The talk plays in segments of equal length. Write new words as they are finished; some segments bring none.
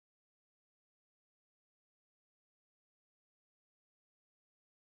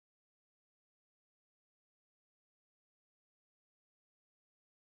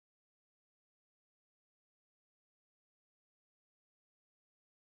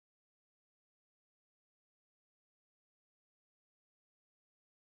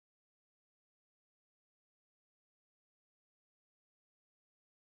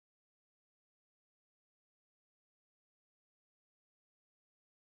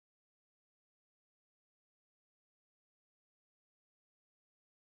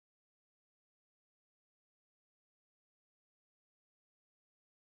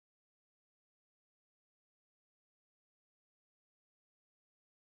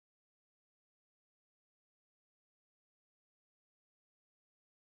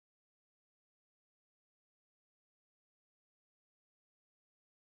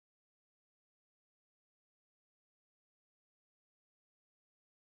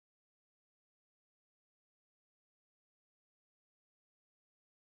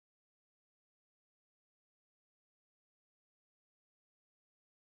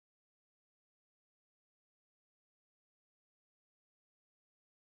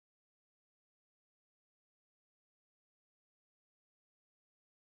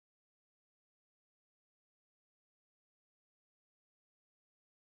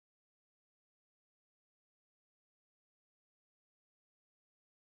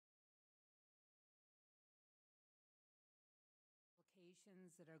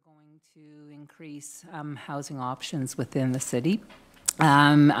That are going to increase housing options within the city.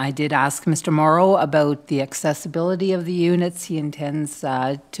 I did ask Mr. Morrow about the accessibility of the units he intends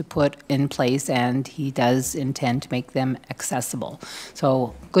to put in place, and he does intend to make them accessible.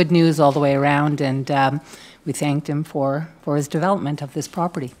 So good news all the way around, and we thanked him for his development of this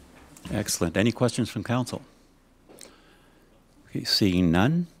property. Excellent. Any questions from council? Okay, seeing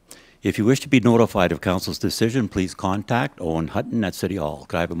none. If you wish to be notified of council's decision, please contact Owen Hutton at City Hall.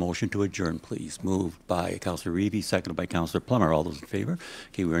 Could I have a motion to adjourn, please? Moved by Councillor Reevy, seconded by Councillor Plummer. All those in favor?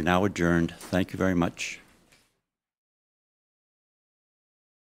 Okay, we are now adjourned. Thank you very much.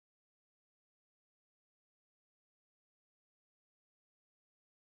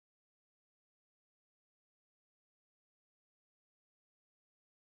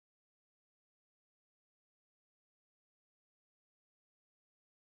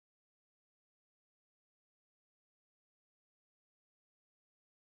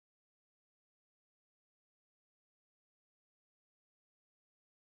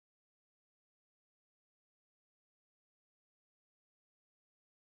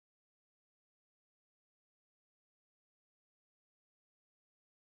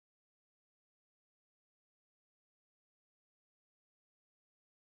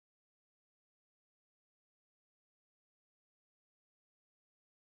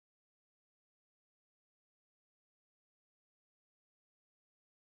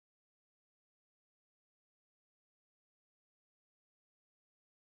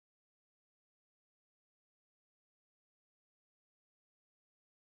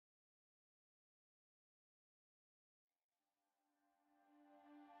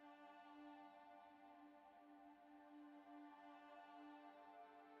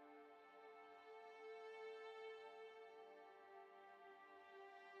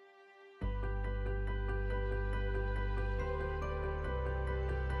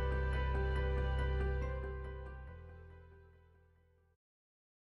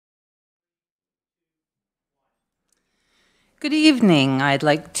 Good evening. I'd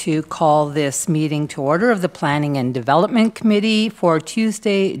like to call this meeting to order of the Planning and Development Committee for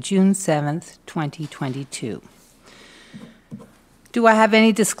Tuesday, June 7th, 2022. Do I have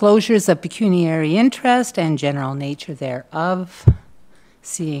any disclosures of pecuniary interest and general nature thereof?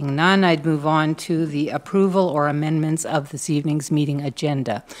 Seeing none, I'd move on to the approval or amendments of this evening's meeting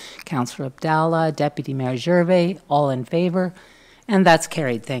agenda. Councillor Abdallah, Deputy Mayor Gervais, all in favor? And that's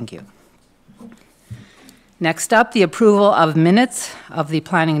carried. Thank you. Next up, the approval of minutes of the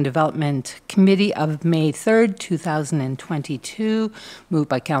Planning and Development Committee of May 3rd, 2022, moved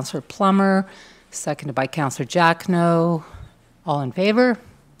by Councillor Plummer, seconded by Councillor Jackno. All in favor?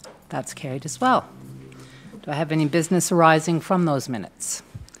 That's carried as well. Do I have any business arising from those minutes?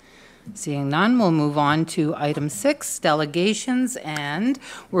 Seeing none, we'll move on to item 6, delegations, and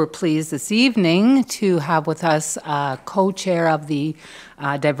we're pleased this evening to have with us co-chair of the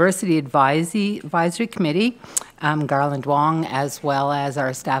Diversity Advisory Committee, Garland Wong, as well as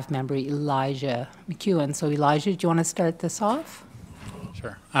our staff member, Elijah McEwen. So Elijah, do you want to start this off?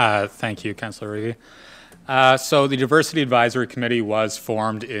 Sure. Thank you, Councillor Reevy. So the Diversity Advisory Committee was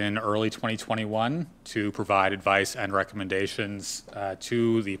formed in early 2021 to provide advice and recommendations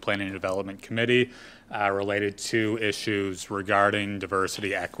to the Planning and Development Committee related to issues regarding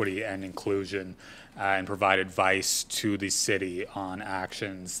diversity, equity, and inclusion, and provide advice to the city on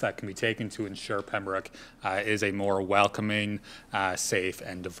actions that can be taken to ensure Pembroke is a more welcoming, safe,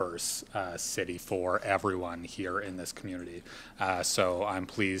 and diverse city for everyone here in this community. So I'm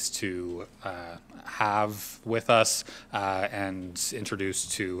pleased to have with us and introduce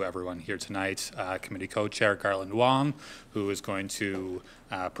to everyone here tonight Committee Co-Chair Garland Wong, who is going to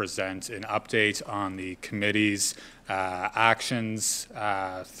present an update on the committee's actions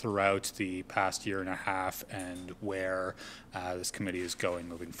throughout the past year and a half and where this committee is going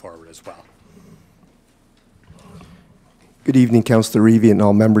moving forward as well. Good evening, Councillor Reevy and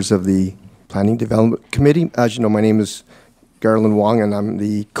all members of the Planning Development Committee. As you know, my name is Garland Wong and I'm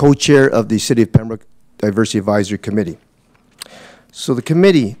the co-chair of the City of Pembroke Diversity Advisory Committee. So the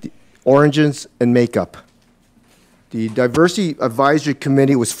committee, the origins and makeup. The Diversity Advisory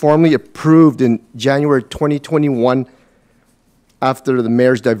Committee was formally approved in January 2021 after the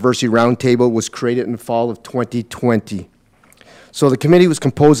Mayor's Diversity Roundtable was created in the fall of 2020. So the committee was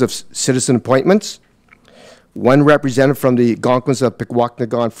composed of citizen appointments, one representative from the Algonquins of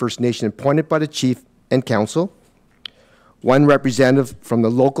Pikwakanagan First Nation appointed by the Chief and Council, one representative from the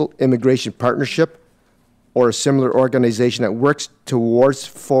local immigration partnership or a similar organization that works towards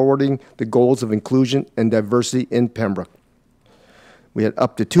forwarding the goals of inclusion and diversity in Pembroke. We had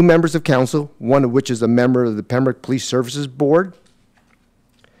up to 2 members of council, one of which is a member of the Pembroke Police Services Board,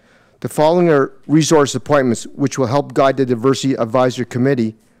 The following are resource appointments which will help guide the Diversity Advisory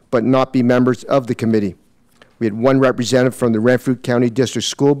Committee but not be members of the committee. We had one representative from the Renfrew County District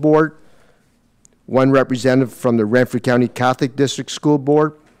School Board, one representative from the Renfrew County Catholic District School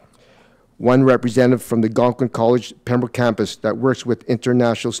Board, one representative from the Algonquin College Pembroke campus that works with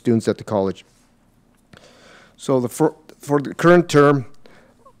international students at the college. So for the current term,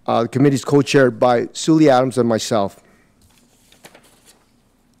 the committee is co-chaired by Sulie Adams and myself.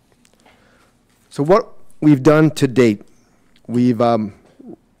 So what we've done to date, we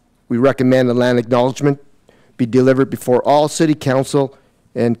recommend a land acknowledgement be delivered before all city council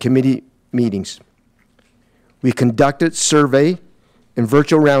and committee meetings. We conducted survey and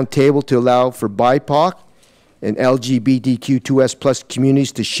virtual roundtable to allow for BIPOC and LGBTQ2S+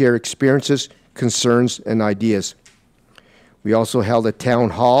 communities to share experiences, concerns, and ideas. We also held a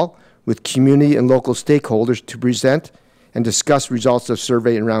town hall with community and local stakeholders to present and discuss results of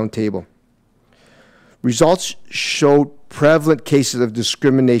survey and roundtable. Results showed prevalent cases of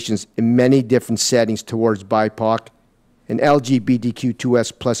discriminations in many different settings towards BIPOC and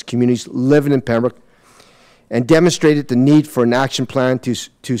LGBTQ2S+ communities living in Pembroke, and demonstrated the need for an action plan to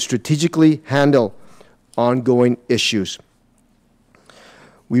strategically handle ongoing issues.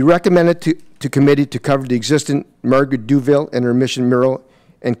 We recommended to committee to cover the existing Margaret Duville and her mission mural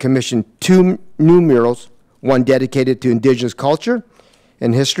and commission 2 new murals, one dedicated to Indigenous culture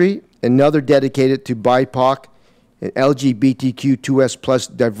and history, another dedicated to BIPOC and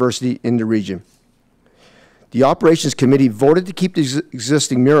LGBTQ2S+ diversity in the region. The Operations Committee voted to keep the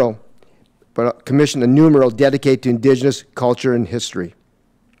existing mural, but commissioned a new mural dedicated to Indigenous culture and history.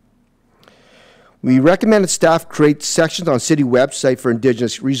 We recommended staff create sections on city website for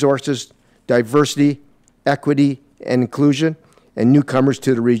Indigenous resources, diversity, equity, and inclusion, and newcomers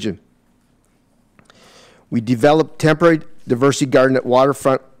to the region. We developed temporary diversity garden at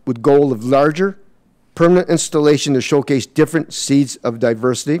waterfront with goal of larger, permanent installation to showcase different seeds of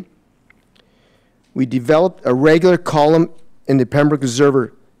diversity. We developed a regular column in the Pembroke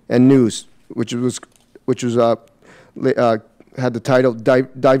Observer and News, which had the title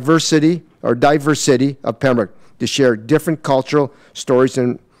Diversity of Pembroke, to share different cultural stories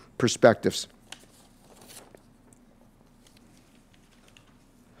and perspectives.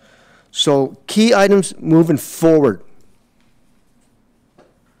 So key items moving forward.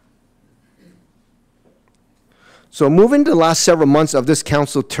 So moving to the last several months of this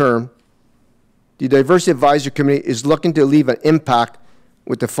council term, the Diversity Advisory Committee is looking to leave an impact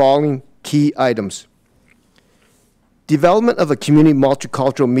with the following key items. Development of a community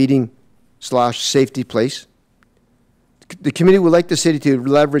multicultural meeting / safety place. The committee would like the city to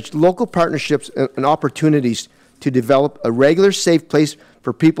leverage local partnerships and opportunities to develop a regular safe place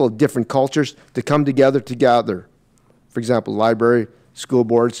for people of different cultures to come together to gather. For example, library, school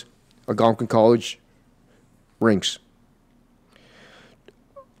boards, Algonquin College, rinks.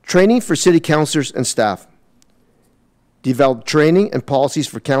 Training for city councilors and staff. Develop training and policies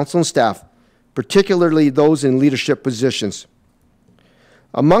for council and staff, particularly those in leadership positions.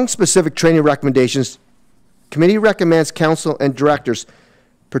 Among specific training recommendations, committee recommends council and directors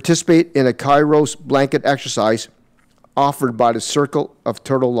participate in a Kairos blanket exercise offered by the Circle of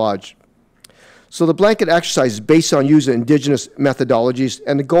Turtle Lodge. So the blanket exercise is based on using Indigenous methodologies,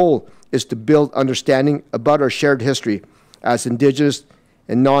 and the goal is to build understanding about our shared history as Indigenous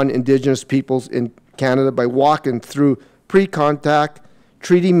and non-Indigenous peoples in Canada by walking through pre-contact,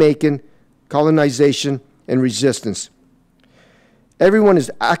 treaty making, colonization, and resistance. Everyone is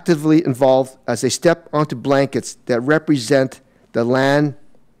actively involved as they step onto blankets that represent the land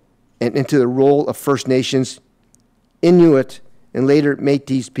and into the role of First Nations, Inuit, and later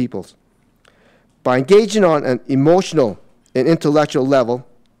Métis peoples. By engaging on an emotional and intellectual level,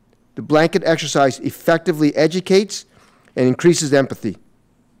 the blanket exercise effectively educates and increases empathy.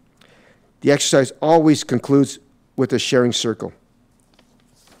 The exercise always concludes with a sharing circle.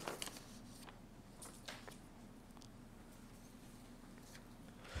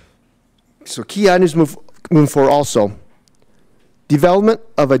 So key items moving forward also. Development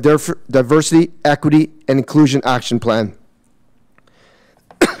of a diversity, equity, and inclusion action plan.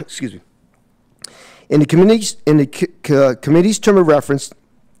 Excuse me. In the committee's term of reference,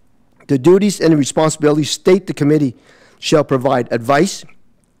 the duties and the responsibilities state the committee shall provide advice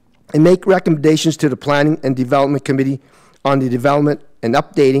and make recommendations to the Planning and Development Committee on the development and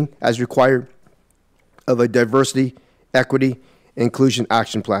updating as required of a diversity, equity, and inclusion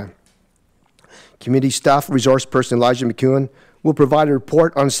action plan. Committee staff resource person Elijah McEwen will provide a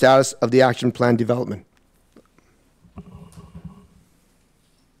report on the status of the action plan development.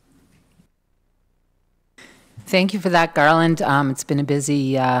 Thank you for that, Garland. It's been a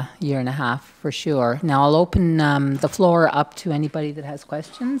busy year and a half, for sure. Now I'll open the floor up to anybody that has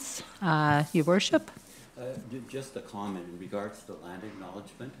questions. Your Worship? Just a comment in regards to the land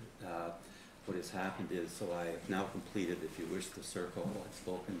acknowledgement. What has happened is, so I have now completed, if you wish, the circle. I've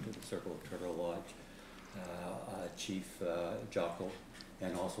spoken to the Circle of Turtle Lodge, Chief Jocko,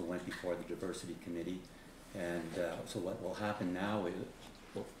 and also went before the Diversity Committee. And so what will happen now is,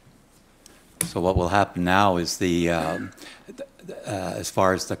 as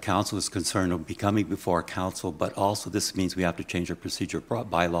far as the council is concerned, it'll be coming before council, but also this means we have to change our procedure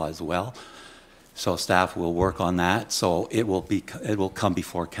bylaw as well. So staff will work on that. So it will come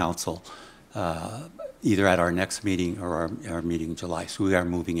before council either at our next meeting or our meeting in July. So we are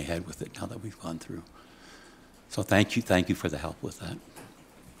moving ahead with it now that we've gone through. So thank you for the help with that.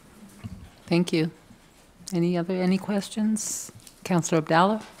 Thank you. Any questions? Councillor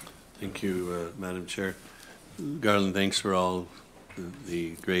Abdallah? Thank you, Madam Chair. Garland, thanks for all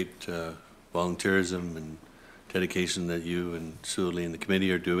the great volunteerism and dedication that you and Suli and the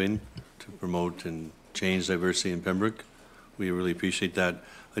committee are doing to promote and change diversity in Pembroke. We really appreciate that.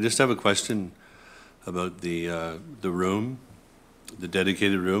 I just have a question about the room, the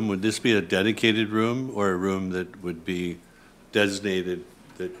dedicated room. Would this be a dedicated room or a room that would be designated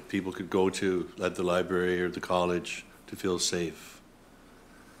that people could go to at the library or the college to feel safe?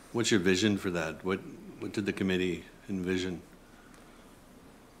 What's your vision for that? What did the committee envision?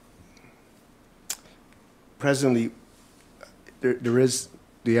 Presently,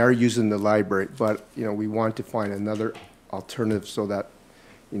 they are using the library, but we want to find another alternative so that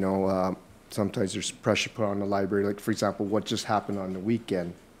sometimes there's pressure put on the library. Like, for example, what just happened on the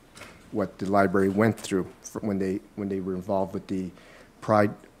weekend, what the library went through when they were involved with the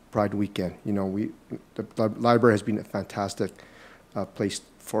Pride weekend. The library has been a fantastic place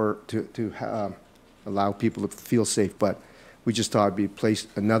to allow people to feel safe, but we just thought it'd be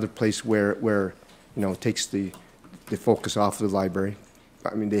another place where it takes the focus off of the library.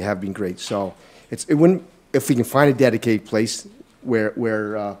 I mean, they have been great. So it wouldn't, if we can find a dedicated place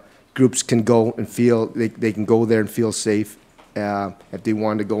where groups can go and feel they can go there and feel safe. If they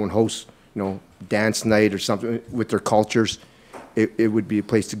wanted to go and host, dance night or something with their cultures, it would be a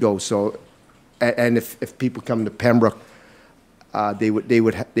place to go. So, and if people come to Pembroke,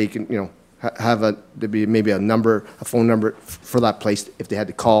 they can there'd be maybe a phone number for that place if they had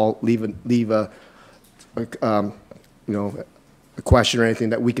to call, leave a question or anything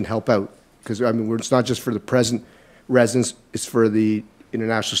that we can help out. Because I mean, it's not just for the present residents; it's for the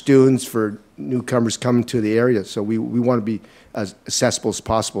international students, for newcomers coming to the area. So we want to be as accessible as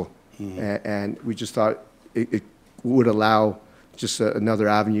possible, and we just thought it would allow just another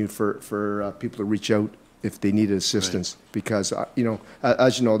avenue for people to reach out if they needed assistance. Right. Because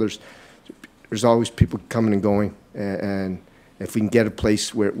as you know, there's always people coming and going, and if we can get a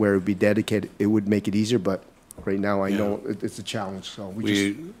place where it would be dedicated, it would make it easier. But right now, I know it's a challenge. So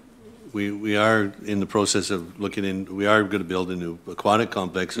we are in the process of looking in. We are going to build a new aquatic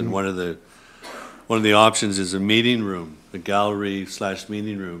complex, and one of the options is a meeting room, a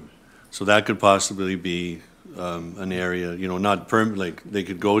gallery/meeting room. So that could possibly be an area, not permanent. Like they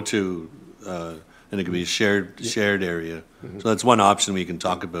could go to, and it could be a shared area. So that's one option we can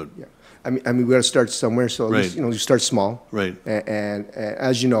talk about. Yeah. I mean, we got to start somewhere. So at least, you start small. Right. And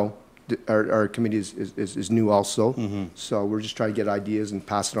as you know, our committee is new also. So we're just trying to get ideas and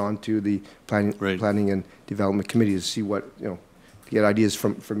pass it on to the planning and development committee to see what to get ideas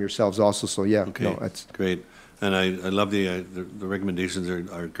from yourselves also. So yeah, okay, that's great. And I love the recommendations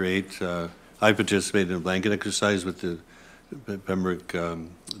are great. I participated in a blanket exercise with the Pembroke,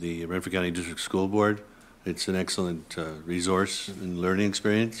 the Renfrew County District School Board. It's an excellent resource and learning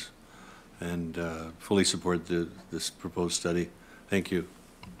experience, and fully support this proposed study. Thank you.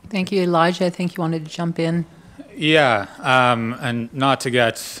 Thank you, Elijah. I think you wanted to jump in. Yeah, and not to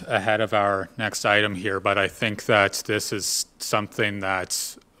get ahead of our next item here, but I think that this is something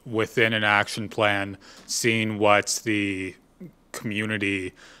that's within an action plan, seeing what the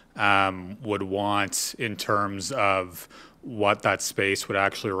community would want in terms of what that space would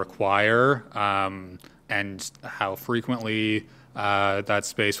actually require, and how frequently that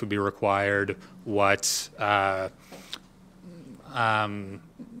space would be required, what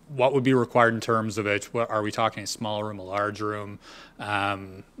would be required in terms of it. What, are we talking a small room, a large room?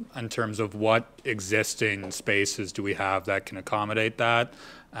 In terms of what existing spaces do we have that can accommodate that?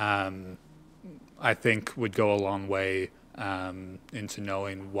 I think would go a long way into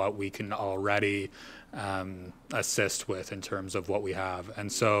knowing what we can already assist with in terms of what we have.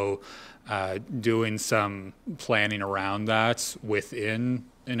 And so doing some planning around that within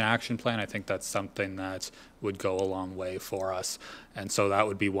an action plan, I think that's something that would go a long way for us. And so that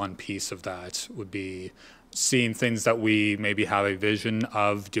would be one piece of that, would be seeing things that we maybe have a vision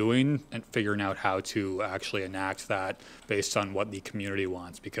of doing and figuring out how to actually enact that based on what the community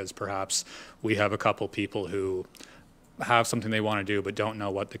wants, because perhaps we have a couple people who have something they want to do but don't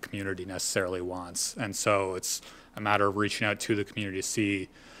know what the community necessarily wants. And so it's a matter of reaching out to the community to see,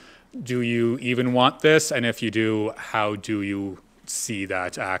 do you even want this? And if you do, how do you see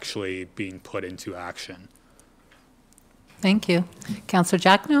that actually being put into action? Thank you. Councillor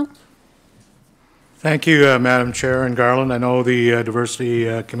Jacquino? Thank you, Madam Chair and Garland. I know the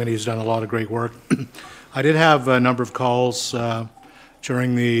Diversity Committee has done a lot of great work. I did have a number of calls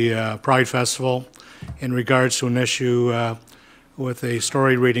during the Pride Festival in regards to an issue with a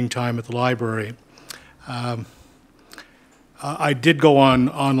story reading time at the library. I did go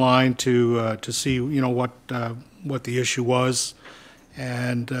online to see, you know, what the issue was,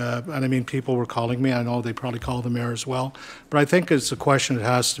 and I mean, people were calling me. I know they probably called the mayor as well, but I think it's a question that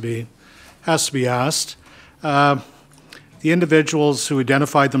has to be asked. The individuals who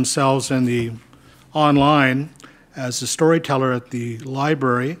identified themselves in the online as a storyteller at the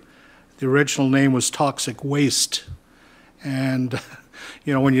library, the original name was Toxic Waste. And,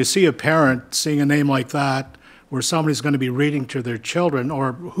 you know, when you see a parent seeing a name like that, where somebody's going to be reading to their children,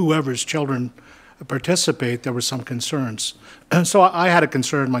 or whoever's children participate, there were some concerns. And so I had a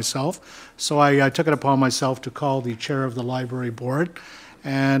concern myself. So I took it upon myself to call the chair of the library board.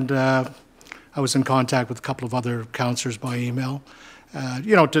 And I was in contact with a couple of other councillors by email,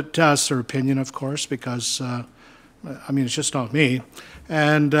 you know, to ask their opinion, of course, because, I mean, it's just not me.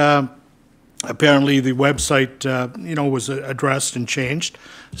 And apparently the website, you know, was addressed and changed.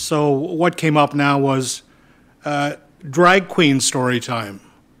 So what came up now was drag queen story time.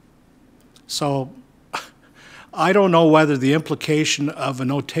 So I don't know whether the implication of a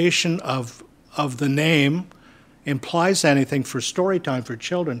notation of the name implies anything for story time for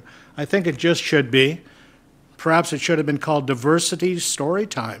children. I think it just should be. Perhaps it should have been called Diversity Story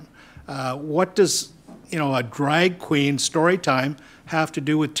Time. What does, you know, a drag queen story time have to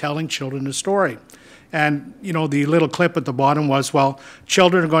do with telling children a story? And, you know, the little clip at the bottom was, well,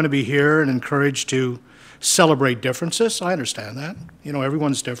 children are going to be here and encouraged to celebrate differences. I understand that. You know,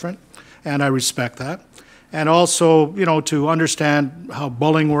 everyone's different, and I respect that. And also, you know, to understand how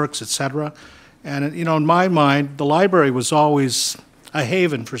bullying works, etc. And, you know, in my mind, the library was always a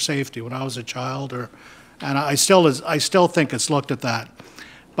haven for safety when I was a child, and I still think it's looked at that.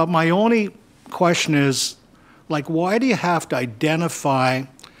 But my only question is, like, why do you have to identify?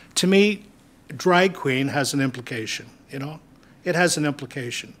 To me, drag queen has an implication, you know? It has an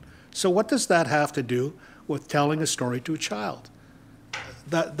implication. So what does that have to do with telling a story to a child?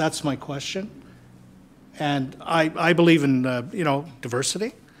 That's my question. And I believe in, you know,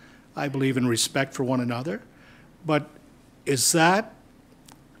 diversity. I believe in respect for one another. But is that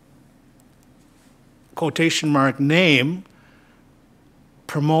quotation mark name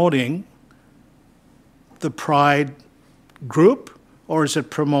promoting the Pride group, or is it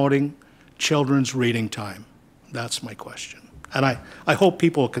promoting children's reading time? That's my question. And I hope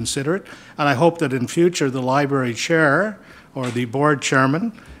people will consider it, and I hope that in future the library chair or the board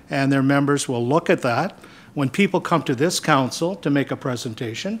chairman and their members will look at that. When people come to this council to make a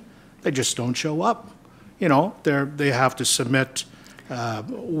presentation, they just don't show up. You know, they have to submit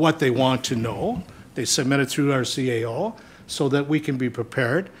what they want to know. They submit it through our CAO so that we can be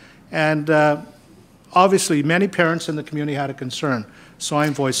prepared. And obviously, many parents in the community had a concern, so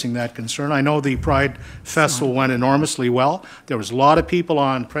I'm voicing that concern. I know the Pride Festival went enormously well. There was a lot of people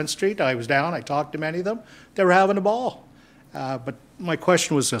on Prince Street. I was down. I talked to many of them. They were having a ball. But my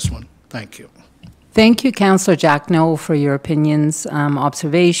question was this one. Thank you. Thank you, Councillor Jacquino, for your opinions,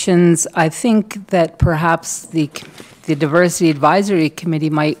 observations. I think that perhaps the Diversity Advisory Committee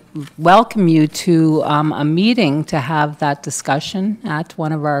might welcome you to a meeting to have that discussion at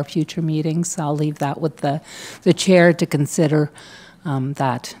one of our future meetings. I'll leave that with the chair to consider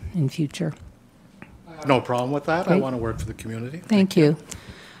that in future. No problem with that. Great. I want to work for the community. Thank you.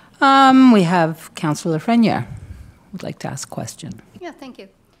 We have Councillor Frenier would like to ask a question. Yeah, thank you.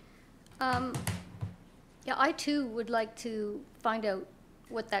 Yeah, I too would like to find out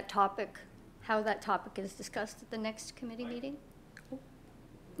what that topic, how that topic is discussed at the next committee meeting.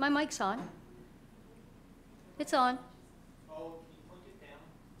 My mic's on. It's on. Oh, can you point it down?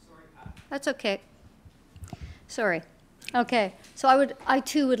 Sorry. That's okay. Sorry. Okay, so I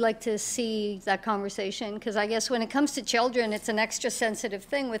too would like to see that conversation, because I guess when it comes to children, it's an extra sensitive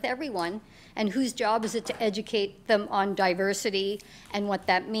thing with everyone. And whose job is it to educate them on diversity and what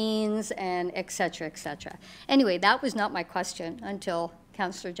that means and et cetera, et cetera. Anyway, that was not my question until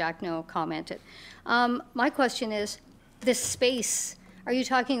Councillor Jackno commented. My question is, this space, are you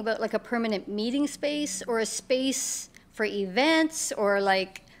talking about like a permanent meeting space or a space for events or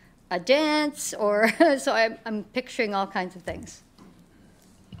like a dance, or so I'm picturing all kinds of things.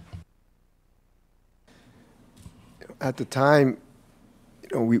 At the time,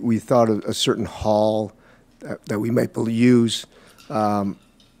 you know, we thought of a certain hall that we might use. You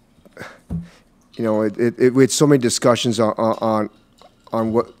know, we had so many discussions on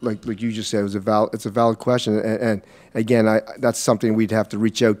what, like you just said, it's a valid question, and again, that's something we'd have to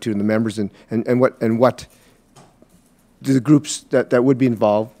reach out to the members and what the groups that would be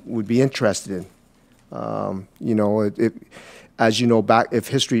involved would be interested in. You know, as you know,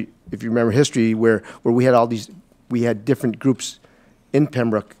 if you remember history, where we had different groups in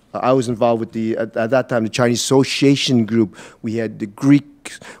Pembroke. I was involved with at that time, the Chinese Association group. We had the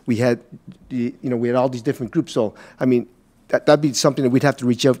Greeks. We had we had all these different groups. So, I mean, that'd be something that we'd have to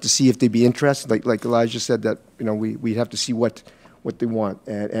reach out to see if they'd be interested. Like Elijah said, that, you know, we'd have to see what they want.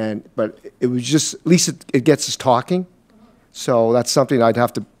 But it was just, at least it gets us talking. So that's something I'd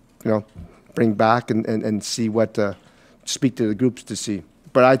have to, you know, bring back and see what, speak to the groups to see.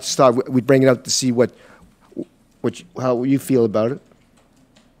 But I just thought we'd bring it out to see how you feel about it.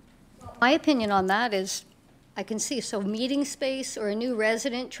 My opinion on that is, I can see, so meeting space or a new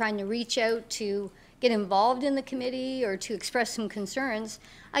resident trying to reach out to get involved in the committee or to express some concerns,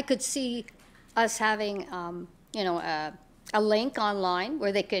 I could see us having, you know, a link online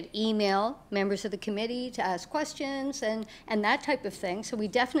where they could email members of the committee to ask questions and that type of thing. So we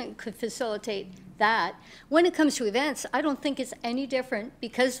definitely could facilitate that. When it comes to events, I don't think it's any different,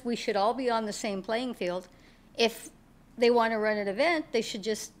 because we should all be on the same playing field. If they want to run an event, they should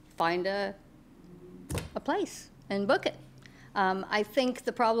just find a place and book it. I think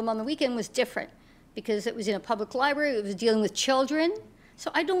the problem on the weekend was different, because it was in a public library, it was dealing with children.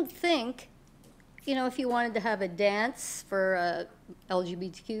 So I don't think, you know, if you wanted to have a dance for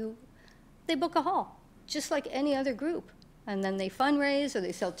LGBTQ, they book a hall, just like any other group. And then they fundraise or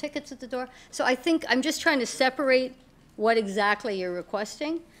they sell tickets at the door. So I think I'm just trying to separate what exactly you're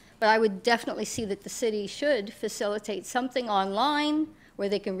requesting. But I would definitely see that the city should facilitate something online where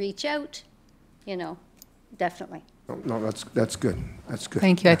they can reach out, you know, definitely. No, that's good. That's good.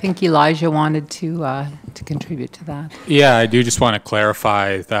 Thank you. I think Elijah wanted to contribute to that. Yeah, I do just want to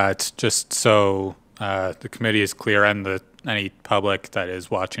clarify that, just so the committee is clear and any public that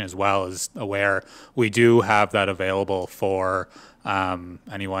is watching as well is aware, we do have that available for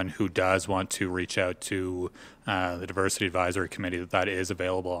anyone who does want to reach out to the Diversity Advisory Committee. That is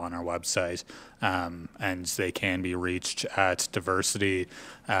available on our website, and they can be reached at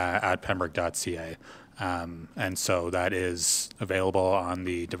diversity@pembroke.ca. And so that is available on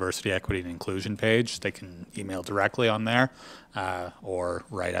the Diversity, Equity, and Inclusion page. They can email directly on there or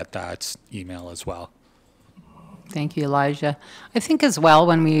right at that email as well. Thank you, Elijah. I think as well,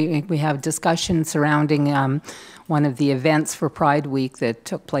 when we have discussion surrounding one of the events for Pride Week that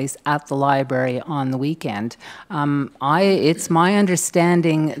took place at the library on the weekend, it's my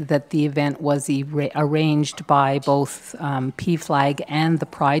understanding that the event was arranged by both PFLAG and the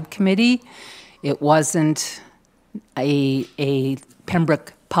Pride Committee. It wasn't a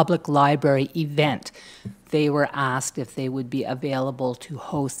Pembroke Public Library event. They were asked if they would be available to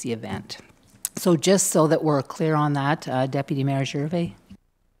host the event. So just so that we're clear on that, Deputy Mayor Gervais.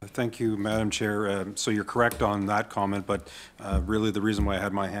 Thank you, Madam Chair. So you're correct on that comment, but really the reason why I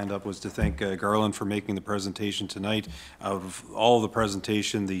had my hand up was to thank Garland for making the presentation tonight. Out of all the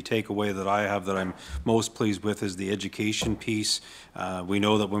presentation, the takeaway that I have that I'm most pleased with is the education piece. We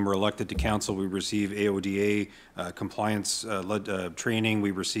know that when we're elected to council, we receive AODA compliance training. We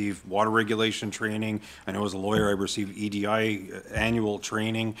receive water regulation training. I know as a lawyer, I receive EDI annual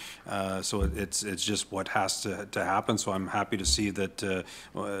training. So it's just what has to happen. So I'm happy to see that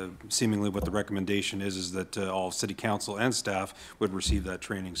seemingly what the recommendation is that all city council and staff would receive that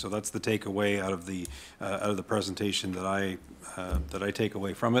training. So that's the takeaway out of the presentation that I take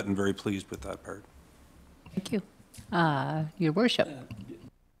away from it, and very pleased with that part. Thank you. Your Worship.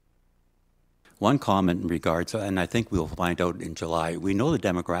 one comment in regards, and I think we'll find out in July, we know the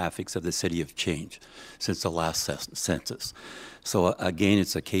demographics of the city have changed since the last census. So again,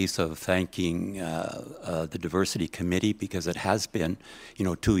 it's a case of thanking the Diversity Committee, because it has been,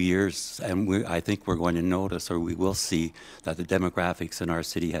 2 years, and I think we're going to notice, or we will see, that the demographics in our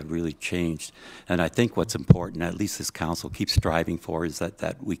city have really changed. And I think what's important, at least this council keeps striving for, is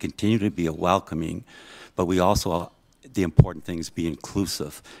that we continue to be a welcoming, but we also, the important thing is be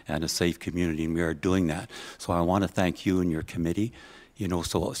inclusive and a safe community, and we are doing that. So I want to thank you and your committee,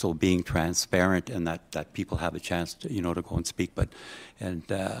 so being transparent, and that people have a chance to, to go and speak. But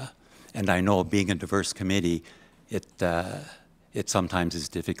and I know being a diverse committee, it sometimes is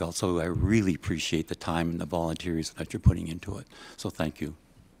difficult. So I really appreciate the time and the volunteers that you're putting into it. So thank you.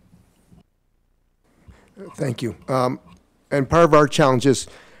 Thank you. And part of our challenge is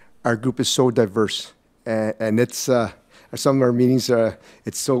our group is so diverse, and it's some of our meetings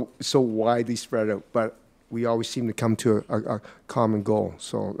it's so widely spread out, but we always seem to come to a common goal.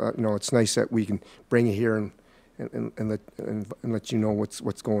 So it's nice that we can bring it here and let you know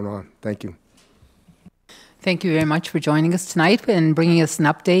what's going on. Thank you. Thank you very much for joining us tonight and bringing us an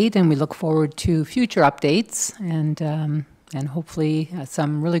update, and we look forward to future updates and hopefully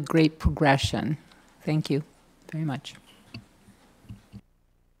some really great progression. Thank you very much.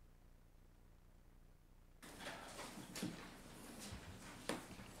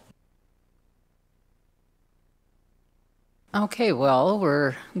 Okay, well,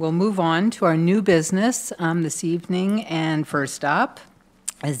 we'll move on to our new business this evening, and first up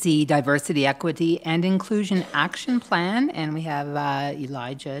is the Diversity, Equity, and Inclusion Action Plan, and we have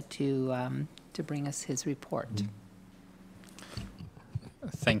Elijah to bring us his report.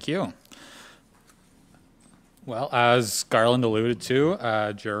 Thank you. Well, as Garland alluded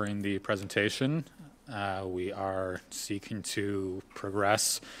to during the presentation, we are seeking to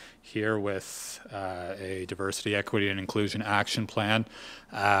progress here with a diversity, equity, and inclusion action plan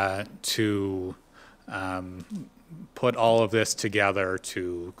to put all of this together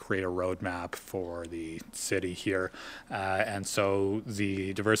to create a roadmap for the city here. And so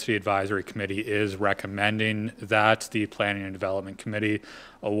the Diversity Advisory Committee is recommending that the Planning and Development Committee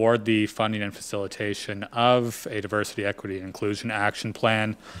award the funding and facilitation of a diversity, equity, and inclusion action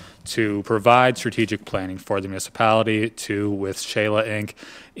plan to provide strategic planning for the municipality with Shayla Inc.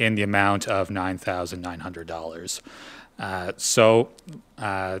 in the amount of $9,900.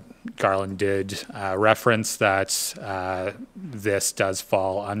 Garland did reference that this does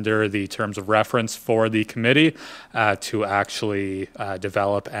fall under the terms of reference for the committee to actually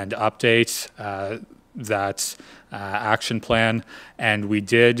develop and update that action plan. And we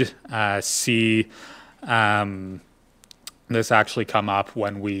did see this actually come up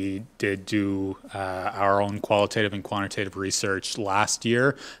when we did do our own qualitative and quantitative research last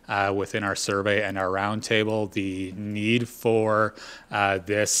year within our survey and our roundtable. The need for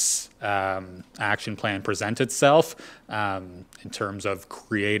this action plan present itself in terms of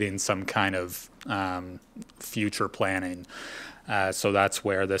creating some kind of future planning. So that's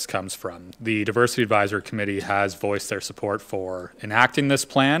where this comes from. The Diversity Advisory Committee has voiced their support for enacting this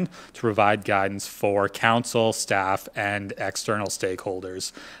plan to provide guidance for council, staff, and external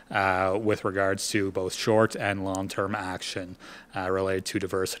stakeholders with regards to both short and long-term action related to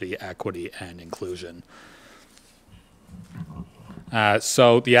diversity, equity, and inclusion.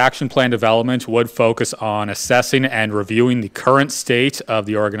 So the action plan development would focus on assessing and reviewing the current state of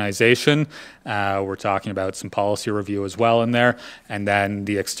the organization. We're talking about some policy review as well in there, and then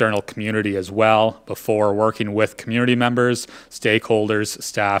the external community as well, before working with community members, stakeholders,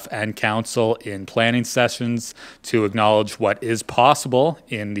 staff, and council in planning sessions to acknowledge what is possible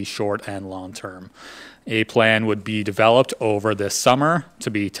in the short and long term. A plan would be developed over this summer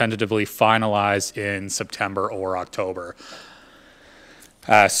to be tentatively finalized in September or October.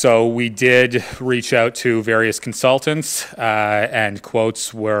 So we did reach out to various consultants and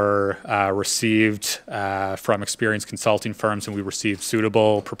quotes were received from experienced consulting firms, and we received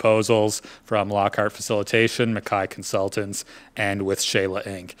suitable proposals from Lockhart Facilitation, Mackay Consultants, and with Shayla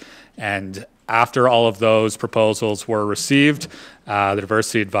Inc. And after all of those proposals were received, the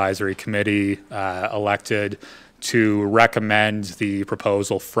Diversity Advisory Committee elected to recommend the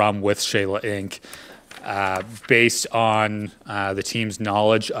proposal from with Shayla Inc. Based on the team's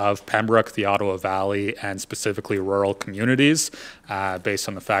knowledge of Pembroke, the Ottawa Valley, and specifically rural communities, based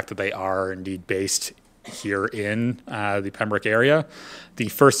on the fact that they are indeed based here in the Pembroke area. The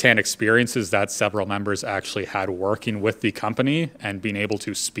firsthand experiences that several members actually had working with the company and being able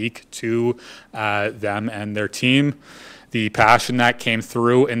to speak to them and their team. The passion that came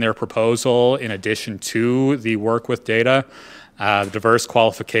through in their proposal, in addition to the work with data, the diverse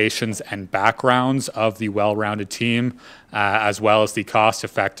qualifications and backgrounds of the well-rounded team, as well as the cost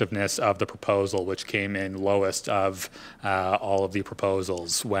effectiveness of the proposal, which came in lowest of all of the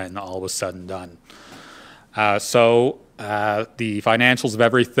proposals when all was said and done. The financials of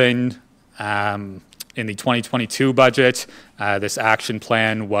everything, in the 2022 budget, this action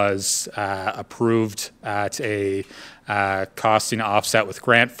plan was approved at a costing offset with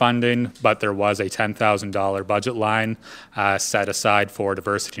grant funding, but there was a $10,000 budget line set aside for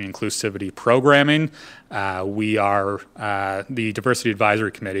diversity and inclusivity programming. The Diversity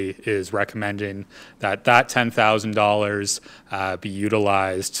Advisory Committee is recommending that $10,000 be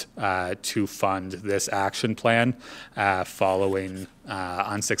utilized to fund this action plan following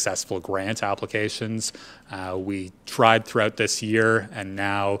unsuccessful grant applications. We tried throughout this year, and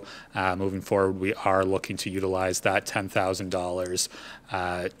now moving forward, we are looking to utilize that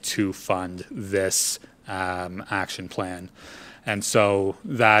 $10,000 to fund this action plan. And so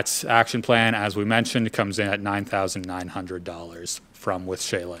that action plan, as we mentioned, comes in at $9,900 from with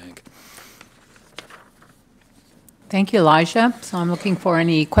Shayla Inc. Thank you, Elijah. So I'm looking for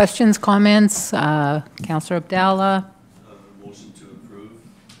any questions, comments. Councillor Abdallah. Motion to approve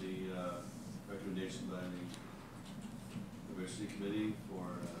the recommendation by the Diversity Committee for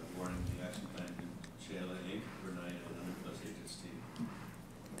awarding the action plan to Shayla Inc. for 900 plus HST.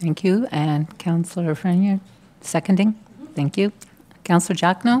 Thank you. And Councillor Frenier, seconding. Thank you. Councillor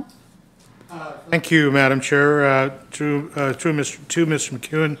Jacquenot. Thank you, Madam Chair. To Mr.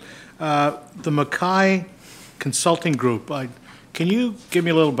 McEwen, the Mackay Consulting Group, can you give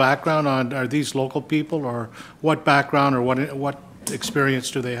me a little background on, are these local people, or what background or what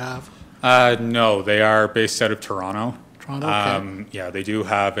experience do they have? No, they are based out of Toronto. Toronto, okay. Yeah, they do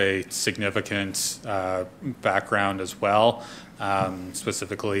have a significant background as well,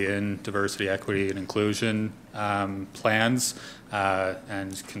 specifically in diversity, equity, and inclusion plans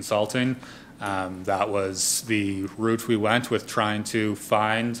and consulting. That was the route we went with trying to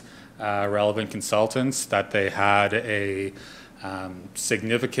find relevant consultants, that they had a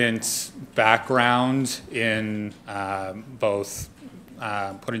significant background in both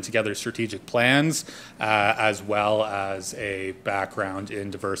putting together strategic plans, as well as a background in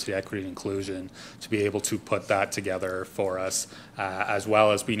diversity, equity, and inclusion, to be able to put that together for us, as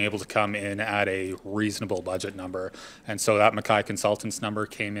well as being able to come in at a reasonable budget number. And so that Mackay Consultants number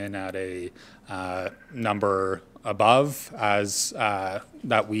came in at a number above as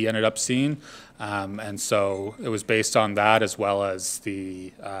that we ended up seeing. And so it was based on that, as well as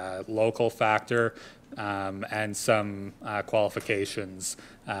the local factor, and some qualifications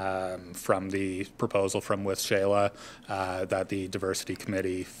from the proposal from with Shayla that the Diversity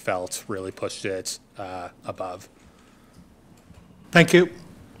Committee felt really pushed it above. Thank you.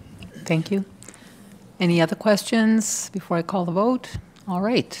 Thank you. Any other questions before I call the vote? All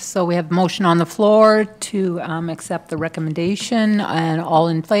right, so we have a motion on the floor to accept the recommendation, and all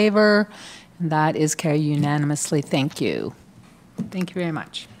in favor, and that is carried unanimously. Thank you. Thank you very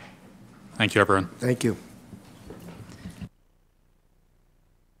much. Thank you, everyone. Thank you.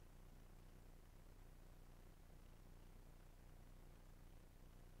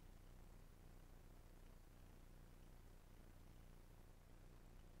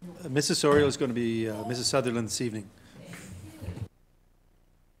 Mrs. Sorial is going to be Mrs. Sutherland this evening.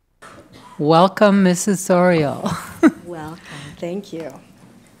 Welcome, Mrs. Sorial. Welcome. Thank you.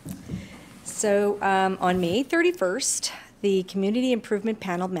 So on May 31st, the Community Improvement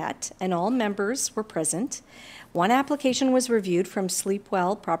Panel met and all members were present. One application was reviewed from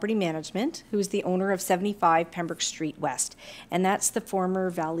Sleepwell Property Management, who is the owner of 75 Pembroke Street West, and that's the former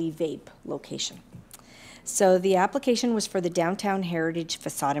Valley Vape location. So the application was for the Downtown Heritage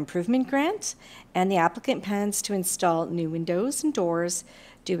Facade Improvement Grant, and the applicant plans to install new windows and doors,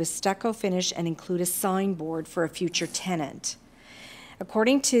 do a stucco finish, and include a signboard for a future tenant.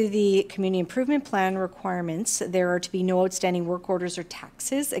 According to the Community Improvement Plan requirements, there are to be no outstanding work orders or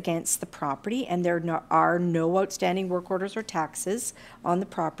taxes against the property, and there are no outstanding work orders or taxes on the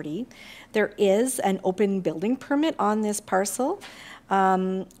property. There is an open building permit on this parcel,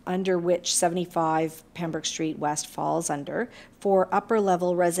 under which 75 Pembroke Street West falls under, for upper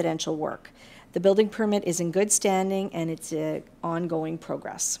level residential work. The building permit is in good standing and it's in ongoing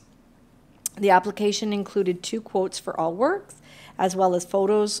progress. The application included 2 quotes for all works, as well as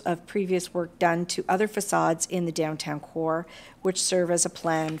photos of previous work done to other facades in the downtown core, which serve as a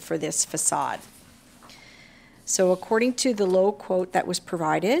plan for this facade. So according to the low quote that was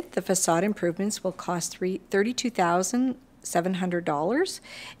provided, the facade improvements will cost $32,000 $700,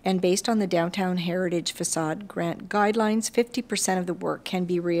 and based on the Downtown Heritage Facade Grant Guidelines, 50% of the work can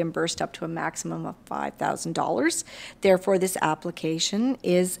be reimbursed up to a maximum of $5,000. Therefore, this application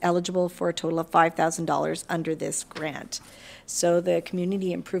is eligible for a total of $5,000 under this grant. So the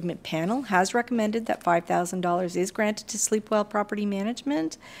Community Improvement Panel has recommended that $5,000 is granted to Sleepwell Property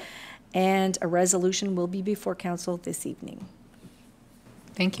Management, and a resolution will be before council this evening.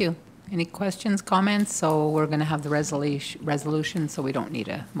 Thank you. Any questions, comments? So we're going to have the resolution, so we don't need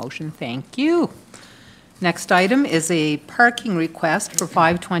a motion. Thank you. Next item is a parking request for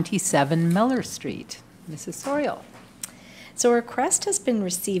 527 Miller Street. Mrs. Soriel. So a request has been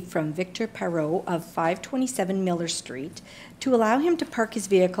received from Victor Parot of 527 Miller Street to allow him to park his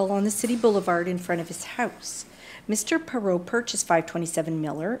vehicle on the City Boulevard in front of his house. Mr. Parot purchased 527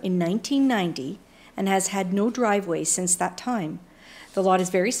 Miller in 1990 and has had no driveway since that time. The lot is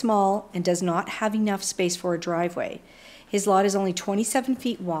very small and does not have enough space for a driveway. His lot is only 27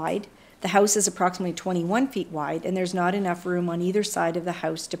 feet wide. The house is approximately 21 feet wide, and there's not enough room on either side of the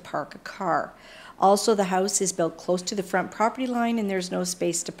house to park a car. Also, the house is built close to the front property line, and there's no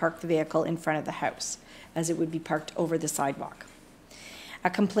space to park the vehicle in front of the house, as it would be parked over the sidewalk. A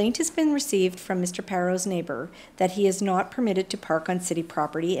complaint has been received from Mr. Parot's neighbor that he is not permitted to park on city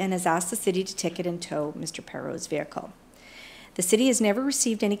property and has asked the city to ticket and tow Mr. Parot's vehicle. The city has never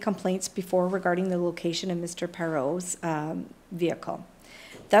received any complaints before regarding the location of Mr. Parot's vehicle.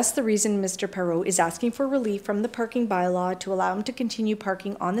 Thus, the reason Mr. Pembroke is asking for relief from the parking bylaw to allow him to continue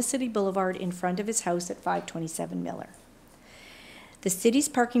parking on the City Boulevard in front of his house at 527 Miller. The city's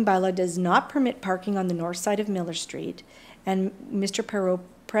parking bylaw does not permit parking on the north side of Miller Street, and Mr. Pembroke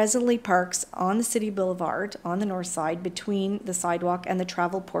presently parks on the City Boulevard on the north side between the sidewalk and the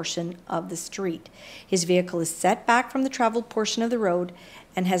travel portion of the street. His vehicle is set back from the traveled portion of the road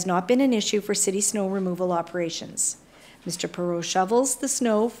and has not been an issue for city snow removal operations. Mr. Pembroke shovels the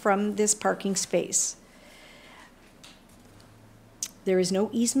snow from this parking space. There is no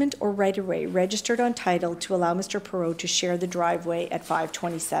easement or right-of-way registered on title to allow Mr. Pembroke to share the driveway at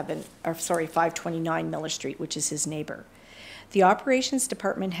 529 Miller Street, which is his neighbor. The Operations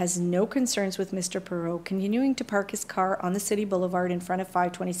Department has no concerns with Mr. Pembroke continuing to park his car on the City Boulevard in front of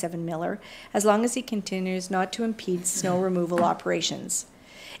 527 Miller, as long as he continues not to impede snow removal operations.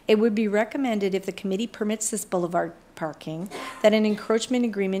 It would be recommended, if the committee permits this boulevard parking, that an encroachment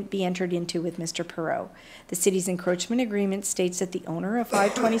agreement be entered into with Mr. Pembroke. The city's encroachment agreement states that the owner of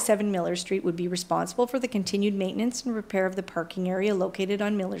 527 Miller Street would be responsible for the continued maintenance and repair of the parking area located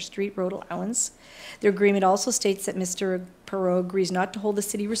on Miller Street road allowance. The agreement also states that Mr. Pembroke agrees not to hold the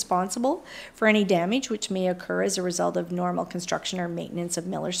city responsible for any damage which may occur as a result of normal construction or maintenance of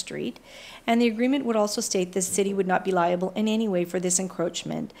Miller Street. And the agreement would also state the city would not be liable in any way for this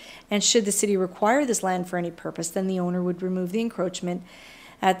encroachment. And should the city require this land for any purpose, then the owner would remove the encroachment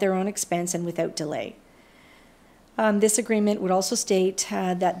at their own expense and without delay. This agreement would also state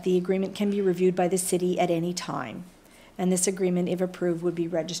that the agreement can be reviewed by the city at any time. And this agreement, if approved, would be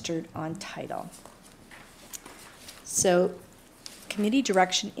registered on title. So, committee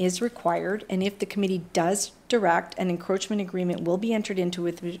direction is required, and if the committee does direct, an encroachment agreement will be entered into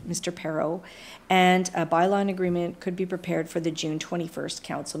with Mr. Pembroke, and a bylaw and agreement could be prepared for the June 21st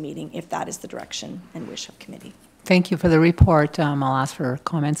council meeting, if that is the direction and wish of committee. Thank you for the report. I'll ask for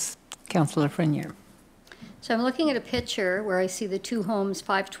comments. Councillor Frenier. So I'm looking at a picture where I see the two homes,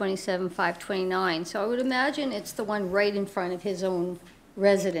 527, 529. So I would imagine it's the one right in front of his own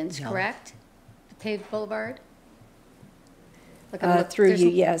residence, correct? The paved boulevard? Like through you,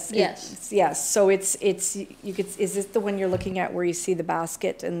 yes. Yes. Yes. So it's you could. Is this the one you're looking at where you see the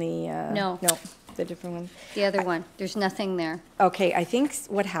basket and the? No. No, the different one. The other one. There's nothing there. Okay, I think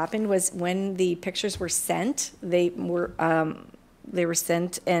what happened was when the pictures were sent, they were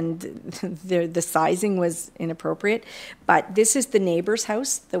sent and the sizing was inappropriate. But this is the neighbor's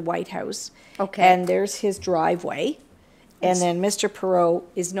house, the white house. Okay. And there's his driveway. And then Mr. Pembroke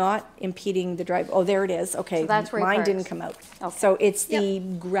is not impeding the drive. Oh, there it is. Okay. So that's where he mine didn't parks. come out. Okay. So it's the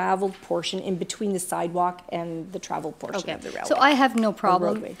graveled portion in between the sidewalk and the travel portion of the railway. So I have no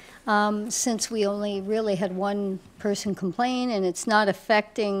problem, roadway. Since we only really had one person complain, and it's not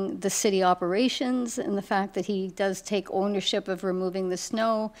affecting the city operations and the fact that he does take ownership of removing the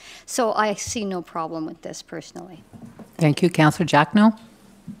snow. So I see no problem with this personally. Thank you. Councillor Jackno.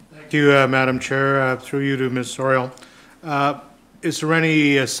 Thank you, Madam Chair. Through you to Ms. Soriel. Is there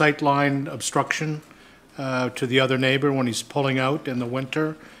any sightline obstruction to the other neighbor when he's pulling out in the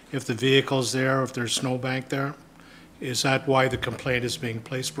winter, if the vehicle's there, if there's snowbank there? Is that why the complaint is being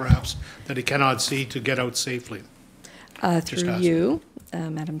placed, perhaps, that he cannot see to get out safely? Through you,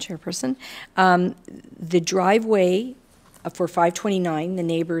 Madam Chairperson. The driveway for 529, the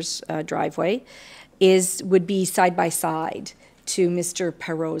neighbor's driveway, would be side by side to Mr.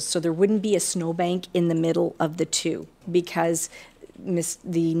 Perot's. So there wouldn't be a snowbank in the middle of the two because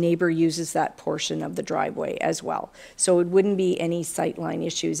the neighbor uses that portion of the driveway as well. So it wouldn't be any sightline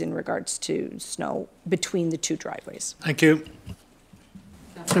issues in regards to snow between the two driveways. Thank you.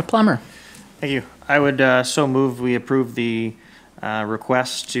 Councillor Plummer. Thank you. I would so move we approve the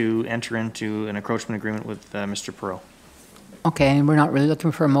request to enter into an encroachment agreement with Mr. Perot. Okay, and we're not really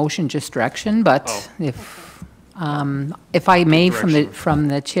looking for a motion, just direction, but if I may, from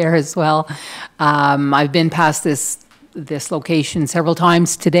the chair as well, I've been past this location several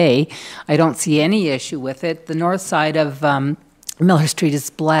times today. I don't see any issue with it. The north side of Miller Street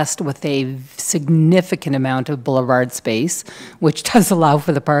is blessed with a significant amount of boulevard space, which does allow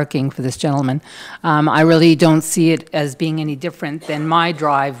for the parking for this gentleman. I really don't see it as being any different than my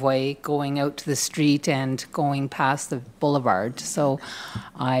driveway going out to the street and going past the boulevard. So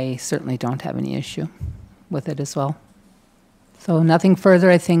I certainly don't have any issue with it as well. So nothing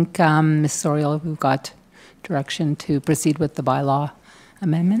further. I think, Ms. Soriol, we've got direction to proceed with the bylaw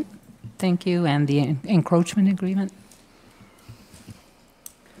amendment. Thank you, and the encroachment agreement.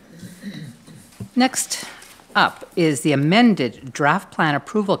 Next up is the amended draft plan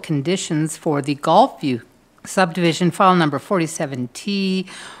approval conditions for the Golfview subdivision, file number 47T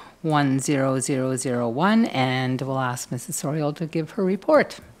 10001, and we'll ask Mrs. Soriol to give her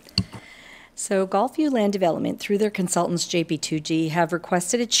report. So Golfview Land Development, through their consultants JP2G, have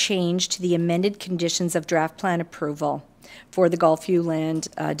requested a change to the amended conditions of draft plan approval for the Golfview Land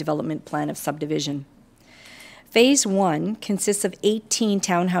Development Plan of Subdivision. Phase 1 consists of 18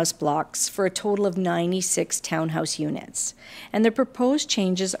 townhouse blocks for a total of 96 townhouse units. And the proposed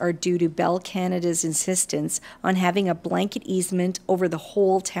changes are due to Bell Canada's insistence on having a blanket easement over the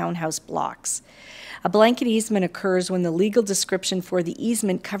whole townhouse blocks. A blanket easement occurs when the legal description for the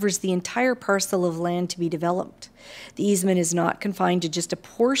easement covers the entire parcel of land to be developed. The easement is not confined to just a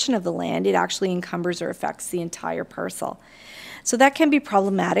portion of the land, it actually encumbers or affects the entire parcel. So that can be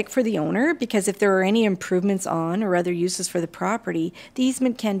problematic for the owner because if there are any improvements on or other uses for the property, the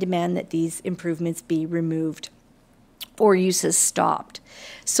easement can demand that these improvements be removed or uses stopped.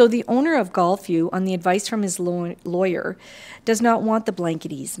 So the owner of Golfview, on the advice from his lawyer, does not want the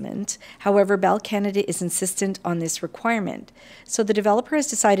blanket easement. However, Bell Canada is insistent on this requirement. So the developer has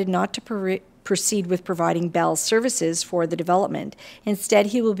decided not to proceed with providing Bell services for the development. Instead,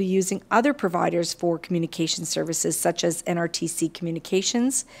 he will be using other providers for communication services, such as NRTC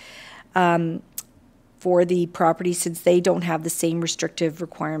Communications, for the property, since they don't have the same restrictive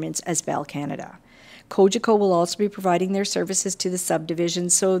requirements as Bell Canada. Cogeco will also be providing their services to the subdivision,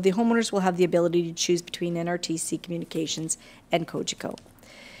 so the homeowners will have the ability to choose between NRTC Communications and Cogeco.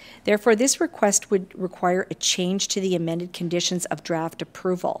 Therefore, this request would require a change to the amended conditions of draft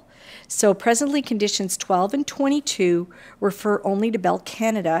approval. So presently, conditions 12 and 22 refer only to Bell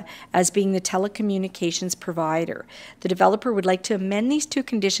Canada as being the telecommunications provider. The developer would like to amend these two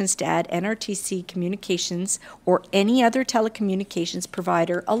conditions to add NRTC Communications or any other telecommunications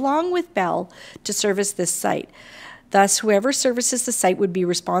provider along with Bell to service this site. Thus, whoever services the site would be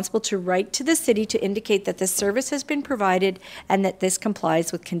responsible to write to the city to indicate that this service has been provided and that this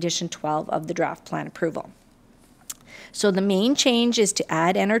complies with condition 12 of the draft plan approval. So the main change is to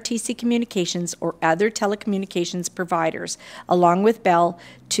add NRTC Communications or other telecommunications providers along with Bell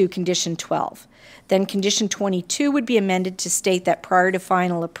to condition 12. Then condition 22 would be amended to state that prior to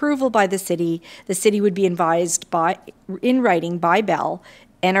final approval by the city would be advised in writing by Bell,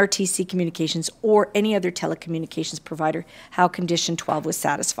 NRTC Communications, or any other telecommunications provider how condition 12 was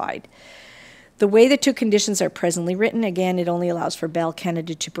satisfied. The way the two conditions are presently written, again, it only allows for Bell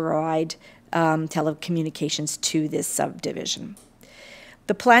Canada to provide telecommunications to this subdivision.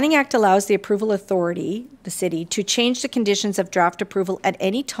 The Planning Act allows the approval authority, the city, to change the conditions of draft approval at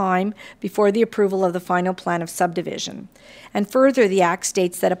any time before the approval of the final plan of subdivision. And further, the Act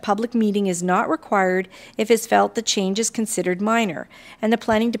states that a public meeting is not required if it's felt the change is considered minor. And the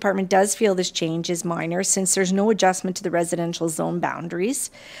Planning Department does feel this change is minor since there's no adjustment to the residential zone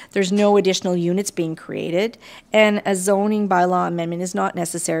boundaries, there's no additional units being created, and a zoning bylaw amendment is not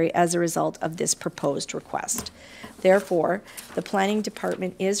necessary as a result of this proposed request. Therefore, the Planning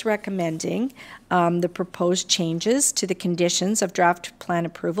Department is recommending the proposed changes to the conditions of draft plan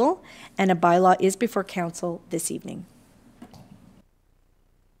approval, and a bylaw is before Council this evening.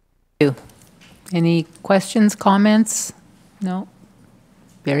 Any questions, comments? No?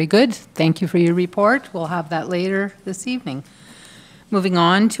 Very good. Thank you for your report. We'll have that later this evening. Moving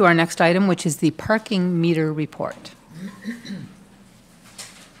on to our next item, which is the parking meter report.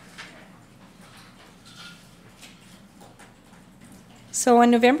 So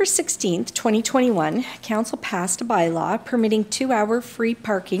on November 16th, 2021, Council passed a bylaw permitting 2-hour free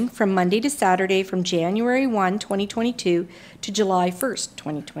parking from Monday to Saturday from January 1, 2022 to July 1st,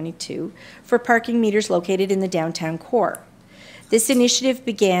 2022 for parking meters located in the downtown core. This initiative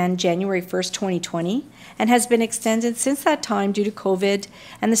began January 1st, 2020 and has been extended since that time due to COVID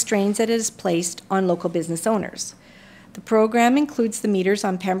and the strains that it has placed on local business owners. The program includes the meters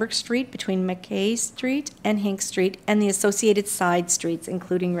on Pembroke Street between McKay Street and Hinck Street and the associated side streets,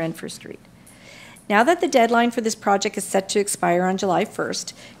 including Renfrew Street. Now that the deadline for this project is set to expire on July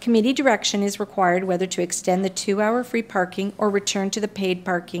 1st, committee direction is required whether to extend the 2-hour free parking or return to the paid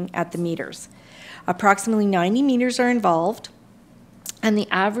parking at the meters. Approximately 90 meters are involved, and the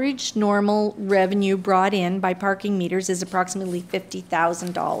average normal revenue brought in by parking meters is approximately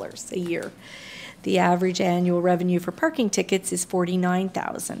 $50,000 a year. The average annual revenue for parking tickets is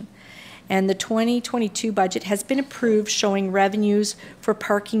 $49,000. And the 2022 budget has been approved, showing revenues for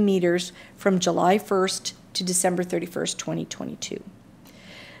parking meters from July 1st to December 31st, 2022.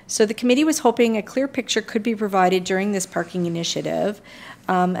 So the committee was hoping a clear picture could be provided during this parking initiative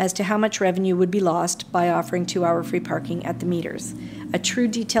as to how much revenue would be lost by offering 2-hour free parking at the meters. A true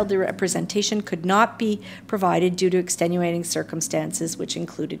detailed representation could not be provided due to extenuating circumstances, which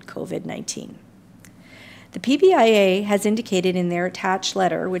included COVID-19. The PBIA has indicated in their attached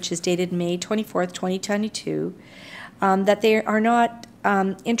letter, which is dated May 24th, 2022, that they are not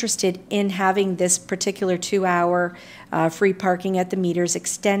interested in having this particular 2-hour free parking at the meters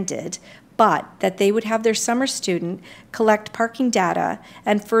extended, but that they would have their summer student collect parking data,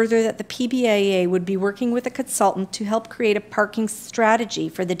 and further that the PBIA would be working with a consultant to help create a parking strategy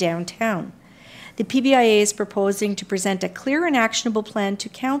for the downtown. The PBIA is proposing to present a clear and actionable plan to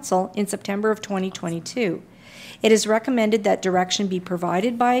Council in September of 2022. It is recommended that direction be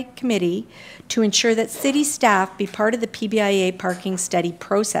provided by committee to ensure that city staff be part of the PBIA parking study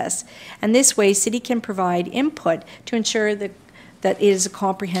process, and this way city can provide input to ensure that it is a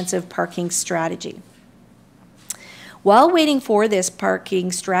comprehensive parking strategy. While waiting for this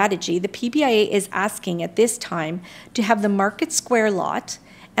parking strategy, the PBIA is asking at this time to have the Market Square lot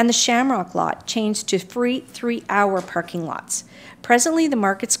and the Shamrock lot changed to free 3-hour parking lots. Presently, the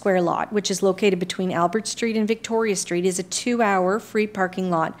Market Square lot, which is located between Albert Street and Victoria Street, is a 2-hour free parking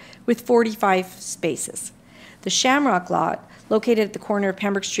lot with 45 spaces. The Shamrock lot, located at the corner of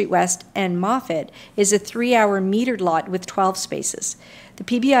Pembroke Street West and Moffat, is a 3-hour metered lot with 12 spaces. The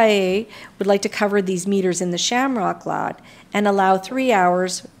PBIA would like to cover these meters in the Shamrock lot and allow 3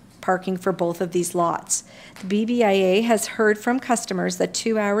 hours parking for both of these lots. The BBIA has heard from customers that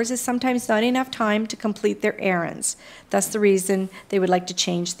 2 hours is sometimes not enough time to complete their errands. Thus the reason they would like to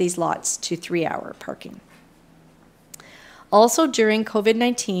change these lots to 3-hour parking. Also during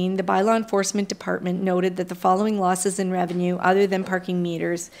COVID-19, the Bylaw Enforcement Department noted that the following losses in revenue other than parking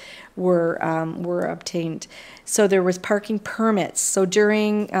meters were obtained. So there was parking permits. So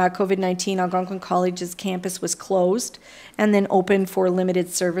during COVID-19, Algonquin College's campus was closed and then opened for limited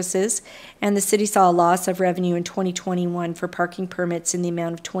services, and the city saw a loss of revenue in 2021 for parking permits in the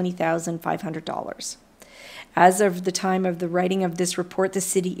amount of $20,500. As of the time of the writing of this report, the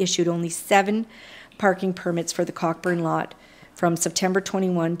city issued only 7 parking permits for the Cockburn lot from September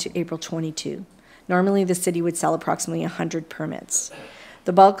 21 to April 22. Normally, the city would sell approximately 100 permits.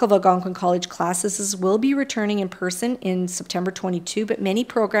 The bulk of Algonquin College classes will be returning in person in September 22, but many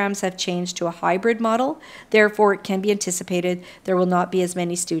programs have changed to a hybrid model. Therefore, it can be anticipated there will not be as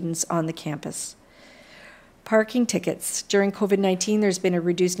many students on the campus. Parking tickets. During COVID-19, there's been a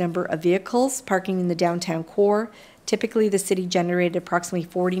reduced number of vehicles parking in the downtown core. Typically, the city generated approximately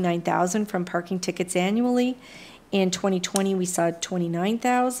 $49,000 from parking tickets annually. In 2020, we saw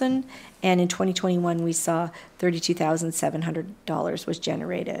 $29,000, and in 2021, we saw $32,700 was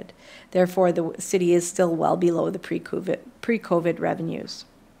generated. Therefore, the city is still well below the pre-COVID revenues.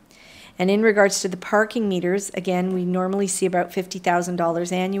 And in regards to the parking meters, again, we normally see about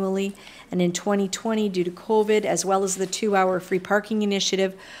 $50,000 annually. And in 2020, due to COVID, as well as the 2-hour free parking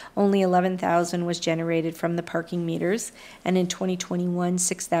initiative, only $11,000 was generated from the parking meters. And in 2021,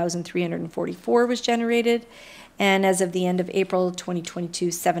 $6,344 was generated. And as of the end of April 2022,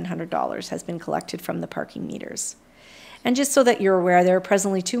 $700 has been collected from the parking meters. And just so that you're aware, there are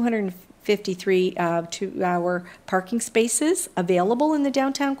presently 253 2-hour parking spaces available in the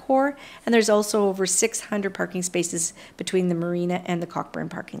downtown core, and there's also over 600 parking spaces between the marina and the Cockburn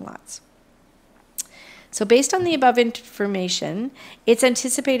parking lots. So based on the above information, it's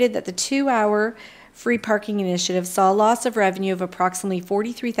anticipated that the 2-hour free parking initiative saw a loss of revenue of approximately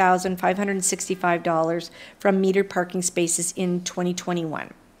 $43,565 from metered parking spaces in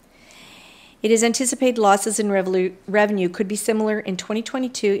 2021. It is anticipated losses in revenue could be similar in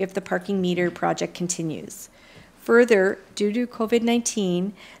 2022 if the parking meter project continues. Further, due to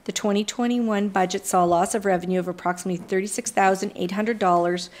COVID-19, the 2021 budget saw a loss of revenue of approximately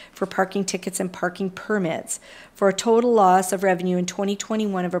 $36,800 for parking tickets and parking permits, for a total loss of revenue in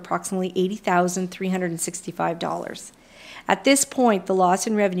 2021 of approximately $80,365. At this point, the loss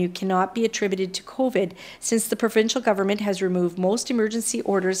in revenue cannot be attributed to COVID, since the provincial government has removed most emergency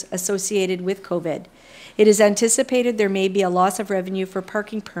orders associated with COVID. It is anticipated there may be a loss of revenue for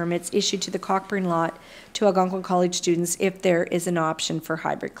parking permits issued to the Cockburn lot to Algonquin College students if there is an option for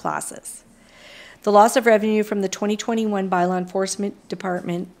hybrid classes. The loss of revenue from the 2021 Bylaw Enforcement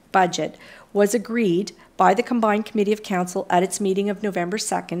Department budget was agreed by the Combined Committee of Council at its meeting of November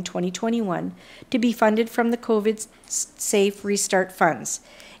 2nd, 2021, to be funded from the COVID Safe Restart funds.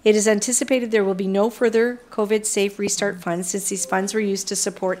 It is anticipated there will be no further COVID Safe Restart funds, since these funds were used to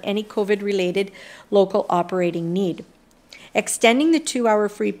support any COVID-related local operating need. Extending the 2-hour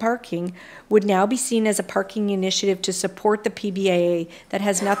free parking would now be seen as a parking initiative to support the PBIA that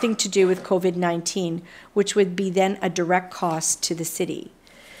has nothing to do with COVID-19, which would be then a direct cost to the city.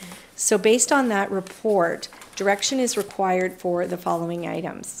 So based on that report, direction is required for the following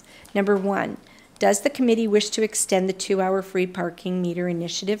items. Number 1, does the committee wish to extend the 2-hour free parking meter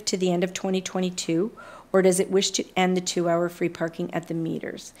initiative to the end of 2022, or does it wish to end the 2-hour free parking at the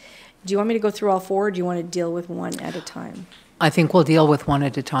meters? Do you want me to go through all 4, or do you want to deal with one at a time? I think we'll deal with one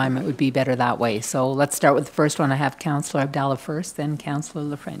at a time. It would be better that way. So let's start with the first one. I have Councillor Abdallah first, then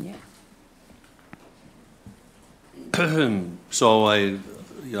Councillor Lafreniere. So I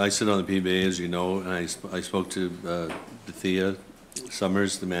sit on the PBA, as you know, and I spoke to Thea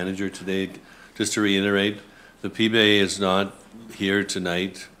Summers, the manager, today. Just to reiterate, the PBA is not here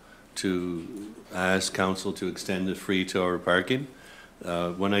tonight to ask council to extend the free 2-hour parking.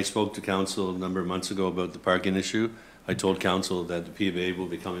 When I spoke to council a number of months ago about the parking issue, I told council that the PBA will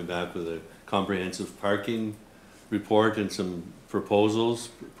be coming back with a comprehensive parking report and some proposals,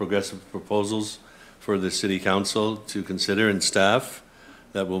 progressive proposals for the city council to consider, and staff,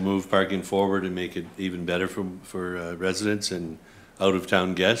 that will move parking forward and make it even better for residents and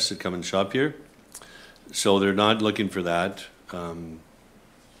out-of-town guests that come and shop here. So they're not looking for that.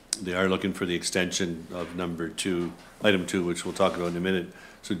 They are looking for the extension of number 2, item 2, which we'll talk about in a minute.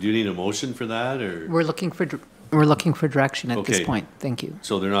 So do you need a motion for that, or? We're looking for direction at this point. Thank you.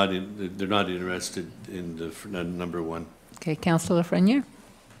 So they're not interested in the number 1. Okay, Councillor Lafreniere.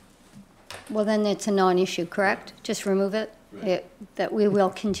 Well, then it's a non-issue, correct? Just remove it? Right. That we will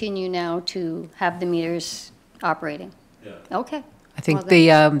continue now to have the meters operating? Yeah. Okay. I think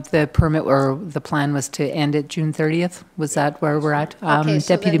Well, the permit or the plan was to end it June 30th. Was that where we're at? Okay,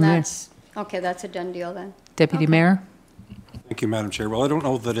 so Deputy then Mayor. that's a done deal then. Deputy Okay. Mayor. Thank you, Madam Chair. Well, I don't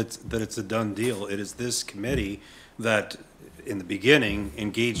know that it's a done deal. It is this committee that, in the beginning,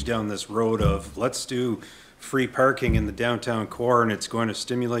 engaged down this road of, let's do free parking in the downtown core, and it's going to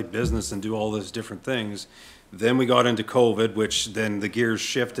stimulate business and do all these different things. Then we got into COVID, which then the gears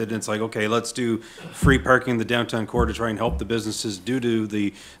shifted, and it's like, okay, let's do free parking in the downtown core to try and help the businesses due to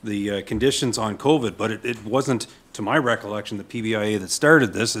the conditions on COVID. But it wasn't, to my recollection, the PBIA that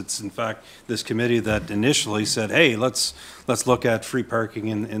started this. It's in fact this committee that initially said, hey, let's look at free parking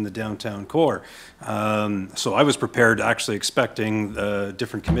in the downtown core. So I was prepared, actually expecting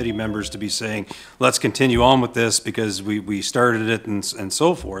different committee members to be saying, let's continue on with this because we started it and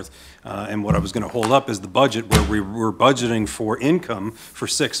so forth. And what I was going to hold up is the budget, where we were budgeting for income for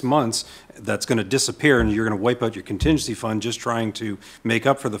 6 months that's going to disappear, and you're going to wipe out your contingency fund just trying to make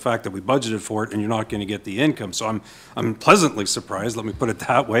up for the fact that we budgeted for it, and you're not going to get the income. So I'm pleasantly surprised, let me put it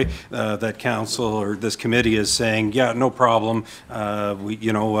that way, that council or this committee is saying, yeah, no problem.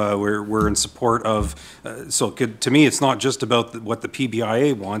 We're in support of. To me, it's not just about what the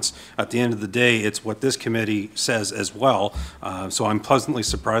PBIA wants. At the end of the day, it's what this committee says as well. So I'm pleasantly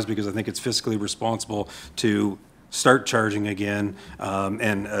surprised, because I think it's fiscally responsible to start charging again.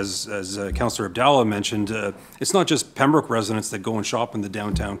 And as Councillor Abdallah mentioned, it's not just Pembroke residents that go and shop in the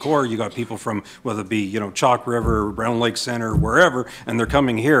downtown core. You got people from, whether it be, Chalk River, Brown Lake Center, wherever, and they're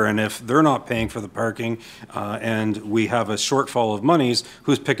coming here. And if they're not paying for the parking and we have a shortfall of monies,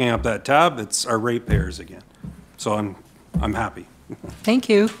 who's picking up that tab? It's our ratepayers again. So I'm happy. Thank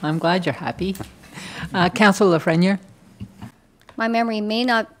you. I'm glad you're happy. Councillor Lafreniere. My memory may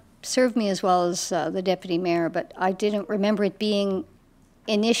not serve me as well as the deputy mayor, but I didn't remember it being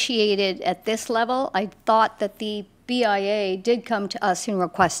initiated at this level. I thought that the BIA did come to us and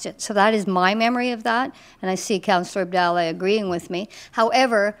request it. So that is my memory of that, and I see Councillor Abdallah agreeing with me.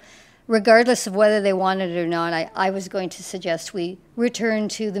 However, regardless of whether they wanted it or not, I was going to suggest we return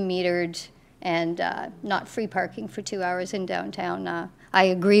to the metered and not free parking for 2 hours in downtown. I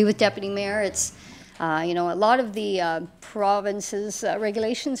agree with Deputy Mayor. It's, you know, a lot of the province's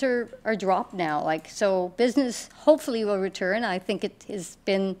regulations are dropped now. Like, so business hopefully will return. I think it has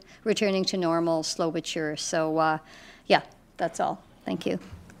been returning to normal, slow but sure. So, yeah, that's all. Thank you.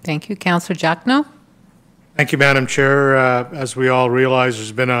 Thank you. Councillor Jacquinot? Thank you, Madam Chair. As we all realize,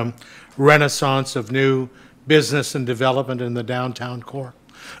 there's been a renaissance of new business and development in the downtown core.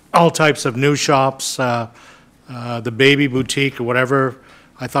 All types of new shops, the baby boutique or whatever.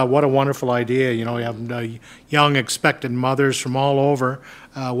 I thought, what a wonderful idea. You know, you have young expectant mothers from all over.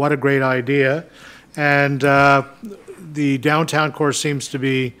 What a great idea. And the downtown core seems to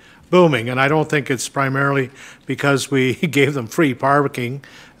be booming, and I don't think it's primarily because we gave them free parking.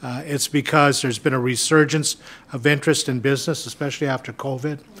 It's because there's been a resurgence of interest in business, especially after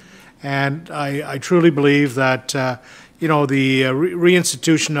COVID. And I truly believe that, you know, the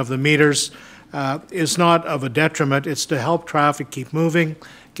reinstitution of the meters is not of a detriment. It's to help traffic keep moving,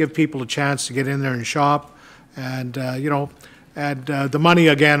 give people a chance to get in there and shop. And, you know, and the money,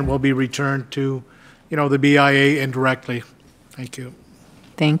 again, will be returned to, you know, the BIA indirectly. Thank you.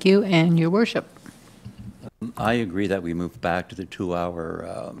 Thank you, and your worship. I agree that we move back to the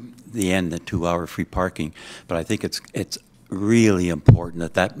 2-hour, the 2-hour free parking, but I think it's really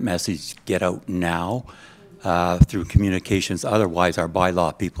important that message get out now through communications. Otherwise, our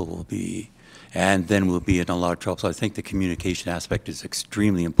bylaw people will be, and then we'll be in a lot of trouble. So I think the communication aspect is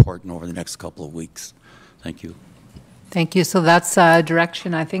extremely important over the next couple of weeks. Thank you. Thank you. So that's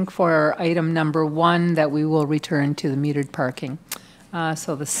direction, I think, for item number 1, that we will return to the metered parking.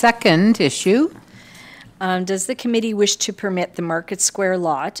 So the second issue. Does the committee wish to permit the Market Square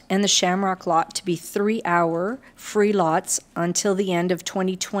lot and the Shamrock lot to be 3-hour free lots until the end of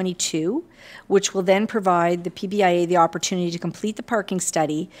 2022, which will then provide the PBIA the opportunity to complete the parking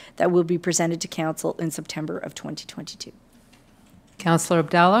study that will be presented to Council in September of 2022? Councillor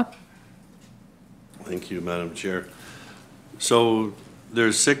Abdallah. Thank you, Madam Chair. So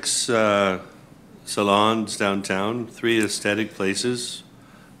there's 6 salons downtown, 3 aesthetic places,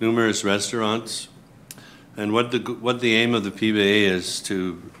 numerous restaurants. And what the aim of the PBA is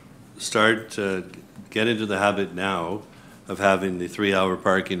to start to get into the habit now of having the 3-hour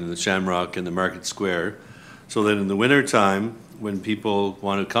parking in the Shamrock and the Market Square, so that in the winter time, when people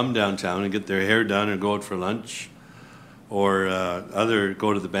want to come downtown and get their hair done or go out for lunch or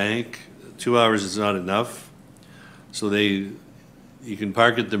go to the bank, 2 hours is not enough. So you can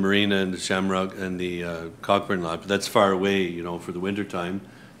park at the Marina and the Shamrock and the Cockburn lot, but that's far away, you know, for the winter time.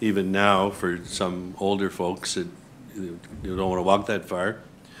 Even now, for some older folks, you don't want to walk that far.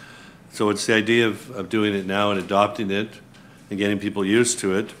 So it's the idea of doing it now and adopting it and getting people used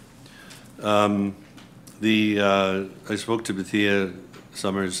to it. I spoke to Bethia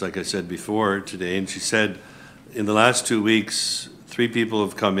Summers, like I said before, today, and she said in the last 2 weeks, 3 people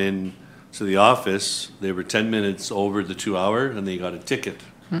have come in to the office. They were 10 minutes over the 2-hour, and they got a ticket.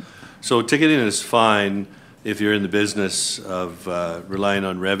 So ticketing is fine if you're in the business of relying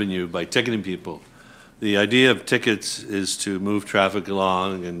on revenue by ticketing people. The idea of tickets is to move traffic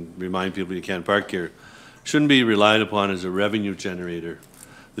along and remind people you can't park here. Shouldn't be relied upon as a revenue generator.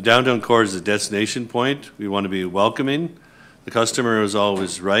 The downtown core is a destination point. We want to be welcoming. The customer is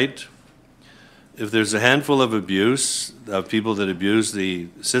always right. If there's a handful of abuse, of people that abuse the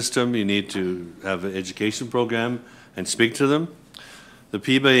system, you need to have an education program and speak to them. The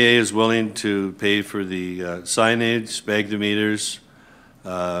PBA is willing to pay for the signage, bag the meters,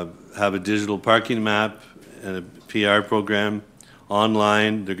 have a digital parking map and a PR program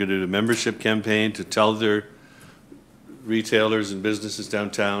online. They're going to do a membership campaign to tell their retailers and businesses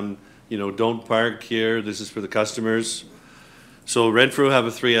downtown, you know, don't park here, this is for the customers. So Renfrew have a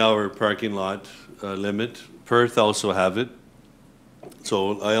 3-hour parking lot limit. Perth also have it.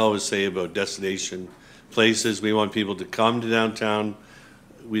 So I always say about destination places, we want people to come to downtown.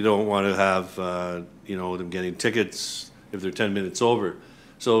 We don't want to have, you know, them getting tickets if they're 10 minutes over.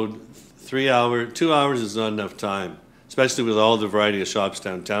 So 2 hours is not enough time, especially with all the variety of shops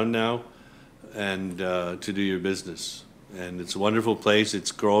downtown now, and to do your business. And it's a wonderful place,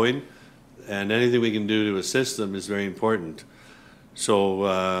 it's growing, and anything we can do to assist them is very important. So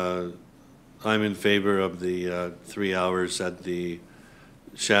I'm in favor of the 3 hours at the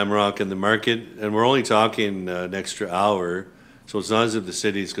Shamrock and the Market, and we're only talking an extra hour. So it's not as if the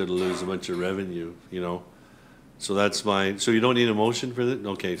city's going to lose a bunch of revenue, you know. So that's so you don't need a motion for that?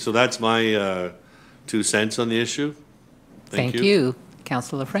 Okay, so that's my 2 cents on the issue. Thank you.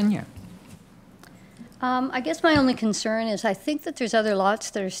 Councillor Lafreniere. I guess my only concern is I think that there's other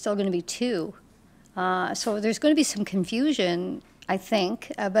lots that are still going to be 2. So there's going to be some confusion. I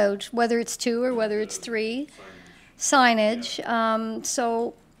think, about whether it's 2 or whether it's 3 signage.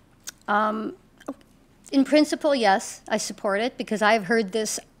 In principle, yes, I support it, because I've heard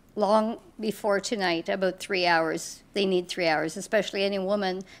this long before tonight about 3 hours. They need 3 hours, especially any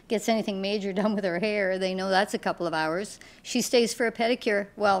woman gets anything major done with her hair. They know that's a couple of hours. She stays for a pedicure,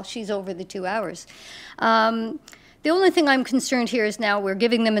 well, she's over the 2 hours. The only thing I'm concerned here is now we're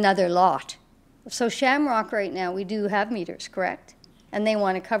giving them another lot. So Shamrock right now, we do have meters, correct? And they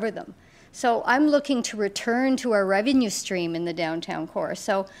want to cover them. So I'm looking to return to our revenue stream in the downtown core.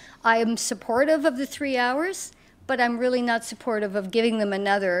 So I'm supportive of the 3 hours, but I'm really not supportive of giving them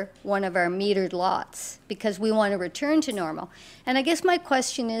another one of our metered lots, because we want to return to normal. And I guess my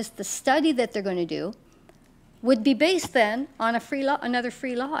question is, the study that they're going to do would be based then on a free lot, another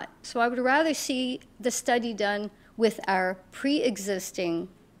free lot. So I would rather see the study done with our pre-existing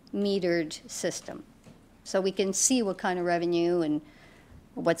metered system, so we can see what kind of revenue and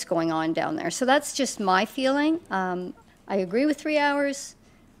what's going on down there. So that's just my feeling. I agree with 3 hours,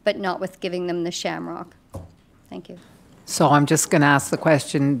 but not with giving them the Shamrock. Thank you. So I'm just going to ask the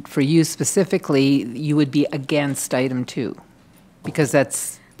question for you specifically. You would be against item 2, because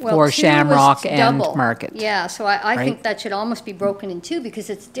that's Well, for 2 Shamrock was and double. Market. Yeah, so I right? think that should almost be broken in 2, because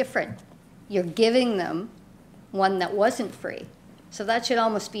it's different. You're giving them one that wasn't free. So that should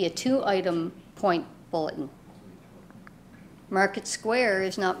almost be a 2-item point bulletin. Market Square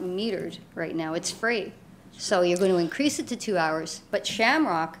is not metered right now, it's free. So you're going to increase it to 2 hours, but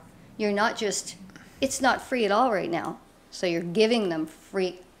Shamrock, you're not just, it's not free at all right now. So you're giving them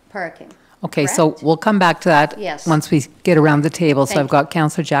free parking. Okay, so correct? we'll come back to that Yes. once we get around the table. So Thank I've got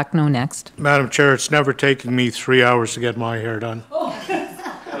Councillor Jackno next. Madam Chair, it's never taken me 3 hours to get my hair done.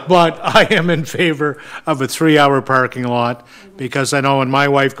 But I am in favor of a 3-hour parking lot, because I know when my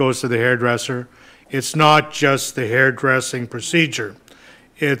wife goes to the hairdresser, it's not just the hairdressing procedure.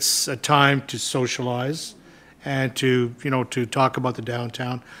 It's a time to socialize and to, to talk about the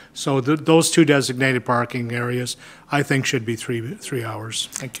downtown. So those 2 designated parking areas, I think, should be 3 hours.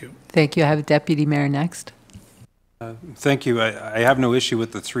 Thank you. Thank you. I have Deputy Mayor next. Thank you. I have no issue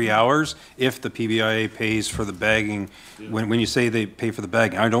with the 3 hours if the PBIA pays for the bagging. When you say they pay for the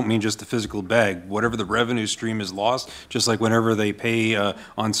bagging, I don't mean just the physical bag. Whatever the revenue stream is lost, just like whenever they pay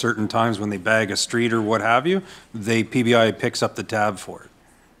on certain times when they bag a street or what have you, PBIA picks up the tab for it.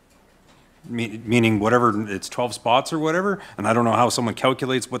 Meaning whatever, it's 12 spots or whatever, and I don't know how someone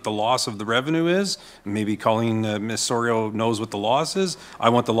calculates what the loss of the revenue is. Maybe Colleen, Ms. Sorio knows what the loss is. I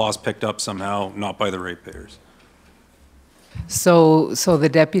want the loss picked up somehow, not by the ratepayers. So the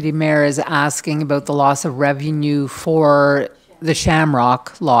Deputy Mayor is asking about the loss of revenue for the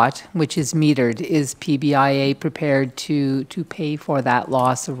Shamrock lot, which is metered. Is PBIA prepared to pay for that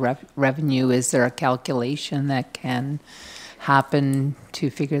loss of revenue? Is there a calculation that can happen to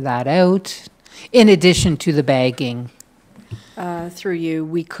figure that out, in addition to the bagging? Through you,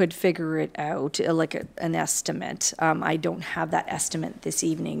 we could figure it out, like an estimate. I don't have that estimate this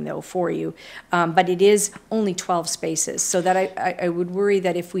evening, though, for you. But it is only 12 spaces, so that I would worry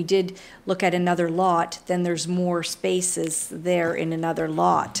that if we did look at another lot, then there's more spaces there in another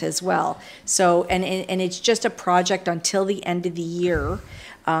lot as well. So, and it's just a project until the end of the year,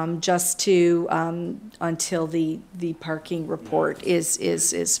 just to, until the parking report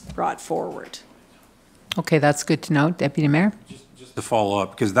is brought forward. Okay, that's good to know. Deputy Mayor? Just to follow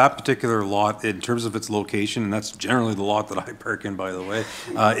up, because that particular lot, in terms of its location, and that's generally the lot that I park in, by the way,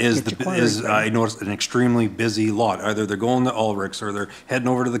 I noticed an extremely busy lot. Either they're going to Ulrich's, or they're heading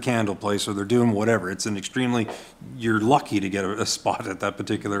over to the Candle Place, or they're doing whatever. It's an extremely, you're lucky to get a spot at that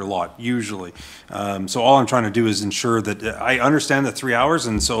particular lot, usually. So all I'm trying to do is ensure that, I understand that 3 hours,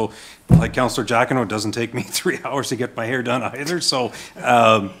 and so, like Councillor Giacono, it doesn't take me 3 hours to get my hair done either, so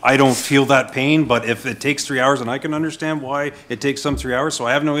I don't feel that pain, but if it takes 3 hours, and I can understand why it takes some 3 hours, so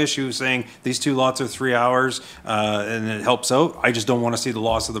I have no issue saying these 2 lots are 3 hours, and it helps out. I just don't want to see the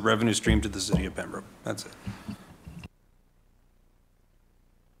loss of the revenue stream to the city of Pembroke. That's it.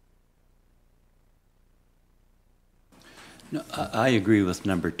 No, I agree with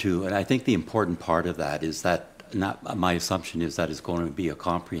number 2, and I think the important part of that is that my assumption is that it's going to be a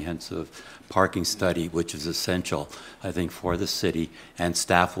comprehensive parking study, which is essential, I think, for the city, and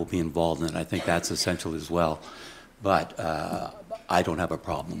staff will be involved in it. I think that's essential as well. But I don't have a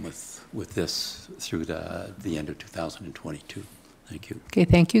problem with this through the end of 2022. Thank you. Okay,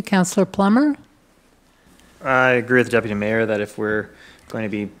 thank you. Councillor Plummer? I agree with the Deputy Mayor that if we're going to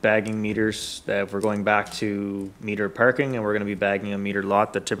be bagging meters, that if we're going back to meter parking and we're going to be bagging a metered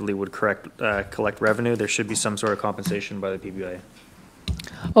lot that typically would collect revenue, there should be some sort of compensation by the PBIA.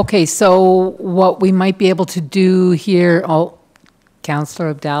 Okay, so what we might be able to do here, Councillor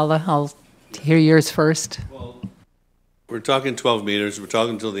Abdallah, I'll hear yours first. We're talking 12 meters. We're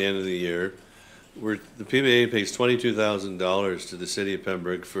talking until the end of the year. The PBA pays $22,000 to the city of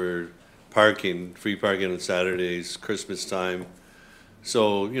Pembroke for parking, free parking on Saturdays, Christmas time.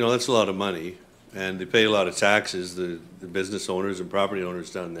 So, you know, that's a lot of money. And they pay a lot of taxes, the business owners and property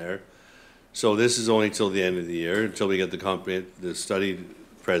owners down there. So this is only till the end of the year, until we get the study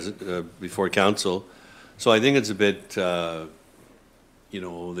before council. So I think it's a bit, you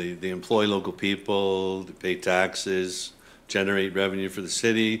know, they employ local people, they pay taxes, generate revenue for the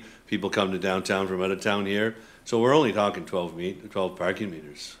city. People come to downtown from out of town here. So we're only talking 12 parking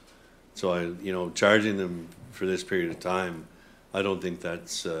meters. So you know, charging them for this period of time, I don't think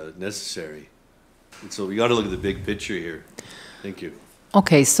that's necessary. And so we got to look at the big picture here. Thank you.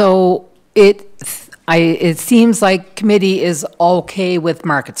 Okay, so it seems like committee is okay with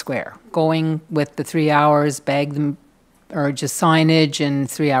Market Square, going with the 3 hours, bag them, or just signage and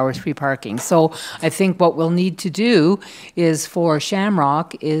 3 hours free parking. So I think what we'll need to do is for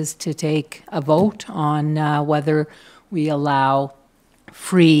Shamrock is to take a vote on whether we allow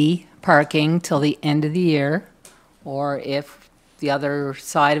free parking till the end of the year, or if the other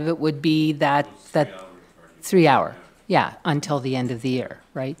side of it would be that 3 hour, yeah, until the end of the year,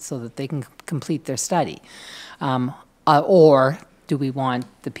 right? So that they can complete their study. Or do we want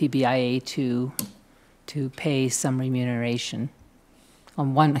the PBIA to pay some remuneration?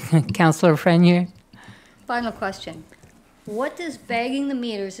 On one, Councillor Frenier? Final question. What does bagging the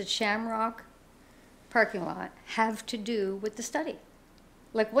meters at Shamrock parking lot have to do with the study?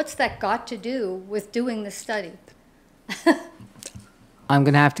 Like, what's that got to do with doing the study? I'm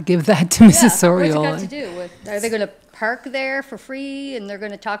going to have to give that to Mrs. Soriol. What's it got to do with? Are they going to park there for free and they're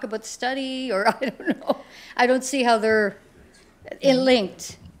going to talk about the study? Or I don't know. I don't see how they're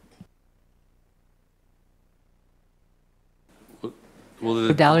linked.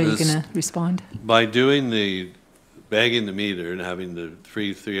 Well, Dal, are you going to respond? By doing bagging the meter and having the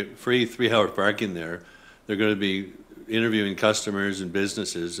free 3 hour parking there, they're going to be interviewing customers and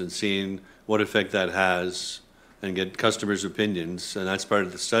businesses and seeing what effect that has and get customers' opinions, and that's part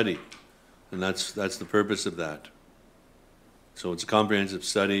of the study. And that's the purpose of that. So it's a comprehensive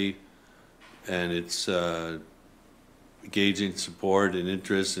study, and it's gauging support and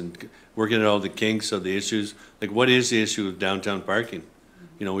interest and working at all the kinks of the issues. Like, what is the issue of downtown parking?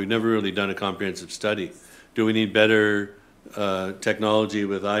 You know, we've never really done a comprehensive study. Do we need better technology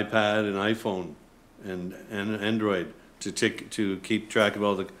with iPad and iPhone and Android to keep track of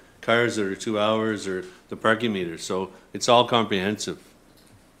all the cars that are 2 hours, or the parking meters? So it's all comprehensive.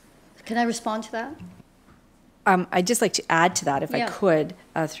 Can I respond to that? I'd just like to add to that, if I could,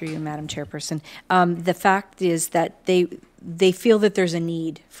 through you, Madam Chairperson. The fact is that they feel that there's a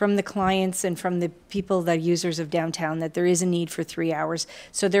need from the clients and from the people that are users of downtown, that there is a need for 3 hours.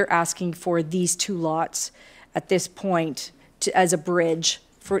 So they're asking for these two lots at this point as a bridge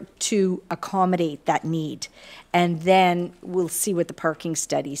to accommodate that need. And then we'll see what the parking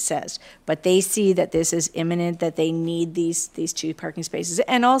study says. But they see that this is imminent, that they need these two parking spaces.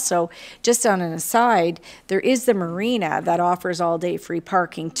 And also, just on an aside, there is the marina that offers all-day free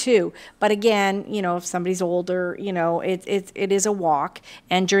parking too. But again, you know, if somebody's older, you know, it is a walk.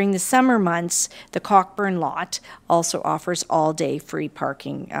 And during the summer months, the Cockburn lot also offers all-day free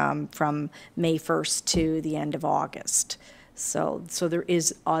parking from May 1st to the end of August. So there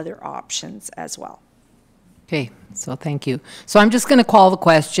is other options as well. Okay, so thank you. So I'm just going to call the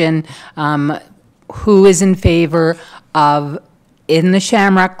question. Who is in favor of, in the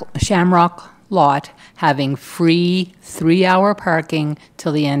Shamrock lot, having free 3 hour parking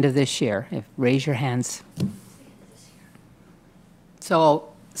till the end of this year? Raise your hands.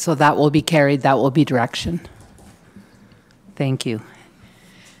 So that will be carried. That will be direction. Thank you.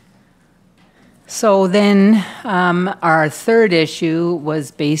 So then our third issue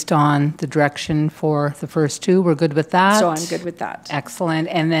was based on the direction for the first two. We're good with that? So I'm good with that. Excellent.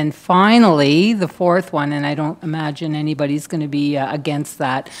 And then finally, the fourth one, and I don't imagine anybody's going to be against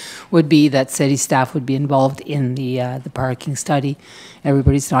that, would be that city staff would be involved in the parking study.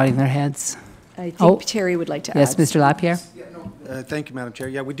 Everybody's nodding their heads. I think Terry would like to add. Yes, Mr. Lapierre? Yeah, no, thank you, Madam Chair.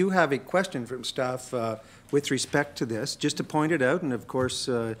 Yeah, we do have a question from staff with respect to this, just to point it out, and of course,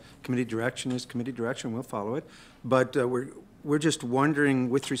 committee direction is committee direction, we'll follow it. But we're just wondering,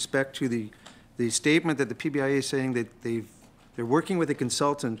 with respect to the statement that the PBIA is saying that they're working with a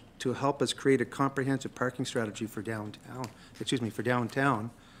consultant to help us create a comprehensive parking strategy for downtown,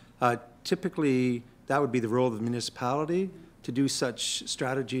 typically, that would be the role of the municipality, to do such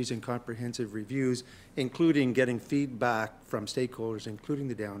strategies and comprehensive reviews, including getting feedback from stakeholders, including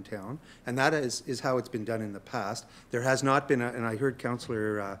the downtown. And that is how it's been done in the past. There has not been, and I heard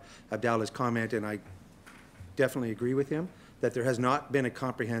Councillor Abdallah's comment, and I definitely agree with him, that there has not been a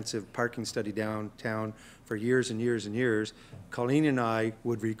comprehensive parking study downtown for years and years and years. Colleen and I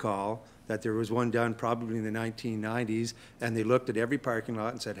would recall that there was one done probably in the 1990s, and they looked at every parking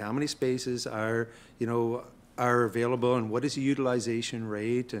lot and said, how many spaces are, are available, and what is the utilization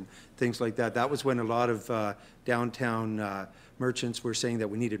rate, and things like that. That was when a lot of downtown merchants were saying that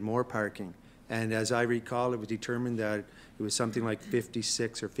we needed more parking. And as I recall, it was determined that it was something like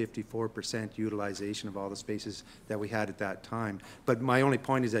 56 or 54% utilization of all the spaces that we had at that time. But my only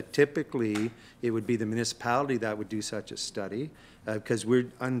point is that typically it would be the municipality that would do such a study, because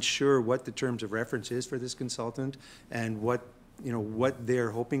we're unsure what the terms of reference is for this consultant and what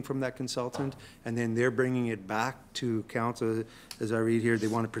they're hoping from that consultant, and then they're bringing it back to council. As I read here, they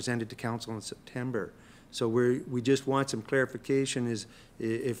want to present it to council in September. So we just want some clarification is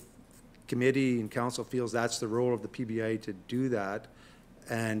if committee and council feels that's the role of the PBI to do that.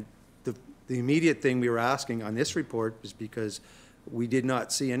 And the immediate thing we were asking on this report is because we did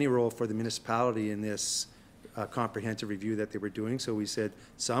not see any role for the municipality in this comprehensive review that they were doing. So we said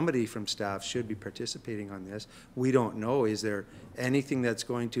somebody from staff should be participating on this. We don't know. Is there anything that's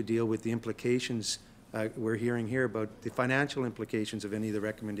going to deal with the implications we're hearing here about the financial implications of any of the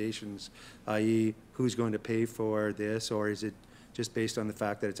recommendations, i.e. who's going to pay for this, or is it just based on the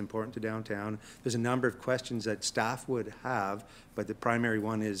fact that it's important to downtown? There's a number of questions that staff would have, but the primary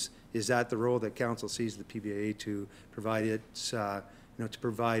one is that the role that council sees the PBA to provide its, to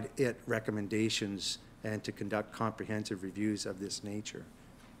provide it recommendations and to conduct comprehensive reviews of this nature.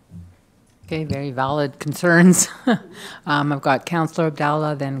 Okay, very valid concerns. I've got Councillor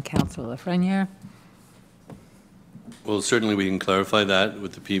Abdallah, then Councillor Lafreniere. Well, certainly we can clarify that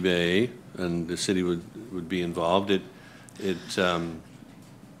with the PBA, and the city would be involved. It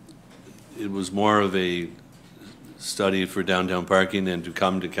was more of a study for downtown parking and to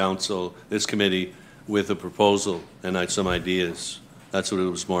come to council, this committee, with a proposal and some ideas. That's what it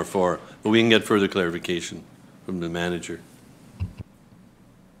was more for. But we can get further clarification from the manager.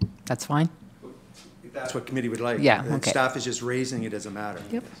 That's fine. If that's what committee would like. Yeah, okay. Staff is just raising it as a matter.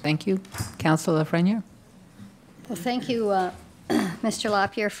 Yep, thank you. Councillor Lafreniere. Well, thank you, Mr.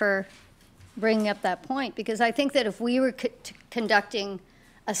 Lapierre, for bringing up that point, because I think that if we were conducting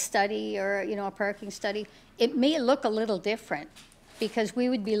a study or, a parking study, it may look a little different, because we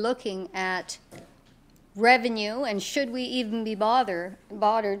would be looking at revenue, and should we even be bothered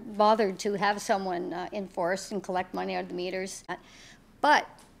to have someone enforce and collect money out of the meters. But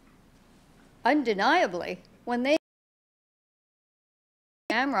undeniably, when they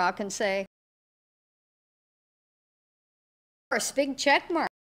Shamrock and say, a big check mark.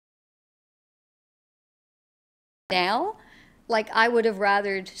 Now, like I would have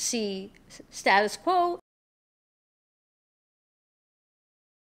rather see status quo.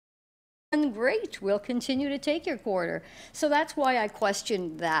 And great, we'll continue to take your quarter. So that's why I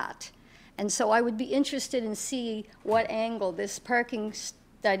questioned that. And so I would be interested in see what angle this parking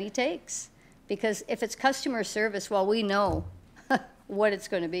study takes. Because if it's customer service, well, we know what it's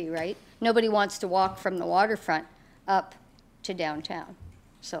going to be, right? Nobody wants to walk from the waterfront up to downtown.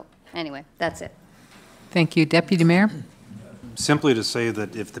 So anyway, that's it. Thank you. Deputy Mayor? Simply to say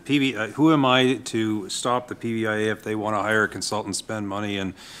that if the PBI, who am I to stop the PBIA if they want to hire a consultant, spend money,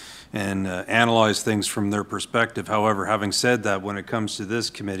 and analyze things from their perspective. However, having said that, when it comes to this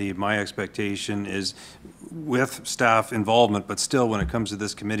committee, my expectation is, with staff involvement, but still when it comes to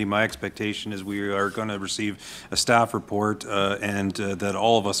this committee, my expectation is we are going to receive a staff report and that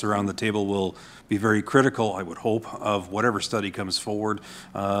all of us around the table will be very critical, I would hope, of whatever study comes forward,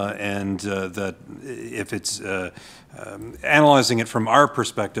 and that if it's analyzing it from our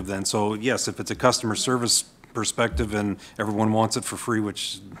perspective then, so yes, if it's a customer service perspective and everyone wants it for free,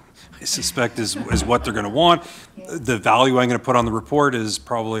 which I suspect is what they're going to want, the value I'm going to put on the report is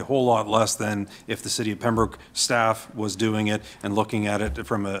probably a whole lot less than if the City of Pembroke staff was doing it and looking at it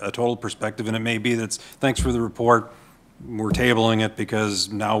from a total perspective. And it may be that's, thanks for the report, we're tabling it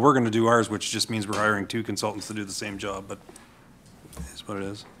because now we're going to do ours, which just means we're hiring 2 consultants to do the same job, but it is what it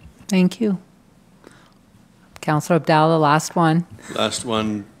is. Thank you. Councillor Abdallah, last one. Last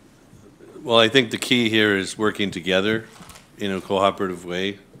one. Well, I think the key here is working together in a cooperative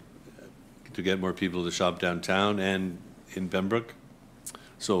way to get more people to shop downtown and in Pembroke.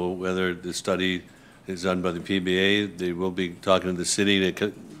 So whether the study is done by the PBA, they will be talking to the city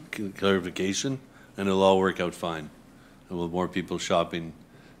to clarification, and it'll all work out fine. And with more people shopping,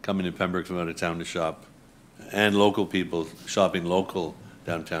 coming to Pembroke from out of town to shop, and local people shopping local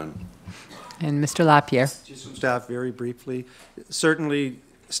downtown. And Mr. Lapierre. Just from staff, very briefly. Certainly,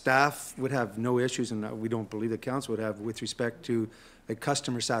 staff would have no issues, and we don't believe the council would have, with respect to a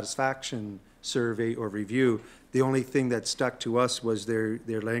customer satisfaction survey or review. The only thing that stuck to us was their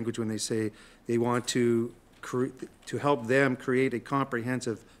language when they say they want to help them create a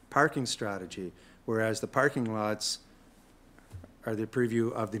comprehensive parking strategy, whereas the parking lots are the purview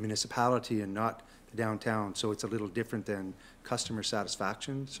of the municipality and not the downtown. So it's a little different than customer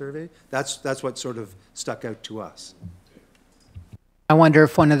satisfaction survey. That's what sort of stuck out to us. I wonder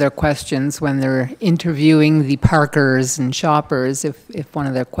if one of their questions when they're interviewing the parkers and shoppers, if one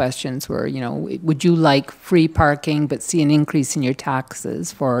of their questions were, you know, would you like free parking but see an increase in your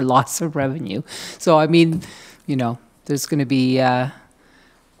taxes for loss of revenue? So, I mean, you know, there's going to be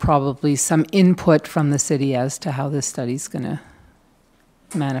probably some input from the city as to how this study's going to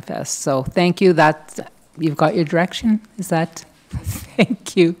manifest. So thank you. You've got your direction? Is that?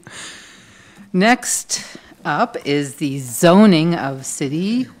 Thank you. Next up is the zoning of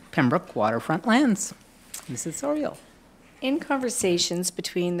City Pembroke waterfront lands. Mrs. Oriel. In conversations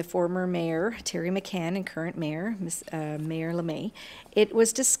between the former mayor, Terry McCann, and current mayor, Mayor LeMay, it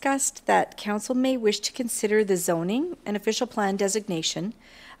was discussed that council may wish to consider the zoning and official plan designation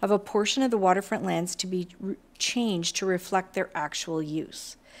of a portion of the waterfront lands to be changed to reflect their actual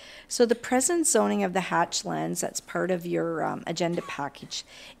use. So the present zoning of the hatch lands, that's part of your agenda package,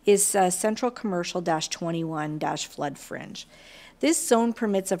 is Central Commercial -21 flood fringe. This zone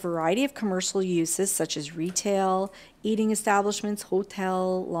permits a variety of commercial uses such as retail, eating establishments,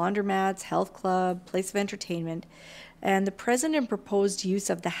 hotel, laundromats, health club, place of entertainment. And the present and proposed use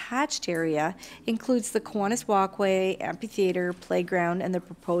of the hatched area includes the Kiwanis Walkway, amphitheater, playground, and the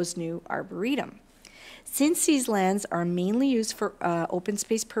proposed new arboretum. Since these lands are mainly used for open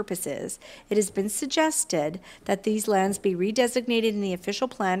space purposes, it has been suggested that these lands be redesignated in the official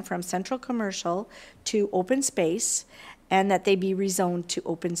plan from central commercial to open space, and that they be rezoned to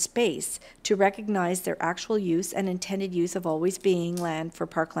open space to recognize their actual use and intended use of always being land for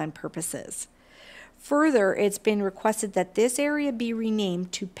parkland purposes. Further, it's been requested that this area be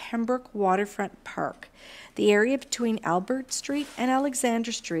renamed to Pembroke Waterfront Park. The area between Albert Street and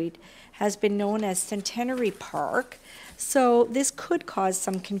Alexander Street has been known as Centenary Park, so this could cause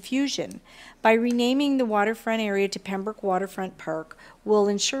some confusion. By renaming the waterfront area to Pembroke Waterfront Park, we'll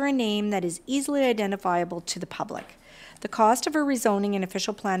ensure a name that is easily identifiable to the public. The cost of a rezoning and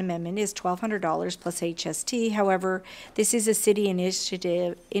official plan amendment is $1,200 plus HST. However, this is a city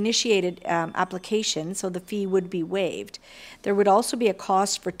initiated application, so the fee would be waived. There would also be a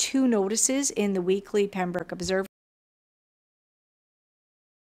cost for 2 notices in the weekly Pembroke Observer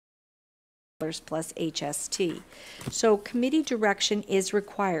plus HST. So committee direction is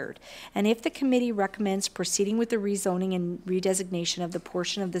required, and if the committee recommends proceeding with the rezoning and redesignation of the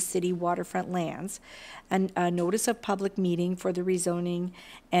portion of the city waterfront lands, a notice of public meeting for the rezoning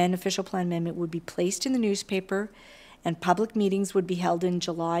and official plan amendment would be placed in the newspaper, and public meetings would be held in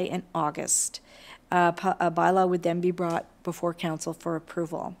July and August. A bylaw would then be brought before council for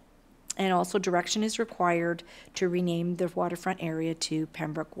approval. And also direction is required to rename the waterfront area to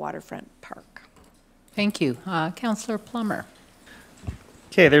Pembroke Waterfront Park. Thank you. Councillor Plummer.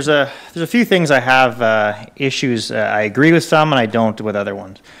 Okay, there's a few things I have issues. I agree with some and I don't with other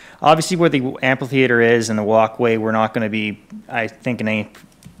ones. Obviously where the amphitheater is and the walkway, we're not going to be, I think in any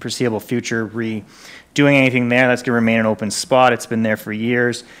foreseeable future, doing anything there. That's going to remain an open spot. It's been there for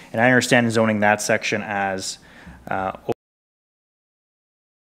years, and I understand zoning that section as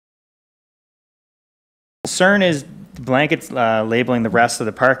concern is the blankets labeling the rest of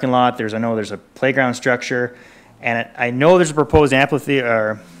the parking lot. I know there's a playground structure, and I know there's a proposed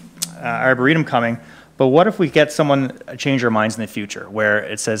amphitheater arboretum coming. But what if we get someone change their minds in the future, where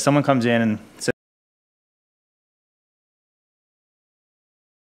it says someone comes in and says,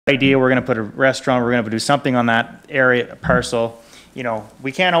 "Idea, we're going to put a restaurant, we're going to do something on that area parcel." You know,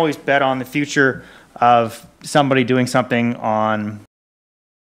 we can't always bet on the future of somebody doing something on.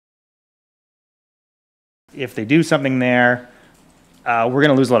 If they do something there, we're going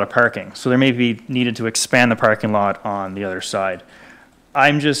to lose a lot of parking. So there may be needed to expand the parking lot on the other side.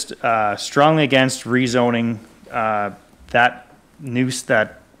 I'm just strongly against rezoning that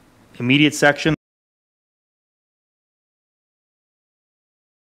immediate section.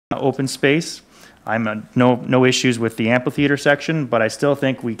 Open space. I'm no issues with the amphitheater section, but I still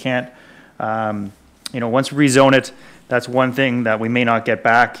think we can't, once we rezone it, that's one thing that we may not get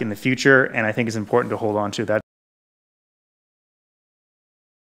back in the future, and I think it's important to hold on to that.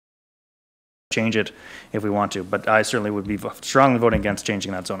 Change it if we want to, but I certainly would be strongly voting against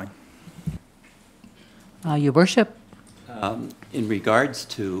changing that zoning. Your Worship. In regards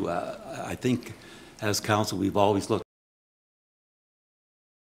to, I think as council, we've always looked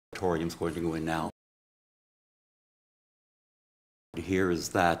at moratoriums going to go in now. Here is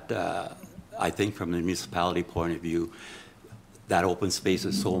that I think from the municipality point of view, that open space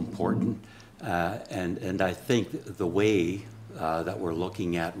is so important. And I think the way that we're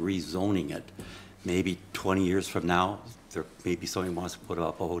looking at rezoning it, maybe 20 years from now, there maybe somebody wants to put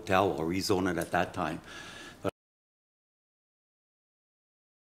up a hotel or rezone it at that time.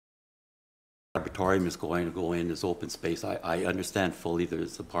 Auditorium is going to go in as open space. I understand fully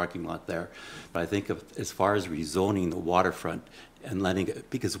there's a parking lot there, but I think as far as rezoning the waterfront and letting it,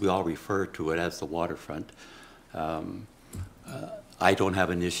 because we all refer to it as the waterfront, I don't have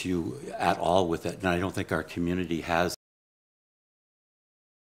an issue at all with it, and I don't think our community has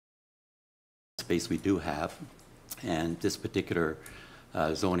space we do have, and this particular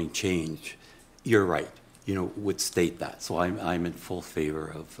zoning change, you're right, you know, would state that. So I'm in full favor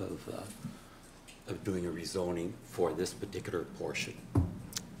of doing a rezoning for this particular portion,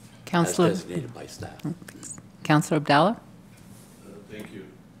 Councillor, as designated by staff. Councillor Abdallah. Thank you.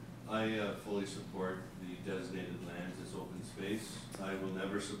 I fully support the designated lands as open space. I will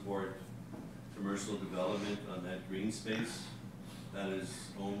never support commercial development on that green space that is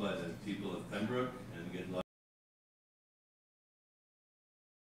owned by the people of Pembroke and get lots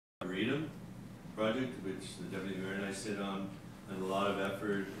of Arboretum project, which the Deputy Mayor and I sit on, and a lot of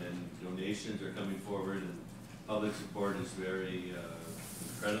effort and donations are coming forward, and public support is very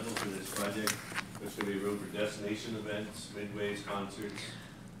incredible for this project. There's going to be room for destination events, midways, concerts,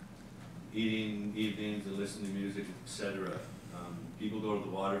 eating evenings and listening to music, etc. People go to the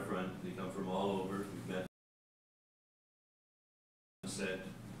waterfront, they come from all over. We've met sunset,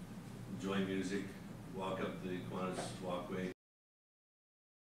 enjoy music, walk up the Kiwanis walkway.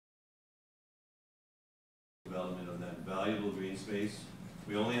 Development of that valuable green space.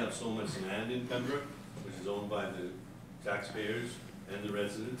 We only have so much land in Pembroke, which is owned by the taxpayers and the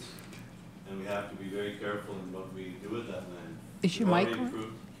residents, and we have to be very careful in what we do with that land. Is your mic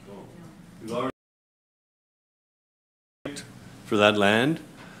on? We've already for that land.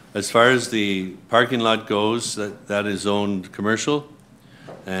 As far as the parking lot goes, that is owned commercial,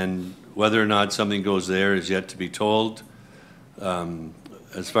 and whether or not something goes there is yet to be told.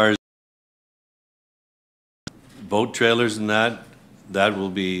 As far as boat trailers and that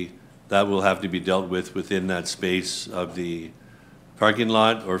will have to be dealt with within that space of the parking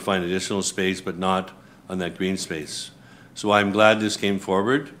lot, or find additional space, but not on that green space. So I'm glad this came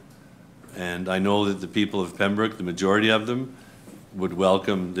forward, and I know that the people of Pembroke, the majority of them, would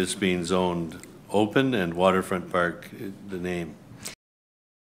welcome this being zoned open and Waterfront Park, the name.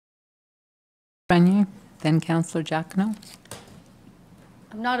 Grenier, then Councillor Jacquinot.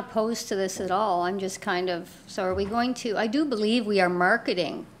 I'm not opposed to this at all. I'm just kind of, so are we going to, I do believe we are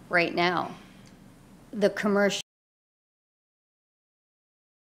marketing right now the commercial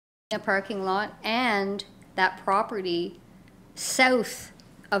parking lot and that property south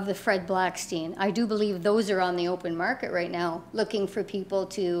of the Fred Blackstein. I do believe those are on the open market right now, looking for people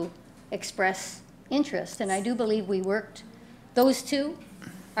to express interest. And I do believe we worked, those two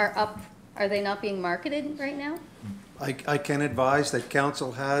are up. Are they not being marketed right now? I can advise that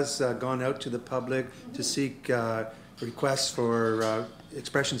council has gone out to the public to seek requests for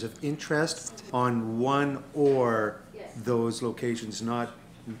expressions of interest on one or those locations, not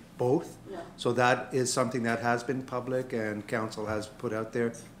both. No. So that is something that has been public and council has put out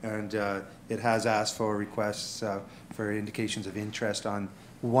there, and it has asked for requests for indications of interest on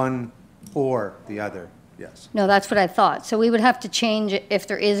one or the other. Yes. No, that's what I thought. So we would have to change, if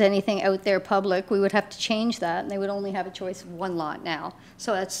there is anything out there public, we would have to change that, and they would only have a choice of one lot now.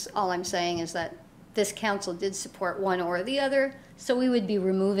 So that's all I'm saying, is that this council did support one or the other, so we would be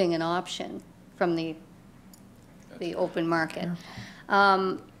removing an option from the open market.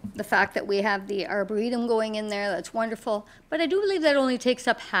 The fact that we have the Arboretum going in there, that's wonderful, but I do believe that only takes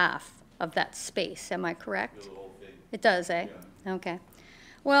up half of that space. Am I correct? It does, eh? Yeah. Okay.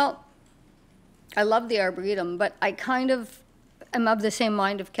 Well, I love the Arboretum, but I kind of am of the same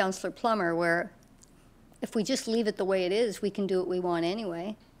mind of Councillor Plummer, where if we just leave it the way it is, we can do what we want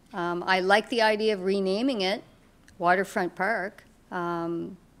anyway. I like the idea of renaming it Waterfront Park.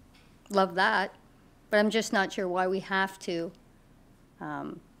 Love that, but I'm just not sure why we have to,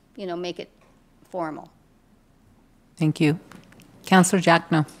 you know, make it formal. Thank you. Councillor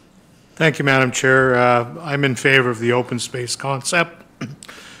Jacquinot. Thank you, Madam Chair. I'm in favor of the open space concept.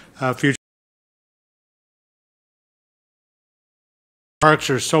 Future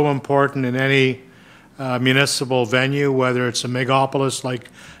parks are so important in any municipal venue, whether it's a megapolis like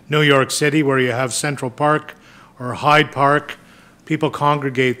New York City, where you have Central Park or Hyde Park. People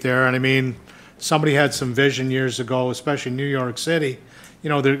congregate there, and I mean, somebody had some vision years ago, especially New York City. You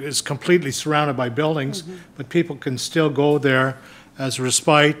know, it's completely surrounded by buildings, but people can still go there as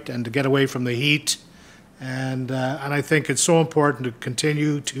respite and to get away from the heat. And I think it's so important to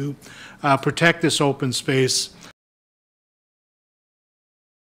continue to protect this open space.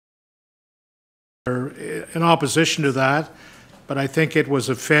 In opposition to that, but I think it was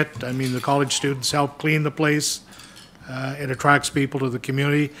a fit. I mean, the college students help clean the place. It attracts people to the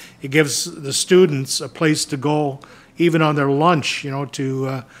community. It gives the students a place to go, even on their lunch, you know,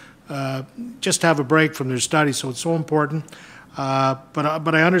 to just have a break from their studies. So it's so important.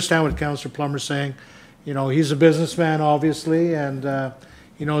 But I understand what Councillor Plummer's saying. You know, he's a businessman, obviously, and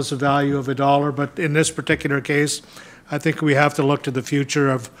he knows the value of a dollar. But in this particular case, I think we have to look to the future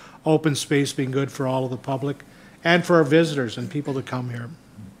of open space being good for all of the public and for our visitors and people that come here.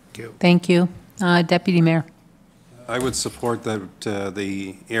 Thank you. Thank you. Deputy Mayor. I would support that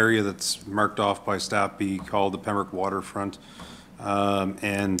the area that's marked off by staff be called the Pembroke waterfront,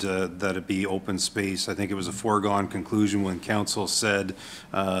 and that it be open space. I think it was a foregone conclusion when council said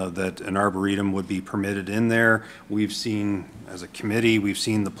that an arboretum would be permitted in there. We've seen, as a committee, we've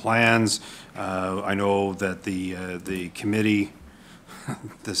seen the plans. I know that the committee,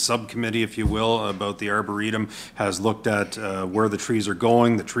 the subcommittee, if you will, about the Arboretum has looked at where the trees are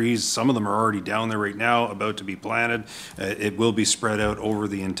going. The trees, some of them are already down there right now, about to be planted. It will be spread out over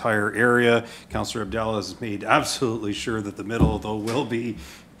the entire area. Councillor Abdallah has made absolutely sure that the middle, though, will be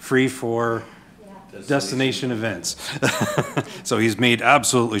free for destination events. So he's made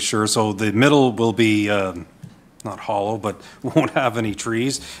absolutely sure. So the middle will be not hollow, but won't have any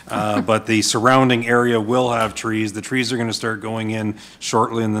trees. But the surrounding area will have trees. The trees are going to start going in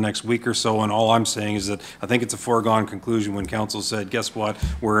shortly in the next week or so. And all I'm saying is that I think it's a foregone conclusion when council said, guess what,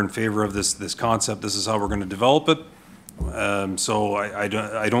 we're in favor of this concept. This is how we're going to develop it. So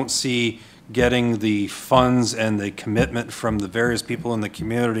I don't see getting the funds and the commitment from the various people in the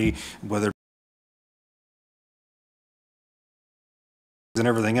community, whether and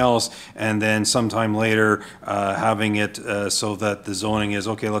everything else, and then sometime later having it so that the zoning is,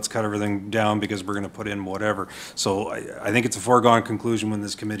 okay, let's cut everything down because we're going to put in whatever. So I think it's a foregone conclusion when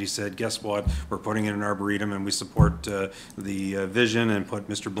this committee said, guess what, we're putting in an arboretum and we support the vision and put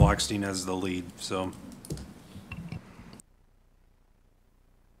Mr. Blockstein as the lead. So.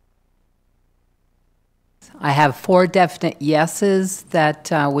 I have 4 definite yeses,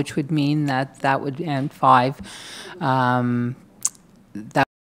 that which would mean that would, and 5. That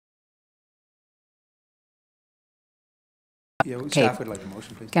Yeah, okay. Staff would like a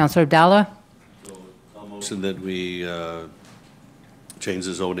motion, please. Councillor Abdallah? I'll motion that we change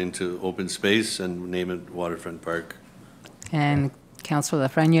the zoning to open space and name it Waterfront Park. And Councillor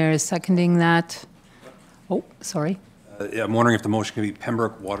Lafreniere is seconding that. Oh, sorry. Yeah, I'm wondering if the motion can be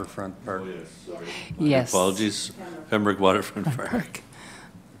Pembroke Waterfront Park. Oh, yes, sorry. Yes. Apologies. Pembroke Waterfront Park.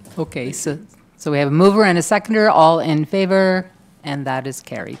 Okay, so we have a mover and a seconder, all in favor, and that is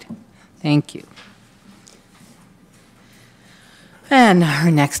carried. Thank you. And our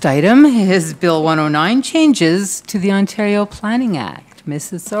next item is Bill 109, changes to the Ontario Planning Act.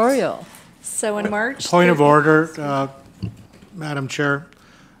 Mrs. Soriel. So in March. Point of order, Madam Chair.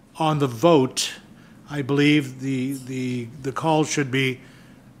 On the vote, I believe the call should be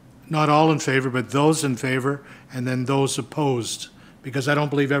not all in favor, but those in favor, and then those opposed, because I don't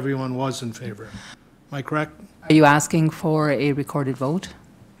believe everyone was in favor. Am I correct? Are you asking for a recorded vote?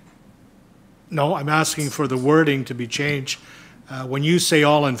 No, I'm asking for the wording to be changed. When you say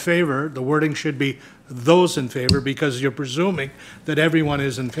all in favor, the wording should be those in favor, because you're presuming that everyone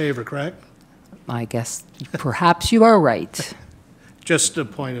is in favor, correct? I guess perhaps you are right. Just a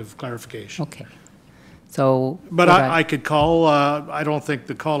point of clarification. Okay. So. But I could call, I don't think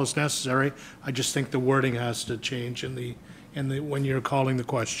the call is necessary. I just think the wording has to change when you're calling the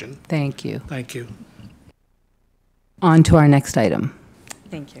question. Thank you. Thank you. On to our next item.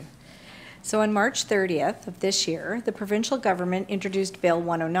 Thank you. So on March 30th of this year, the provincial government introduced Bill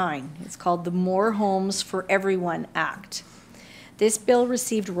 109. It's called the More Homes for Everyone Act. This bill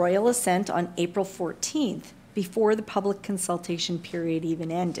received royal assent on April 14th, before the public consultation period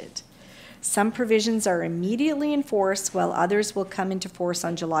even ended. Some provisions are immediately in force, while others will come into force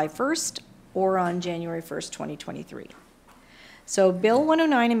on July 1st or on January 1st, 2023. So Bill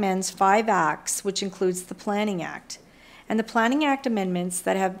 109 amends 5 acts, which includes the Planning Act. And the Planning Act amendments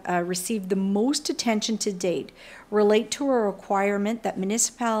that have received the most attention to date relate to a requirement that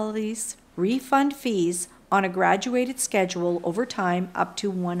municipalities refund fees on a graduated schedule over time up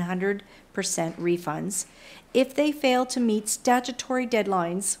to 100% refunds if they fail to meet statutory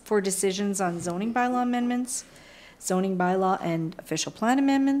deadlines for decisions on zoning bylaw amendments, zoning bylaw and official plan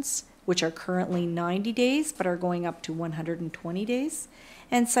amendments, which are currently 90 days but are going up to 120 days,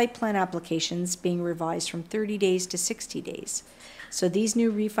 and site plan applications being revised from 30 days to 60 days. So these new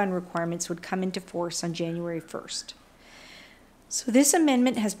refund requirements would come into force on January 1st. So this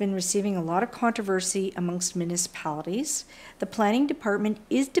amendment has been receiving a lot of controversy amongst municipalities. The planning department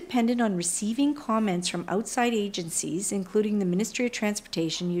is dependent on receiving comments from outside agencies, including the Ministry of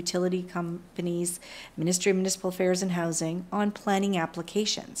Transportation, utility companies, Ministry of Municipal Affairs and Housing, on planning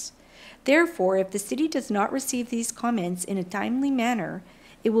applications. Therefore, if the city does not receive these comments in a timely manner,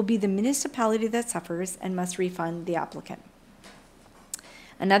 it will be the municipality that suffers and must refund the applicant.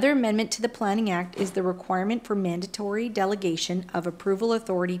 Another amendment to the Planning Act is the requirement for mandatory delegation of approval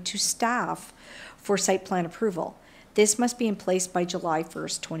authority to staff for site plan approval. This must be in place by July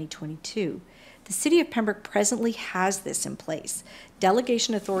 1st, 2022. The City of Pembroke presently has this in place.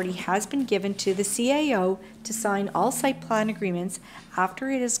 Delegation authority has been given to the CAO to sign all site plan agreements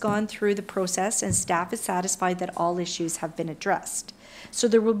after it has gone through the process and staff is satisfied that all issues have been addressed. So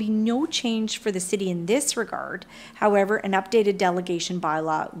there will be no change for the city in this regard. However, an updated delegation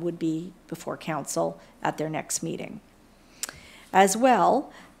bylaw would be before council at their next meeting. As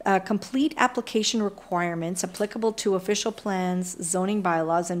well, complete application requirements applicable to official plans, zoning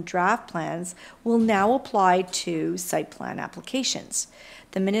bylaws, and draft plans will now apply to site plan applications.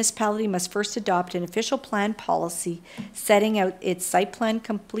 The municipality must first adopt an official plan policy setting out its site plan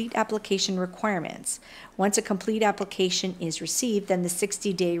complete application requirements. Once a complete application is received, then the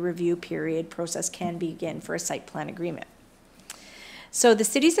 60-day review period process can begin for a site plan agreement. So the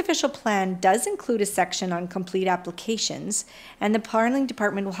city's official plan does include a section on complete applications, and the planning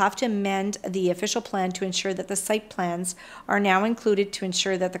department will have to amend the official plan to ensure that the site plans are now included to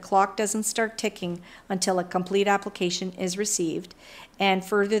ensure that the clock doesn't start ticking until a complete application is received, and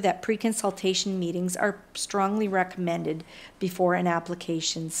further that pre-consultation meetings are strongly recommended before an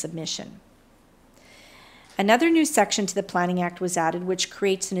application submission. Another new section to the Planning Act was added, which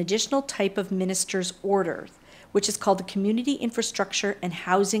creates an additional type of minister's order, which is called the Community Infrastructure and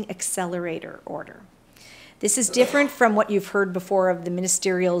Housing Accelerator Order. This is different from what you've heard before of the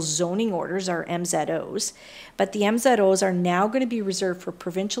Ministerial Zoning Orders, or MZOs, but the MZOs are now going to be reserved for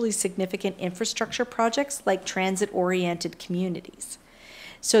provincially significant infrastructure projects like transit-oriented communities.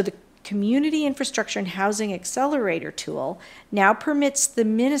 So the Community Infrastructure and Housing Accelerator tool now permits the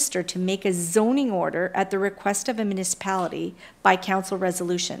minister to make a zoning order at the request of a municipality by council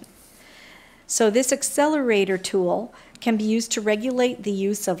resolution. So this accelerator tool can be used to regulate the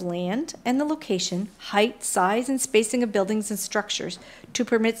use of land and the location, height, size, and spacing of buildings and structures to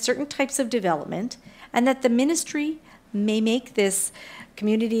permit certain types of development, and that the ministry may make this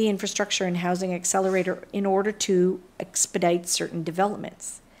Community Infrastructure and Housing Accelerator in order to expedite certain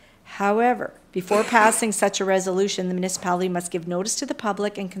developments. However, before passing such a resolution, the municipality must give notice to the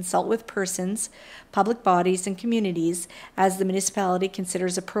public and consult with persons, public bodies, and communities as the municipality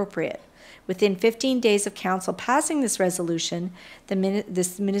considers appropriate. Within 15 days of council passing this resolution,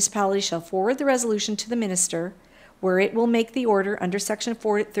 this municipality shall forward the resolution to the minister, where it will make the order under Section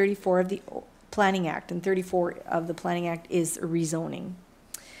 34 of the Planning Act, and 34 of the Planning Act is rezoning.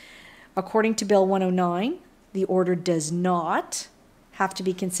 According to Bill 109, the order does not have to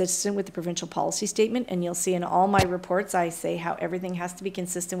be consistent with the provincial policy statement, and you'll see in all my reports I say how everything has to be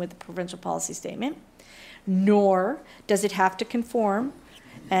consistent with the provincial policy statement, nor does it have to conform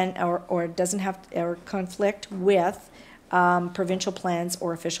or doesn't have or conflict with provincial plans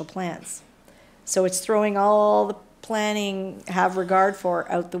or official plans. So it's throwing all the planning have regard for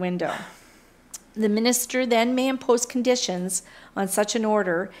out the window. The minister then may impose conditions on such an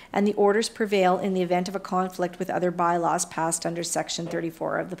order, and the orders prevail in the event of a conflict with other bylaws passed under Section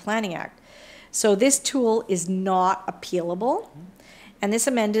 34 of the Planning Act. So this tool is not appealable. And this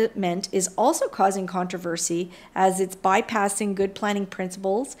amendment is also causing controversy as it's bypassing good planning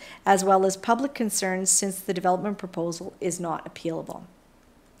principles as well as public concerns, since the development proposal is not appealable.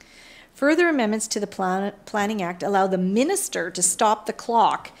 Further amendments to the Planning Act allow the minister to stop the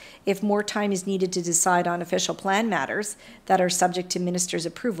clock if more time is needed to decide on official plan matters that are subject to minister's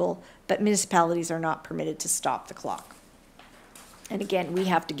approval, but municipalities are not permitted to stop the clock. And again, we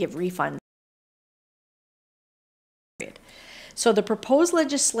have to give refunds. So the proposed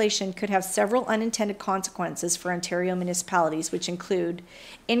legislation could have several unintended consequences for Ontario municipalities, which include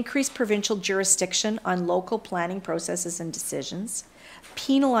increased provincial jurisdiction on local planning processes and decisions,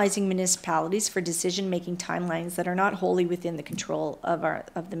 penalizing municipalities for decision-making timelines that are not wholly within the control of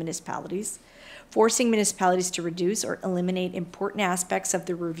the municipalities, forcing municipalities to reduce or eliminate important aspects of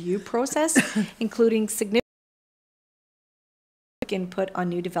the review process, including significant input on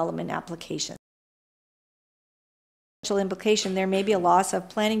new development applications. Implication, there may be a loss of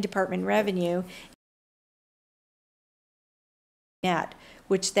planning department revenue net,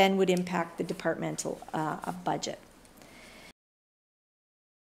 which then would impact the departmental budget.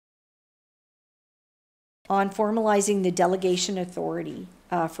 On formalizing the delegation authority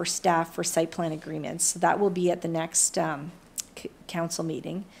for staff for site plan agreements. So that will be at the next council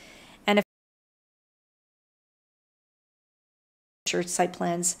meeting. And if church site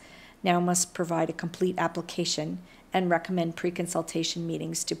plans now must provide a complete application and recommend pre-consultation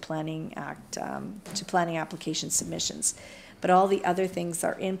meetings to planning application submissions. But all the other things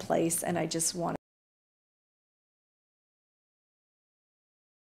are in place, and I just want to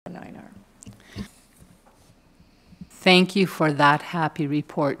Thank you for that happy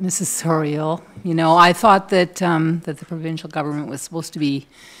report, Mrs. Soriel. You know, I thought that that the provincial government was supposed to be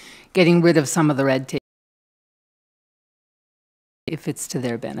getting rid of some of the red tape if it's to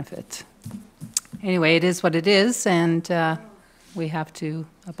their benefit. Anyway, it is what it is, and we have to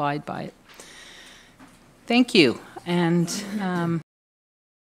abide by it. Thank you, and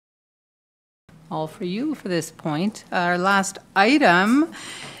all for you for this point. Our last item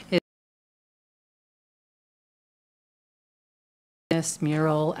is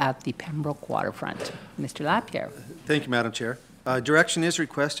mural at the Pembroke waterfront. Mr. Lapierre. Thank you, Madam Chair. Direction is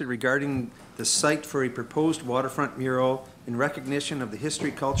requested regarding the site for a proposed waterfront mural in recognition of the history,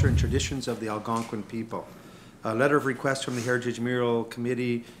 culture, and traditions of the Algonquin people. A letter of request from the Heritage Mural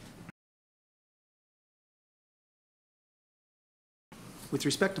Committee. With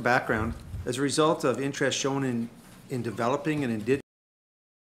respect to background, as a result of interest shown in developing an Indigenous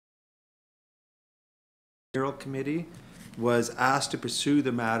Mural Committee was asked to pursue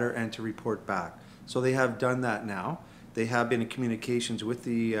the matter and to report back. So they have done that now. They have been in communications with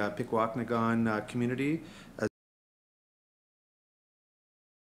the Pikwakanagan community as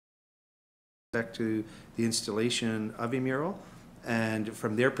respect to the installation of a mural. And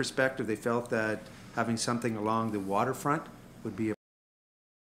from their perspective, they felt that having something along the waterfront would be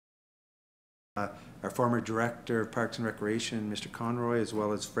our former Director of Parks and Recreation, Mr. Conroy, as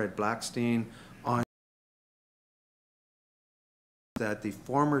well as Fred Blackstein, on that the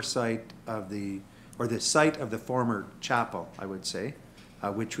former site of the site of the former chapel, I would say,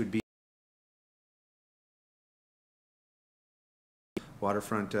 which would be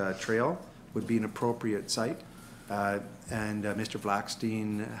waterfront trail, would be an appropriate site. And Mr.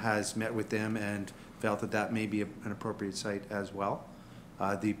 Blackstein has met with them and felt that that may be an appropriate site as well.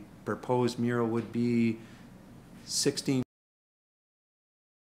 The proposed mural would be 16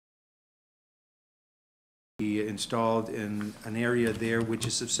 installed in an area there which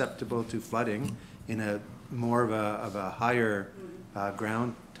is susceptible to flooding in a more of a higher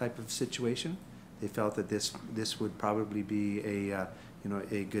ground type of situation. They felt that this would probably be a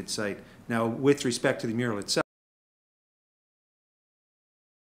good site. Now, with respect to the mural itself,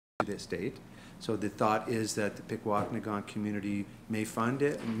 to this date, so the thought is that the Pikwakanagan community may fund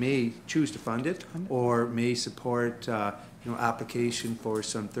it, may choose to fund it, or may support application for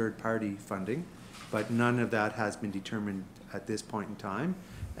some third-party funding. But none of that has been determined at this point in time,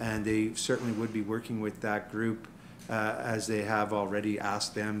 and they certainly would be working with that group as they have already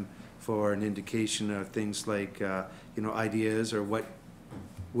asked them for an indication of things like ideas or what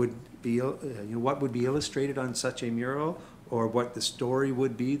would be what would be illustrated on such a mural, or what the story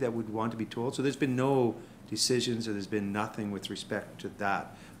would be that would want to be told. So there's been no decisions, or there's been nothing with respect to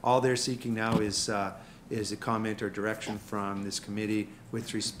that. All they're seeking now is a comment or direction from this committee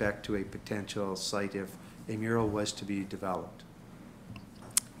with respect to a potential site if a mural was to be developed.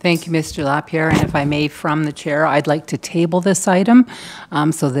 Thank you, Mr. Lapierre. And if I may, from the chair, I'd like to table this item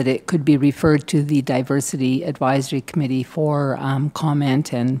so that it could be referred to the Diversity Advisory Committee for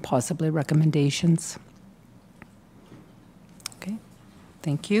comment and possibly recommendations. Okay,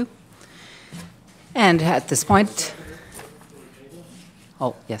 thank you. And at this point,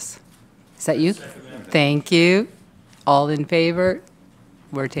 oh, yes. Is that you? Thank you. All in favor?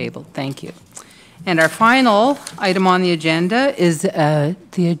 We're tabled. Thank you. And our final item on the agenda is the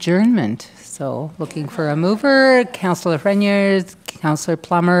adjournment. So looking for a mover, Councillor Frenier, Councillor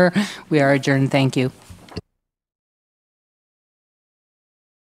Plummer. We are adjourned. Thank you.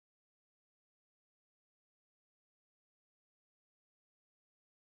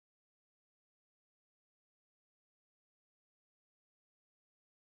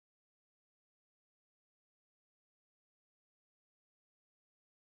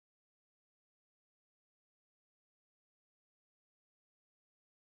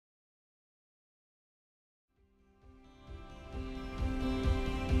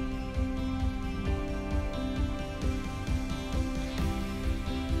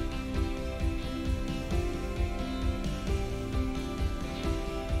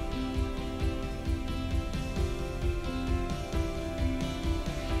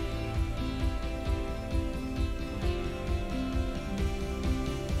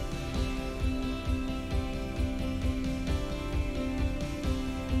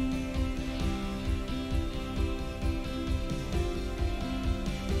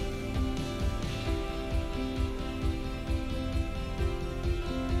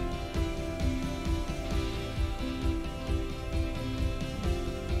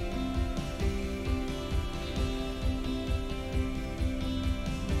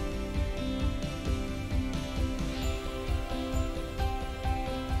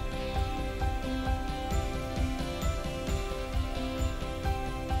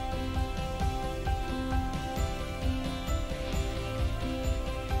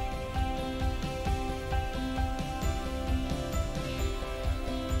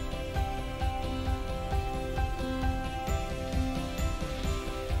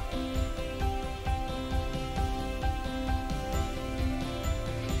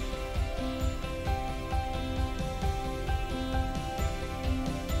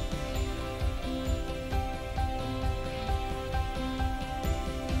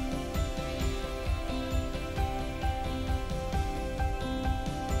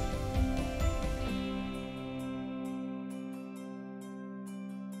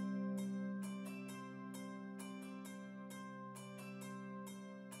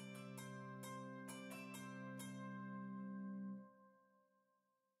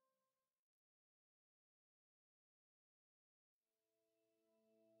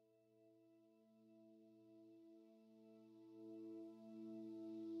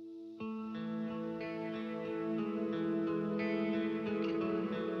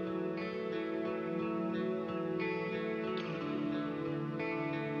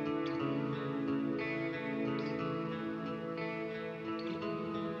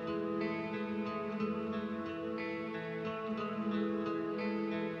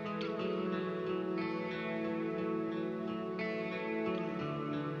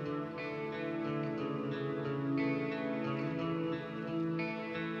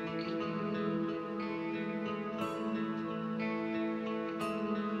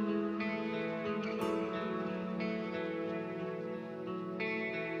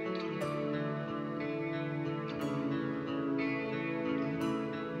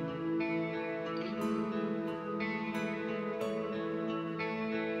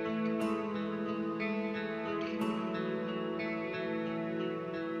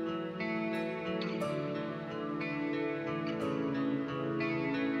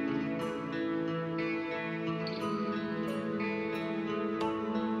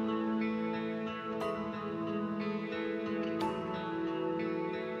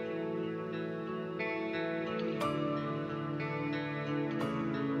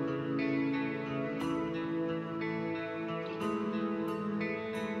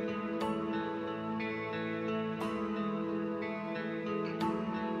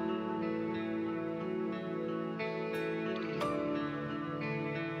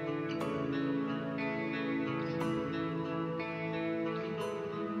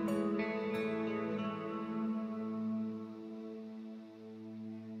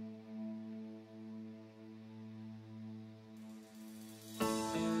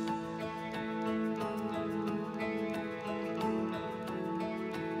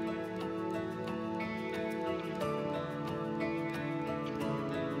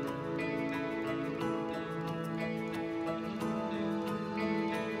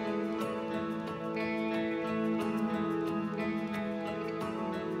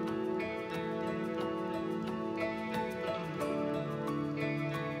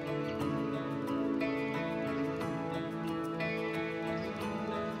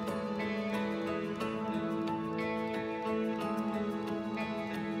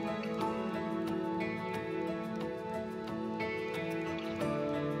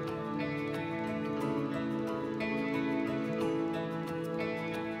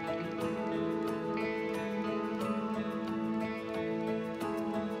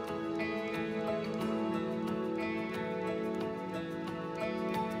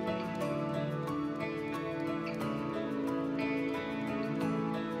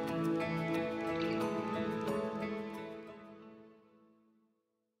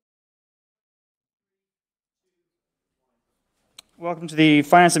 Welcome to the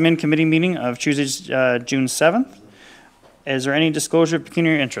Finance and Admin Committee meeting of Tuesday, June 7th. Is there any disclosure of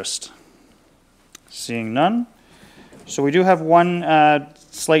pecuniary interest? Seeing none. So we do have one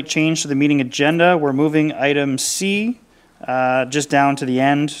slight change to the meeting agenda. We're moving item C just down to the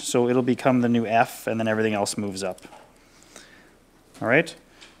end, so it'll become the new F, and then everything else moves up. All right.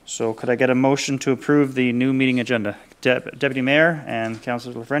 So could I get a motion to approve the new meeting agenda? Deputy Mayor and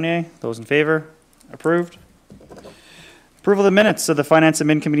Councillor Lafreniere, those in favor? Approved. Approval of the minutes of the Finance and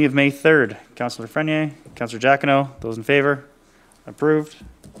Admin Committee of May 3rd. Councillor Lafreniere, Councillor Giacono, those in favor? Approved.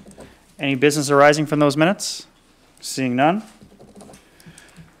 Any business arising from those minutes? Seeing none.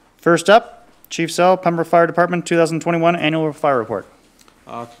 First up, Chief Sell, Pembroke Fire Department 2021 Annual Fire Report.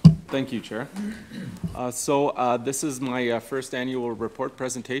 Thank you, Chair. This is my first annual report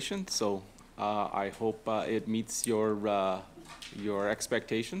presentation, so I hope it meets your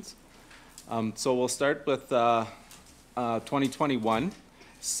expectations. So we'll start with 2021.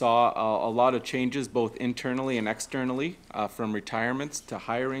 Saw a lot of changes both internally and externally, from retirements to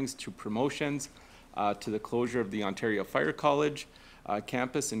hirings to promotions, to the closure of the Ontario Fire College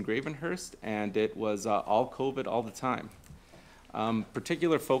campus in Gravenhurst, and it was all COVID all the time.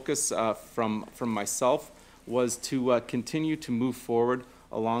 Particular focus from myself was to continue to move forward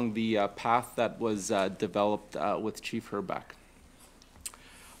along the path that was developed with Chief Herback.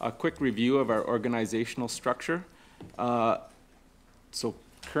 A quick review of our organizational structure. So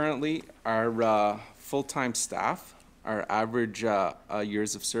currently our full-time staff, our average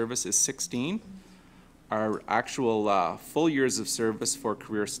years of service is 16. Our actual full years of service for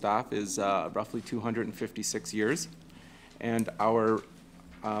career staff is roughly 256 years. And our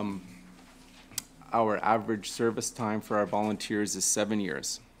average service time for our volunteers is 7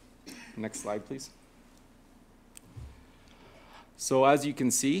 years. Next slide, please. So as you can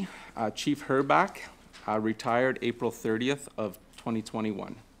see, Chief Herback retired April 30th of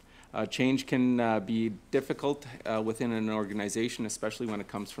 2021. Change can be difficult within an organization, especially when it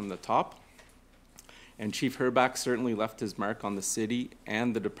comes from the top. And Chief Herback certainly left his mark on the city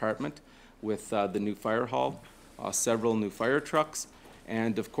and the department with the new fire hall, several new fire trucks,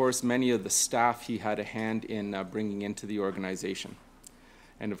 and of course many of the staff he had a hand in bringing into the organization.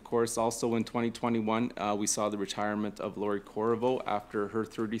 And of course also in 2021 we saw the retirement of Lori Corriveau after her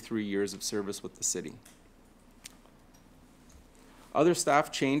 33 years of service with the city. Other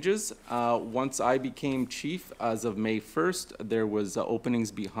staff changes. Once I became chief as of May 1st, there was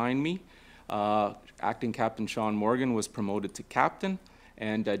openings behind me. Acting Captain Sean Morgan was promoted to captain,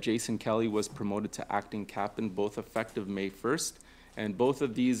 and Jason Kelly was promoted to acting captain, both effective May 1st. And both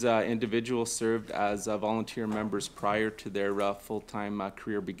of these individuals served as volunteer members prior to their full-time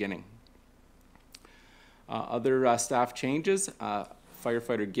career beginning. Other staff changes,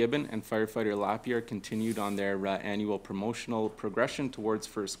 Firefighter Gibbon and Firefighter Lapierre continued on their annual promotional progression towards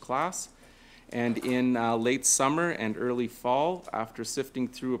first class. And in late summer and early fall, after sifting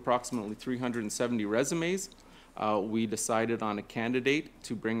through approximately 370 resumes, we decided on a candidate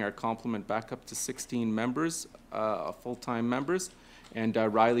to bring our complement back up to 16 members, full-time members, and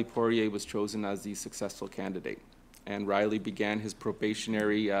Riley Poirier was chosen as the successful candidate. And Riley began his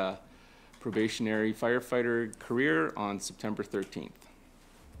probationary firefighter career on September 13th.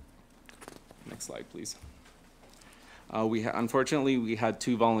 Next slide, please. Unfortunately, we had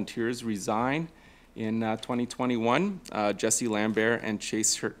two volunteers resign in 2021, Jesse Lambert and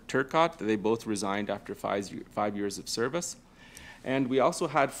Chase Turcott. They both resigned after 5 years of service. And we also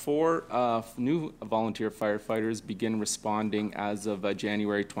had 4 new volunteer firefighters begin responding as of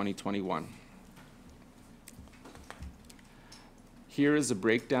January 2021. Here is a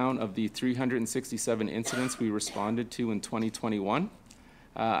breakdown of the 367 incidents we responded to in 2021.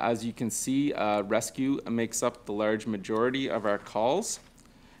 As you can see, rescue makes up the large majority of our calls,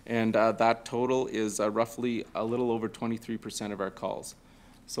 and that total is roughly a little over 23% of our calls.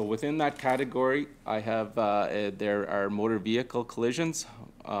 So within that category, I have there are motor vehicle collisions,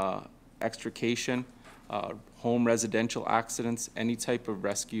 extrication, home residential accidents, any type of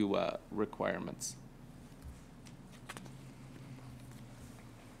rescue requirements.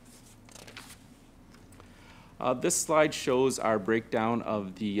 This slide shows our breakdown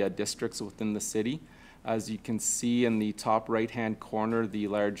of the districts within the city. As you can see in the top right-hand corner, the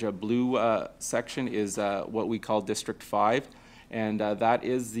large blue section is what we call District 5, and that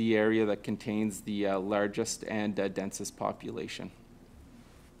is the area that contains the largest and densest population.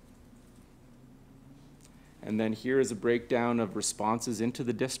 And then here is a breakdown of responses into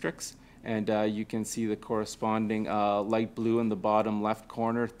the districts, and you can see the corresponding light blue in the bottom left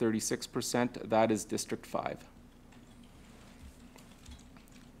corner, 36%, that is District 5.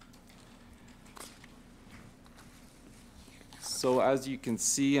 So as you can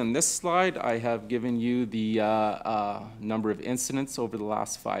see on this slide, I have given you the number of incidents over the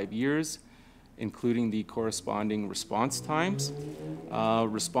last 5 years, including the corresponding response times.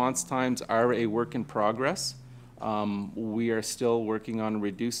 Response times are a work in progress. We are still working on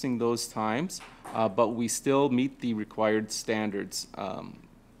reducing those times, but we still meet the required standards.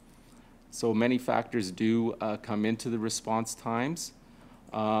 So many factors do come into the response times.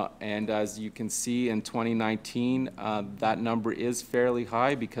 And as you can see in 2019, that number is fairly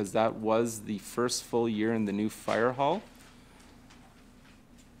high because that was the first full year in the new fire hall.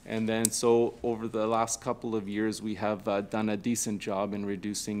 And then so over the last couple of years, we have done a decent job in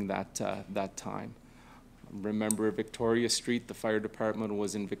reducing that time. Remember Victoria Street, the fire department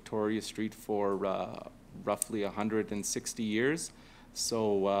was in Victoria Street for roughly 160 years.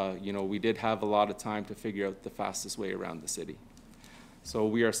 So, you know, we did have a lot of time to figure out the fastest way around the city. So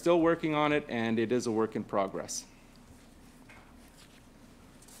we are still working on it, and it is a work in progress.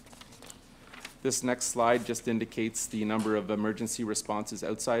 This next slide just indicates the number of emergency responses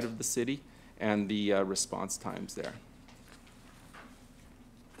outside of the city and the response times there.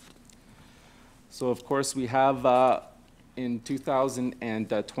 So of course we have in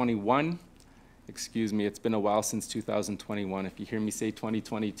 2021, excuse me, it's been a while since 2021. If you hear me say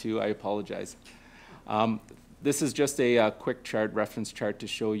 2022, I apologize. This is just a quick chart, reference chart, to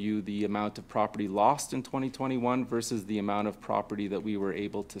show you the amount of property lost in 2021 versus the amount of property that we were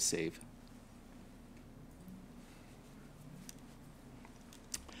able to save.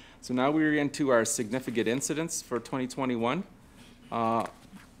 So now we're into our significant incidents for 2021.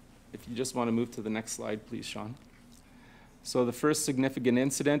 If you just want to move to the next slide, please, Sean. So the first significant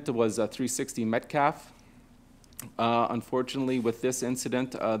incident was 360 Metcalfe. Unfortunately, with this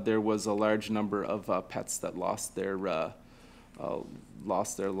incident, there was a large number of pets that lost their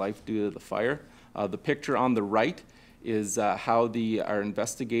life due to the fire. The picture on the right is how our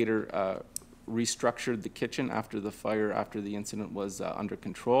investigator restructured the kitchen after the fire, after the incident was under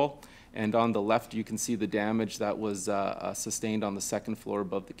control. And on the left, you can see the damage that was sustained on the second floor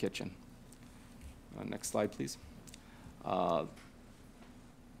above the kitchen. Next slide, please.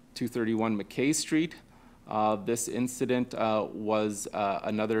 231 McKay Street. This incident was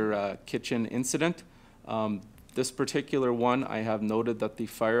another kitchen incident. This particular one, I have noted that the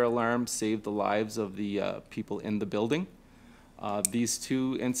fire alarm saved the lives of the people in the building. These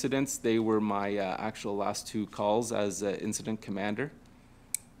two incidents, they were my actual last two calls as incident commander.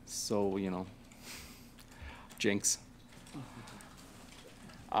 So, you know, jinx.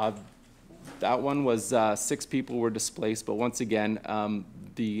 That one was 6 people were displaced, but once again,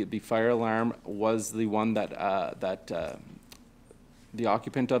 the fire alarm was the one that, the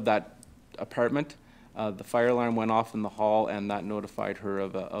occupant of that apartment, the fire alarm went off in the hall, and that notified her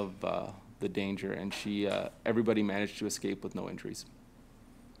of the danger, and everybody managed to escape with no injuries.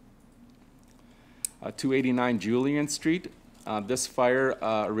 289 Julian Street. This fire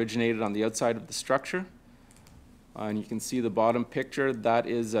originated on the outside of the structure. And you can see the bottom picture. That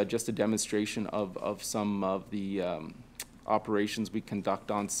is just a demonstration of some of the operations we conduct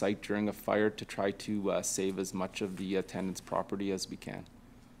on site during a fire to try to save as much of the tenant's property as we can.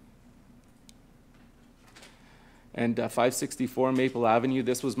 And 564 Maple Avenue,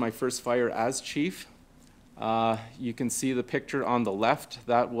 this was my first fire as chief. You can see the picture on the left.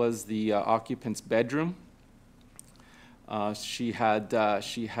 That was the occupant's bedroom. She had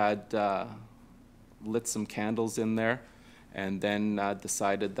lit some candles in there, and then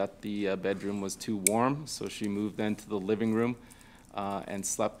decided that the bedroom was too warm, so she moved into the living room and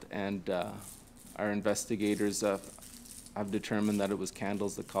slept, and our investigators have determined that it was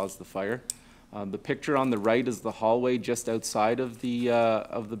candles that caused the fire. The picture on the right is the hallway just outside of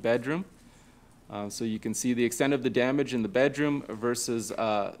the bedroom. So you can see the extent of the damage in the bedroom versus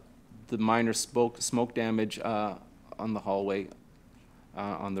the minor smoke damage on the hallway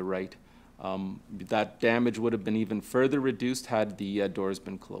on the right. That damage would have been even further reduced had the doors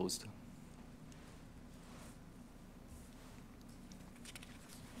been closed.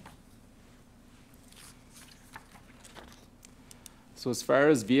 So as far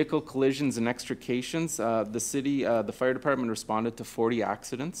as vehicle collisions and extrications, the fire department responded to 40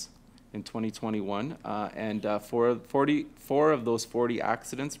 accidents in 2021, and 44 of those 40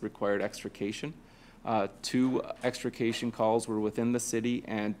 accidents required extrication. 2 extrication calls were within the city,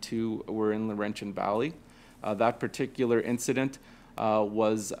 and 2 were in Laurentian Valley. That particular incident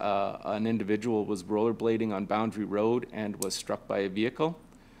was an individual was rollerblading on Boundary Road and was struck by a vehicle.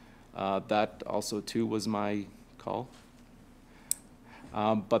 That also too was my call.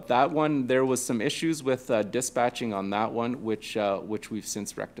 But that one, there was some issues with dispatching on that one, which we've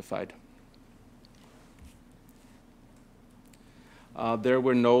since rectified. There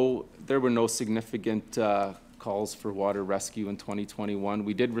were no significant calls for water rescue in 2021.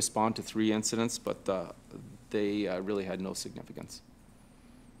 We did respond to 3 incidents, but they really had no significance.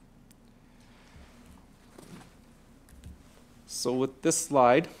 So with this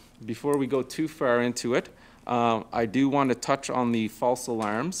slide, before we go too far into it, I do want to touch on the false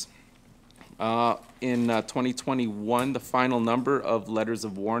alarms. In 2021, the final number of letters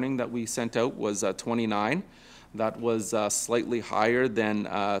of warning that we sent out was 29. That was slightly higher than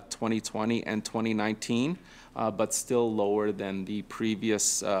 2020 and 2019, but still lower than the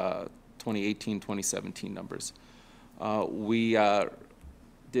previous 2018, 2017 numbers. We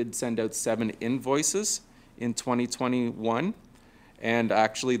did send out 7 invoices in 2021, and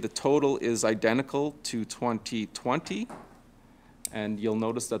actually the total is identical to 2020. And you'll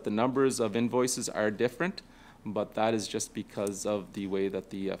notice that the numbers of invoices are different, but that is just because of the way that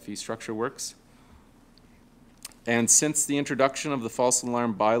the fee structure works. And since the introduction of the false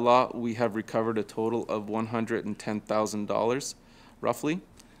alarm bylaw, we have recovered a total of $110,000, roughly.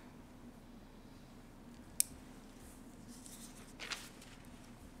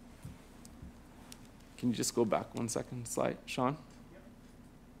 Can you just go back 1 second slide, Sean?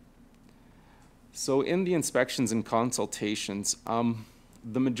 So in the inspections and consultations,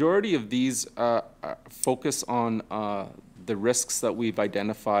 the majority of these focus on the risks that we've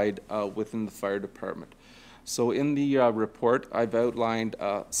identified within the fire department. So in the report, I've outlined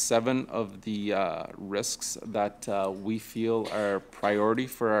 7 of the risks that we feel are priority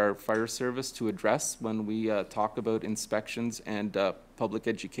for our fire service to address when we talk about inspections and public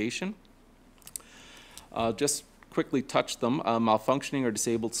education. Just quickly touch them. Malfunctioning or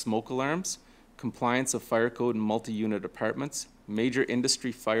disabled smoke alarms, compliance of fire code in multi-unit apartments, major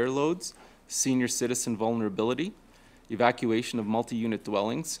industry fire loads, senior citizen vulnerability, evacuation of multi-unit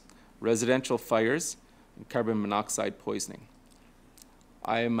dwellings, residential fires, and carbon monoxide poisoning.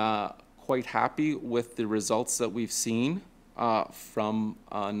 I'm quite happy with the results that we've seen from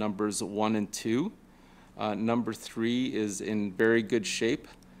numbers 1 and 2. Number 3 is in very good shape.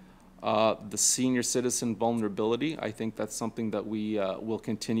 The senior citizen vulnerability, I think that's something that we will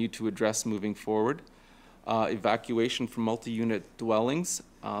continue to address moving forward. Evacuation from multi-unit dwellings,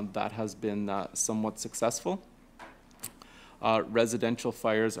 that has been somewhat successful. Residential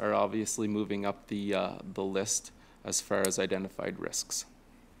fires are obviously moving up the list as far as identified risks.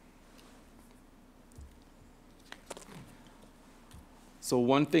 So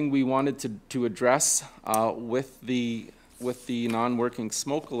one thing we wanted to address with the non-working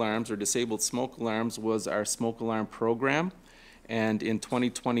smoke alarms or disabled smoke alarms was our smoke alarm program. And in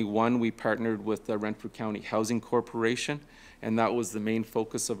 2021, we partnered with the Renfrew County Housing Corporation, and that was the main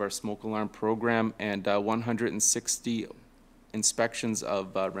focus of our smoke alarm program, and 160 inspections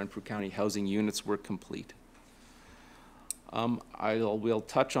of Renfrew County housing units were complete. We'll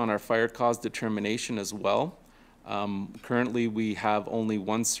touch on our fire cause determination as well. Currently, we have only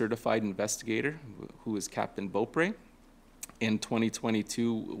 1 certified investigator, who is Captain Beaupre. In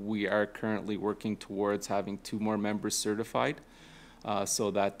 2022, we are currently working towards having 2 more members certified so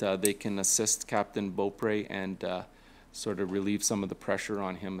that they can assist Captain Beaupre and sort of relieve some of the pressure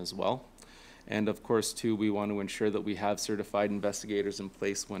on him as well. And of course, too, we want to ensure that we have certified investigators in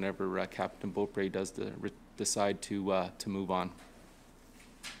place whenever Captain Beaupre does decide to move on.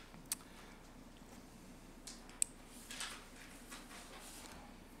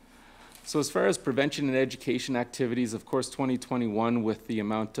 So as far as prevention and education activities, of course, 2021, with the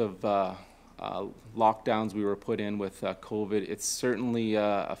amount of lockdowns we were put in with COVID, it's certainly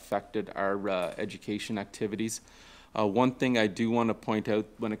affected our education activities. One thing I do want to point out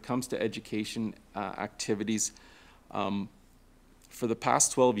when it comes to education activities, for the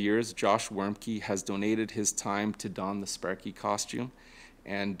past 12 years, Josh Wormke has donated his time to don the Sparky costume.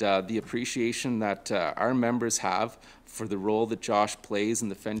 And the appreciation that our members have for the role that Josh plays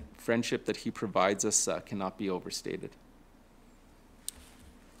and the friendship that he provides us cannot be overstated.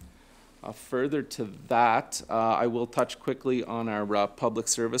 Further to that, I will touch quickly on our public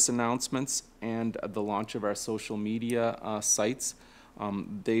service announcements and the launch of our social media sites.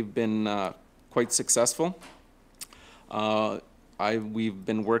 They've been quite successful. We've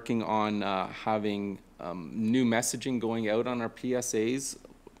been working on having new messaging going out on our PSAs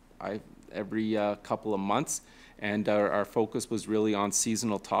every couple of months, and our focus was really on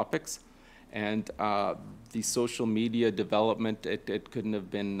seasonal topics. And the social media development, it couldn't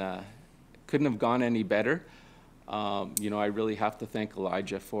have gone any better. You know, I really have to thank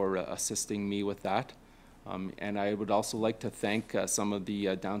Elijah for assisting me with that. And I would also like to thank some of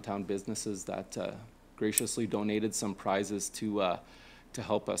the downtown businesses that graciously donated some prizes to to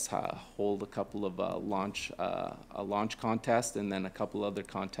help us hold a couple of a launch contest, and then a couple other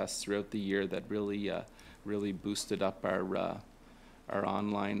contests throughout the year that really boosted up our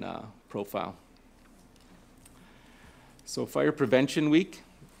online profile. So Fire Prevention Week.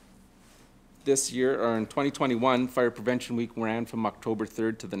 This year, or in 2021, Fire Prevention Week ran from October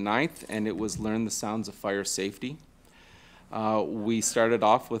 3rd to the 9th, and it was Learn the Sounds of Fire Safety. We started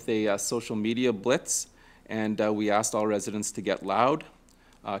off with a social media blitz, and we asked all residents to get loud.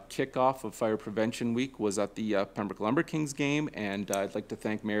 Kickoff of Fire Prevention Week was at the Pembroke Lumber Kings game, and I'd like to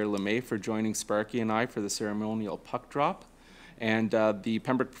thank Mayor LeMay for joining Sparky and I for the ceremonial puck drop. And the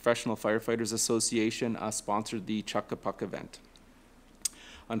Pembroke Professional Firefighters Association sponsored the Chuck a Puck event.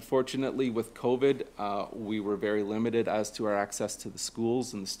 Unfortunately, with COVID, we were very limited as to our access to the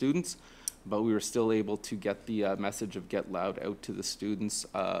schools and the students, but we were still able to get the message of Get Loud out to the students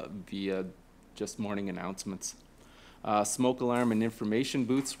via just morning announcements. Smoke alarm and information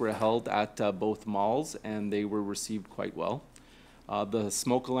booths were held at both malls, and they were received quite well. The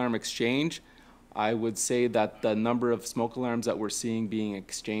smoke alarm exchange, I would say that the number of smoke alarms that we're seeing being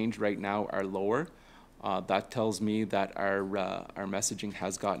exchanged right now are lower. That tells me that our messaging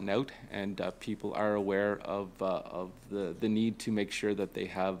has gotten out, and people are aware of the need to make sure that they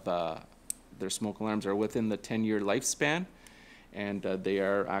have their smoke alarms are within the 10-year lifespan, and they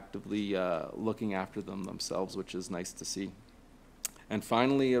are actively looking after them themselves, which is nice to see. And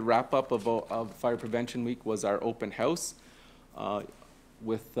finally, a wrap-up of Fire Prevention Week was our open house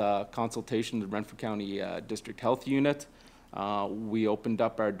with consultation with the Renfrew County District Health Unit. We opened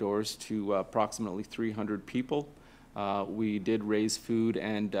up our doors to approximately 300 people. We did raise food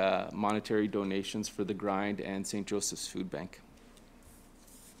and monetary donations for the Grind and St. Joseph's Food Bank.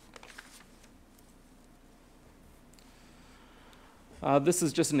 This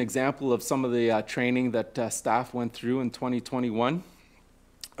is just an example of some of the training that staff went through in 2021.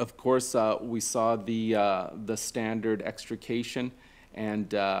 Of course, we saw the standard extrication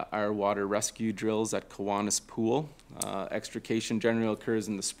and our water rescue drills at Kiwanis Pool. Extrication generally occurs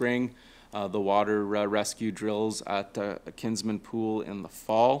in the spring. The water rescue drills at Kinsman Pool in the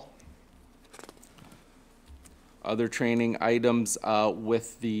fall. Other training items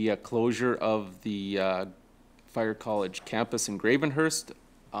with the closure of the Fire College campus in Gravenhurst.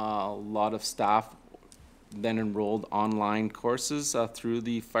 A lot of staff then enrolled online courses through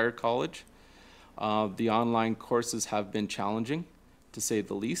the Fire College. The online courses have been challenging, to say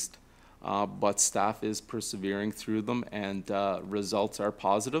the least, but staff is persevering through them, and results are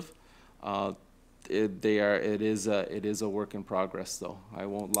positive. It is a work in progress, though. I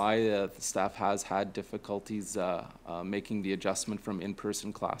won't lie, the staff has had difficulties making the adjustment from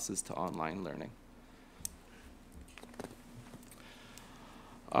in-person classes to online learning.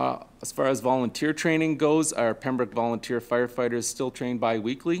 As far as volunteer training goes, our Pembroke volunteer firefighters still train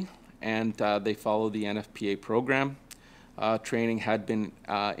bi-weekly, and they follow the NFPA program. Training had been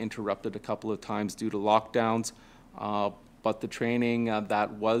interrupted a couple of times due to lockdowns, but the training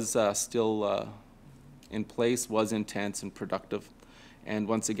that was still in place was intense and productive. And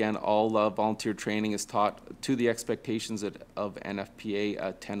once again, all volunteer training is taught to the expectations of NFPA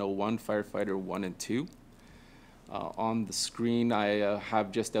 1001 Firefighter 1 and 2. On the screen, I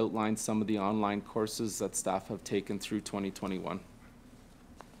have just outlined some of the online courses that staff have taken through 2021.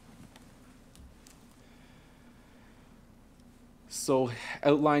 So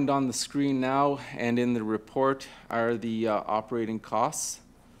outlined on the screen now and in the report are the operating costs,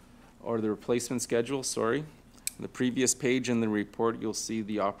 or the replacement schedule, sorry. On the previous page in the report, you'll see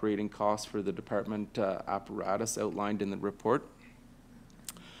the operating costs for the department apparatus outlined in the report.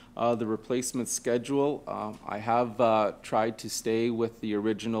 The replacement schedule, I have tried to stay with the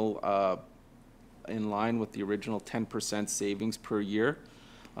original, in line with the original 10% savings per year.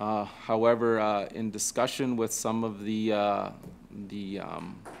 However, in discussion with some of the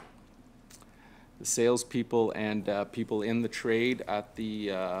salespeople and people in the trade at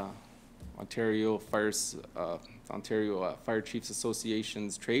the Ontario Fire Chiefs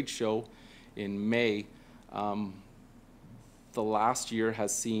Association's trade show in May, the last year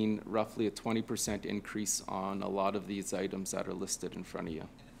has seen roughly a 20% increase on a lot of these items that are listed in front of you.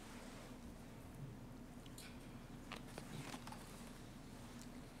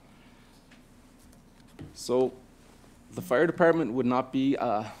 So the fire department would not be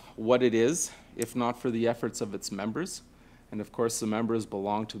what it is if not for the efforts of its members. And of course, the members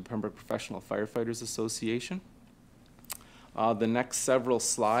belong to the Pembroke Professional Firefighters Association. The next several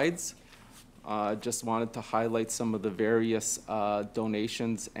slides, just wanted to highlight some of the various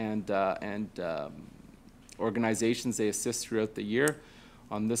donations and organizations they assist throughout the year.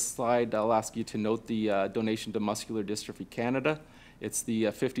 On this slide, I'll ask you to note the donation to Muscular Dystrophy Canada It's the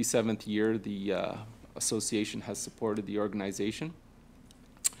 57th year the association has supported the organization.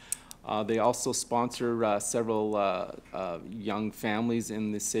 They also sponsor several young families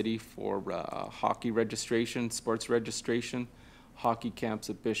in the city for hockey registration, sports registration, hockey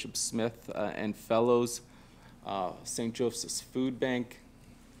camps at Bishop Smith and Fellows, St. Joseph's Food Bank.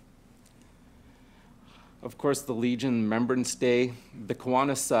 Of course, the Legion Remembrance Day. The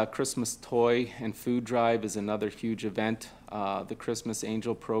Kiwanis Christmas Toy and Food Drive is another huge event. The Christmas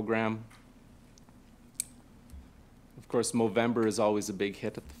Angel Program. Of course, Movember is always a big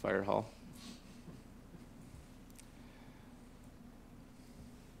hit at the fire hall.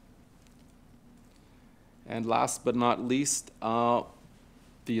 And last but not least, the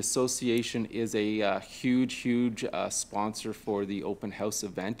association is a huge sponsor for the open house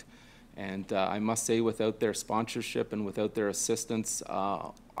event. And I must say, without their sponsorship and without their assistance,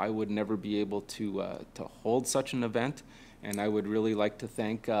 I would never be able to hold such an event. And I would really like to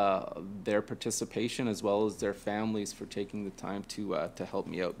thank their participation as well as their families for taking the time to help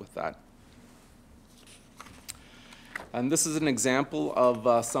me out with that. And this is an example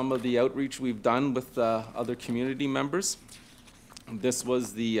of some of the outreach we've done with other community members. This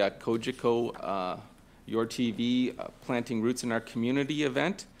was the Kojiko Your TV Planting Roots in Our Community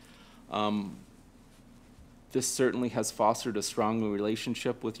event. This certainly has fostered a strong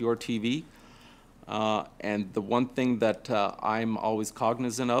relationship with Your TV. And the one thing that I'm always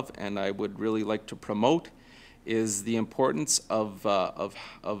cognizant of, and I would really like to promote, is the importance of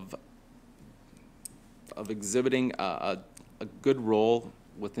exhibiting a good role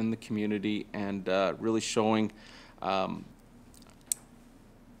within the community and really showing the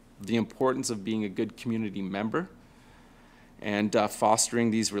importance of being a good community member and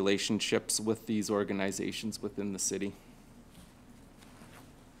fostering these relationships with these organizations within the city.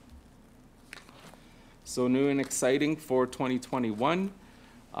 So new and exciting for 2021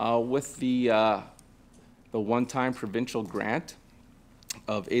 with the one-time provincial grant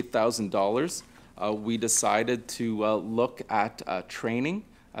of $8,000. We decided to look at training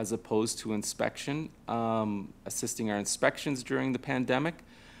as opposed to inspection, assisting our inspections during the pandemic.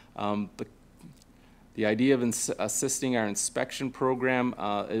 The idea of assisting our inspection program,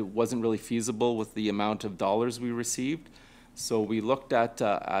 it wasn't really feasible with the amount of dollars we received. So we looked at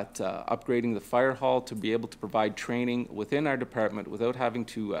upgrading the fire hall to be able to provide training within our department without having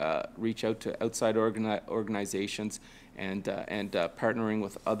to reach out to outside organizations and partnering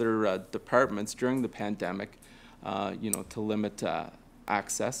with other departments during the pandemic, to limit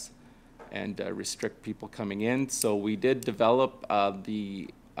access and restrict people coming in. So we did develop the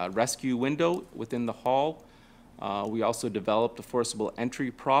rescue window within the hall. We also developed a forcible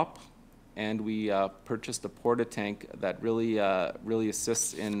entry prop, and we purchased a porta tank that really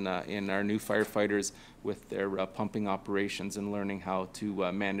assists in our new firefighters with their pumping operations and learning how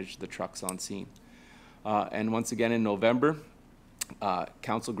to manage the trucks on scene. And once again in November,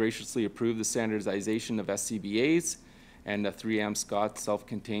 Council graciously approved the standardization of SCBAs, and 3M Scott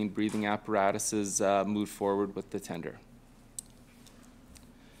self-contained breathing apparatuses moved forward with the tender.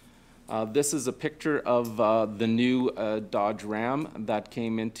 This is a picture of the new Dodge Ram that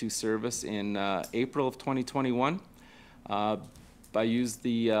came into service in April of 2021. I used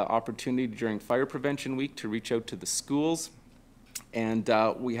the opportunity during Fire Prevention Week to reach out to the schools, and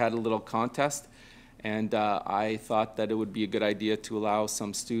we had a little contest. And I thought that it would be a good idea to allow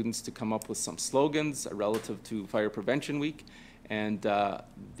some students to come up with some slogans relative to Fire Prevention Week. And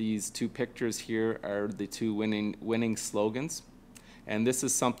these two pictures here are the two winning slogans. And this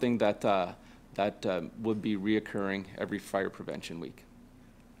is something that, would be reoccurring every Fire Prevention Week.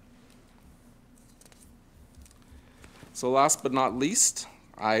 So last but not least,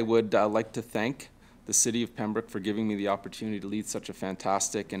 I would like to thank the City of Pembroke for giving me the opportunity to lead such a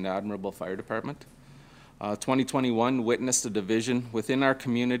fantastic and admirable fire department. 2021 witnessed a division within our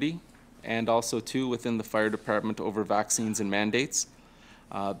community and also too within the fire department over vaccines and mandates.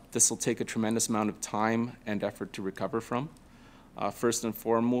 This will take a tremendous amount of time and effort to recover from. First and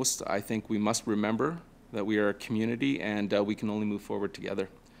foremost, I think we must remember that we are a community and we can only move forward together.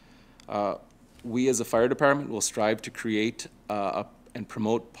 We as a fire department will strive to create and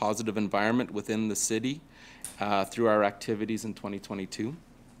promote positive environment within the city through our activities in 2022.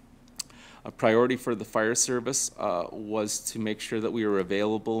 A priority for the fire service was to make sure that we were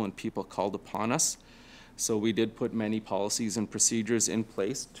available when people called upon us. So we did put many policies and procedures in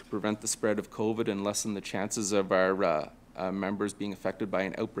place to prevent the spread of COVID and lessen the chances of our members being affected by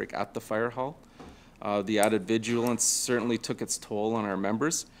an outbreak at the fire hall. The added vigilance certainly took its toll on our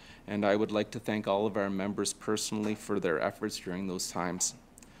members, and I would like to thank all of our members personally for their efforts during those times.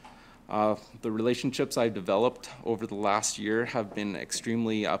 The relationships I've developed over the last year have been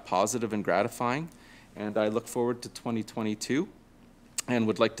extremely positive and gratifying, and I look forward to 2022 and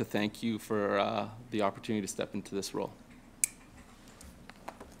would like to thank you for the opportunity to step into this role.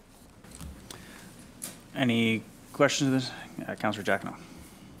 Any questions? Councillor Jacquinot.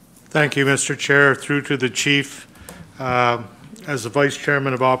 Thank you, Mr. Chair. Through to the Chief. As the Vice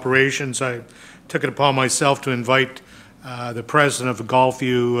Chairman of Operations, I took it upon myself to invite the President of the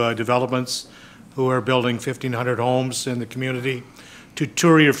Golfview Developments, who are building 1,500 homes in the community, to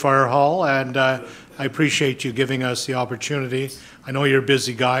tour your fire hall, and I appreciate you giving us the opportunity. I know you're a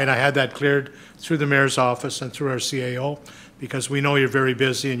busy guy, and I had that cleared through the Mayor's office and through our CAO, because we know you're very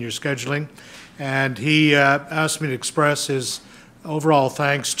busy in your scheduling. And he asked me to express his overall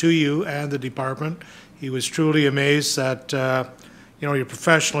thanks to you and the department. He was truly amazed that your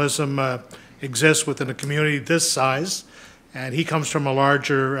professionalism exists within a community this size, and he comes from a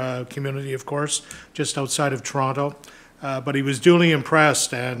larger community, of course, just outside of Toronto. But he was duly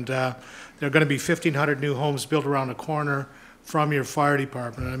impressed, and there are going to be 1,500 new homes built around the corner from your fire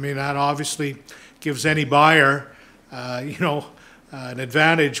department. I mean, that obviously gives any buyer, an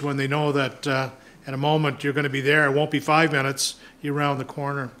advantage when they know that at a moment you're going to be there. It won't be 5 minutes, you're around the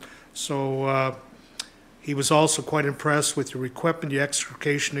corner. So he was also quite impressed with your equipment, your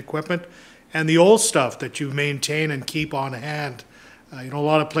extrication equipment, and the old stuff that you maintain and keep on hand. A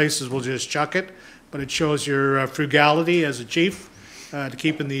lot of places will just chuck it, but it shows your frugality as a chief to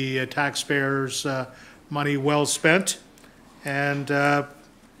keeping the taxpayers' money well spent. And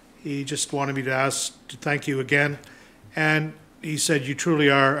he just wanted me to thank you again. And he said you truly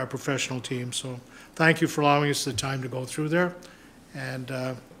are a professional team. So thank you for allowing us the time to go through there.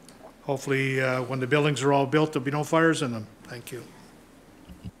 And hopefully when the buildings are all built, there'll be no fires in them. Thank you.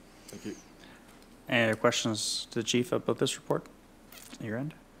 Thank you. Any other questions to the Chief about this report at your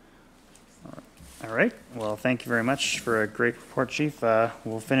end? All right. Well, thank you very much for a great report, Chief.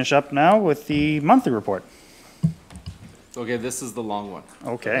 We'll finish up now with the monthly report. Okay, this is the long one.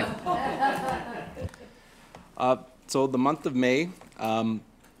 Okay. So the month of May,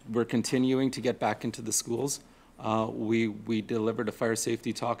 we're continuing to get back into the schools. We delivered a fire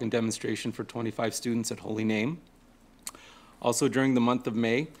safety talk and demonstration for 25 students at Holy Name. Also during the month of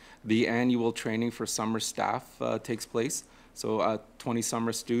May, the annual training for summer staff takes place. So 20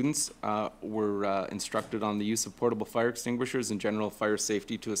 summer students were instructed on the use of portable fire extinguishers and general fire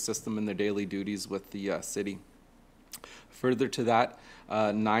safety to assist them in their daily duties with the city. Further to that,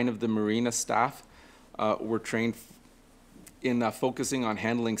 9 of the marina staff were trained in focusing on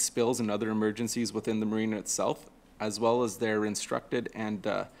handling spills and other emergencies within the marina itself, as well as they're instructed and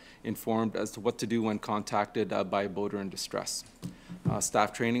informed as to what to do when contacted by a boater in distress.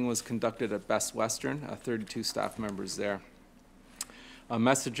 Staff training was conducted at Best Western, 32 staff members there.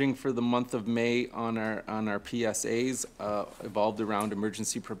 Messaging for the month of May on our PSAs evolved around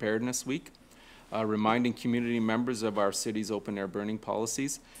Emergency Preparedness Week, reminding community members of our city's open-air burning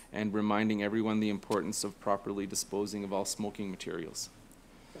policies and reminding everyone the importance of properly disposing of all smoking materials.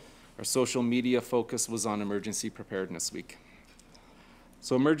 Our social media focus was on Emergency Preparedness Week.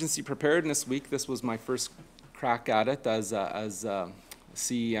 So Emergency Preparedness Week, this was my first crack at it as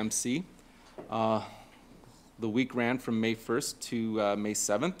CEMC. The week ran from May 1st to May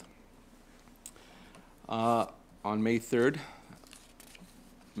 7th. On May 3rd,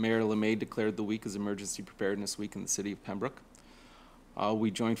 Mayor LeMay declared the week as Emergency Preparedness Week in the city of Pembroke.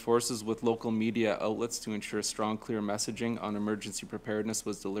 We joined forces with local media outlets to ensure strong, clear messaging on emergency preparedness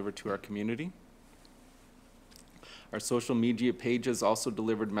was delivered to our community. Our social media pages also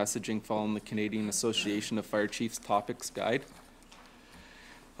delivered messaging following the Canadian Association of Fire Chiefs Topics Guide.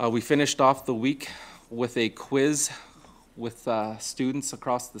 We finished off the week with a quiz with students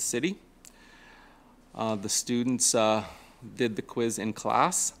across the city. The students did the quiz in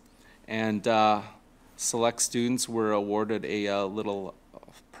class, and select students were awarded a little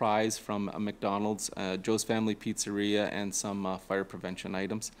prize from McDonald's, Joe's Family Pizzeria, and some fire prevention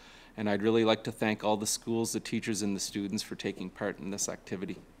items. And I'd really like to thank all the schools, the teachers, and the students for taking part in this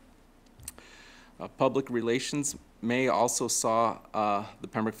activity. Public Relations May also saw the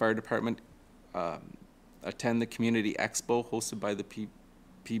Pembroke Fire Department attend the Community Expo hosted by the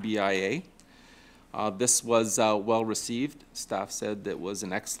PBIA. This was well received. Staff said that was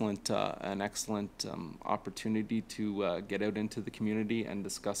an excellent opportunity to get out into the community and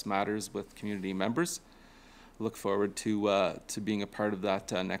discuss matters with community members. Look forward to being a part of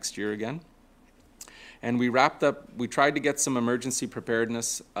that next year again. And we wrapped up, we tried to get some emergency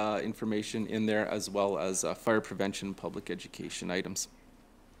preparedness information in there, as well as fire prevention and public education items.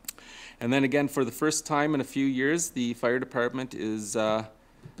 And then again, for the first time in a few years, the fire department is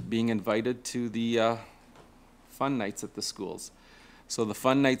being invited to the fun nights at the schools. So the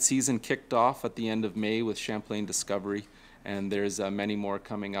fun night season kicked off at the end of May with Champlain Discovery, and there's many more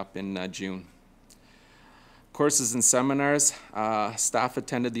coming up in June. Courses and seminars. Staff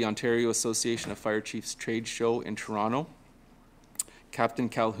attended the Ontario Association of Fire Chiefs trade show in Toronto. Captain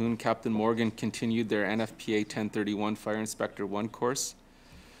Calhoun, Captain Morgan continued their NFPA 1031 Fire Inspector 1 course.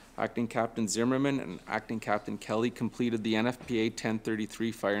 Acting Captain Zimmerman and Acting Captain Kelly completed the NFPA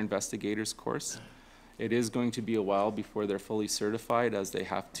 1033 Fire Investigators course. It is going to be a while before they're fully certified, as they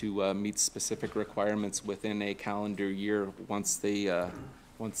have to meet specific requirements within a calendar year once they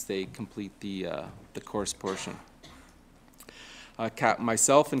complete the course portion.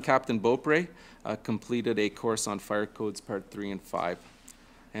 Myself and Captain Beaupre completed a course on fire codes part 3 and 5,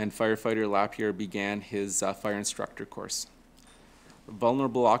 and firefighter Lapierre began his fire instructor course.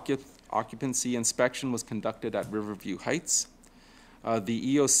 Vulnerable occupancy inspection was conducted at Riverview Heights.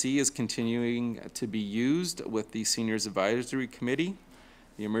 The EOC is continuing to be used with the Seniors Advisory Committee,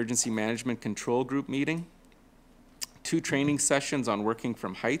 the Emergency Management Control Group meeting, 2 training sessions on working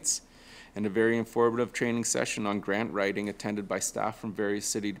from heights, and a very informative training session on grant writing attended by staff from various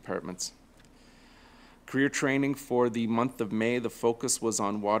city departments. Career training for the month of May, the focus was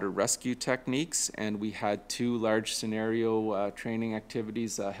on water rescue techniques, and we had 2 large scenario training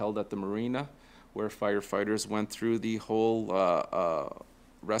activities held at the marina, where firefighters went through the whole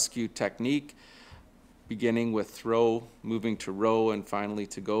rescue technique, beginning with throw, moving to row, and finally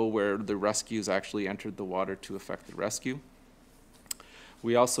to go, where the rescues actually entered the water to effect the rescue.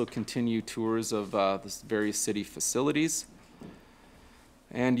 We also continue tours of the various city facilities.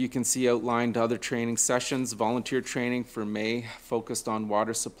 And you can see outlined other training sessions. Volunteer training for May focused on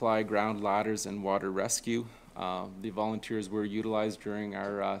water supply, ground ladders, and water rescue. The volunteers were utilized during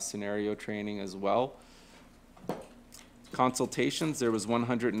our scenario training as well. Consultations, there was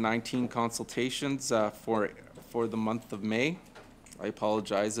 119 consultations for the month of May. I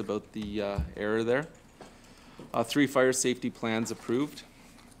apologize about the error there. 3 fire safety plans approved.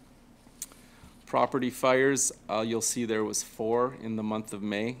 Property fires, you'll see there was 4 in the month of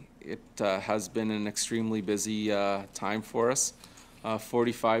May. It has been an extremely busy time for us.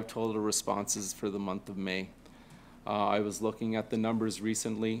 45 total responses for the month of May. I was looking at the numbers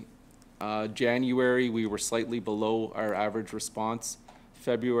recently. January, we were slightly below our average response.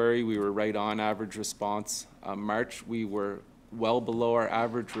 February, we were right on average response. March, we were well below our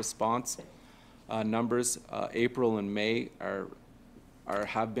average response numbers. April and May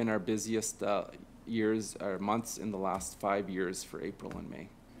have been our busiest months in the last 5 years for April and May.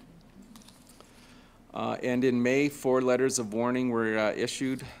 And in May, 4 letters of warning were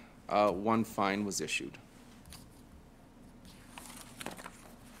issued. 1 fine was issued.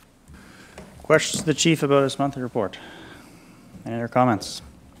 Questions to the chief about his monthly report? Any other comments?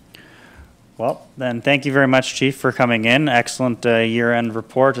 Well, then thank you very much, Chief, for coming in. Excellent year-end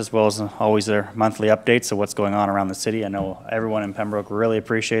report, as well as always their monthly updates of what's going on around the city. I know everyone in Pembroke really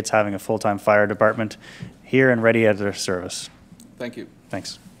appreciates having a full-time fire department here and ready at their service. Thank you.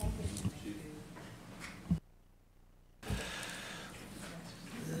 Thanks.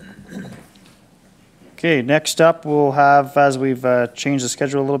 Okay, next up we'll have, as we've changed the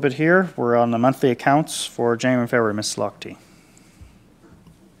schedule a little bit here, we're on the monthly accounts for January and February. Ms. Lochte.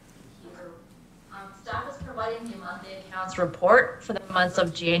 Staff is providing the monthly accounts report for the months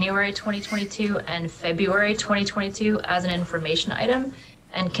of January 2022 and February 2022 as an information item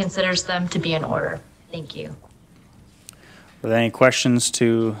and considers them to be in order. Thank you. Are there any questions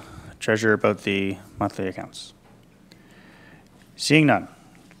to Treasurer about the monthly accounts? Seeing none.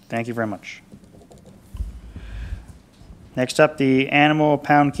 Thank you very much. Next up, the Animal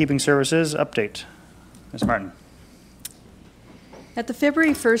Pound Keeping Services update. Ms. Martin. At the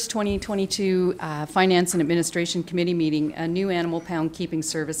February 1st, 2022 Finance and Administration Committee meeting, a new Animal Pound Keeping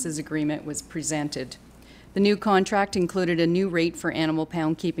Services agreement was presented. The new contract included a new rate for animal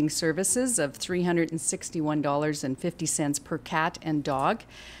pound keeping services of $361.50 per cat and dog.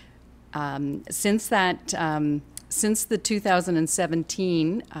 Since the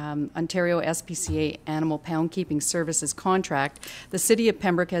 2017 Ontario SPCA Animal Pound Keeping Services contract, the City of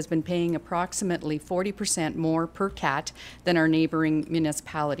Pembroke has been paying approximately 40% more per cat than our neighbouring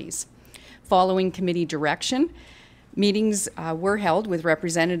municipalities. Following committee direction, meetings were held with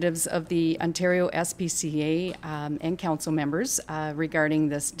representatives of the Ontario SPCA and council members regarding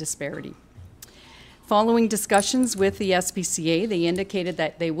this disparity. Following discussions with the SPCA, they indicated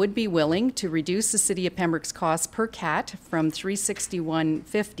that they would be willing to reduce the City of Pembroke's cost per cat from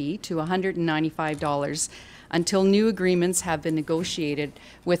 $361.50 to $195 until new agreements have been negotiated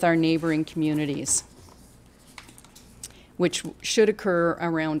with our neighbouring communities. which should occur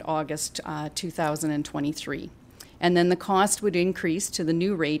around August 2023. And then the cost would increase to the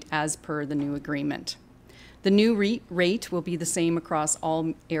new rate as per the new agreement. The new rate will be the same across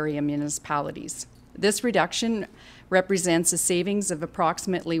all area municipalities. This reduction represents a savings of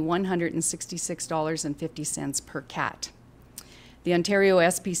approximately $166.50 per cat. The Ontario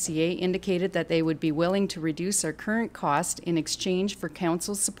SPCA indicated that they would be willing to reduce our current cost in exchange for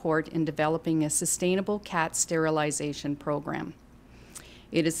Council's support in developing a sustainable cat sterilization program.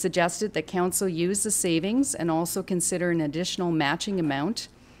 It is suggested that Council use the savings and also consider an additional matching amount,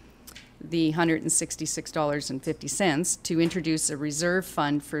 the $166.50, to introduce a reserve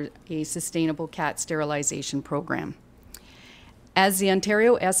fund for a sustainable cat sterilization program. As the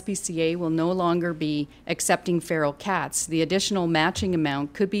Ontario SPCA will no longer be accepting feral cats, the additional matching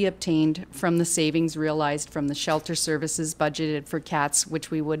amount could be obtained from the savings realized from the shelter services budgeted for cats,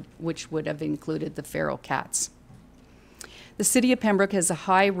 which would have included the feral cats. The City of Pembroke has a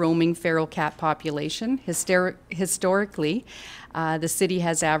high roaming feral cat population. Historically, the city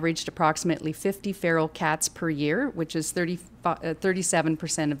has averaged approximately 50 feral cats per year, which is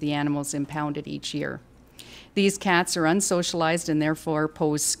 37% of the animals impounded each year. These cats are unsocialized and therefore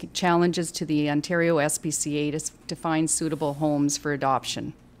pose challenges to the Ontario SPCA to find suitable homes for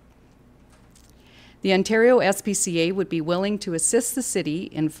adoption. The Ontario SPCA would be willing to assist the city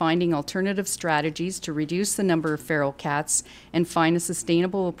in finding alternative strategies to reduce the number of feral cats and find a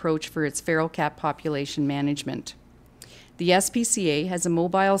sustainable approach for its feral cat population management. The SPCA has a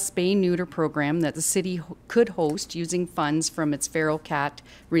mobile spay-neuter program that the city could host using funds from its feral cat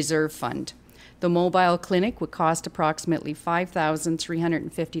reserve fund. The mobile clinic would cost approximately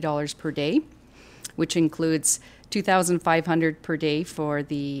 $5,350 per day, which includes $2,500 per day for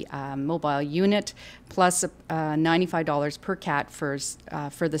the mobile unit, plus $95 per cat for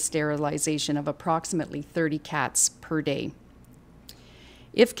the sterilization of approximately 30 cats per day.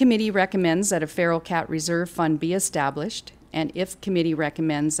 If committee recommends that a feral cat reserve fund be established, and if committee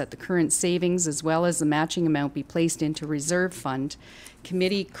recommends that the current savings as well as the matching amount be placed into reserve fund,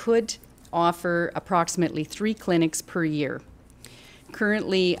 committee could offer approximately 3 clinics per year.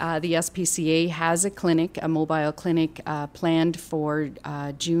 Currently, the SPCA has a clinic, a mobile clinic, planned for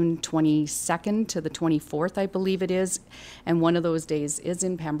June 22nd to the 24th, I believe it is, and one of those days is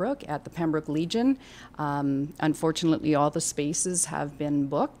in Pembroke at the Pembroke Legion. Unfortunately, all the spaces have been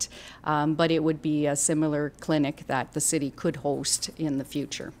booked, but it would be a similar clinic that the city could host in the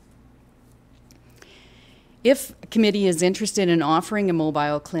future. If a committee is interested in offering a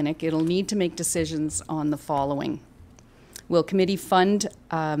mobile clinic, it'll need to make decisions on the following. Will committee fund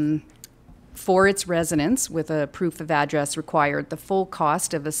for its residents with a proof of address required the full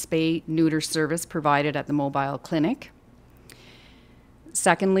cost of a spay-neuter service provided at the mobile clinic?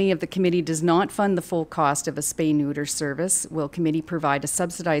 Secondly, if the committee does not fund the full cost of a spay-neuter service, will committee provide a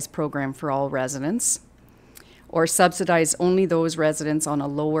subsidized program for all residents, or subsidize only those residents on a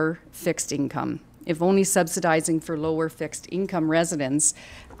lower fixed income? If only subsidizing for lower fixed income residents,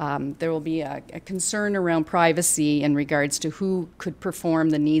 there will be a concern around privacy in regards to who could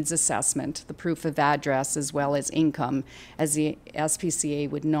perform the needs assessment, the proof of address, as well as income, as the SPCA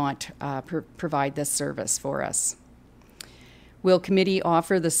would not provide this service for us. Will committee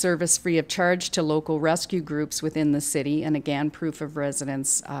offer the service free of charge to local rescue groups within the city? And again, proof of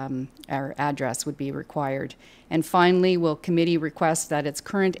residence or address would be required. And finally, will committee request that its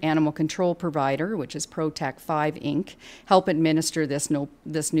current animal control provider, which is Protect 5 Inc., help administer this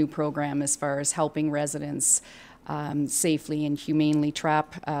new program as far as helping residents safely and humanely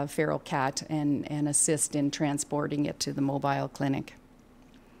trap a feral cat and assist in transporting it to the mobile clinic?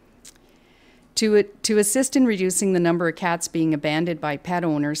 To assist in reducing the number of cats being abandoned by pet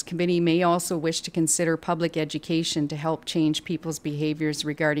owners, committee may also wish to consider public education to help change people's behaviors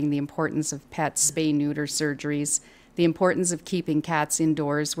regarding the importance of pet spay-neuter surgeries, the importance of keeping cats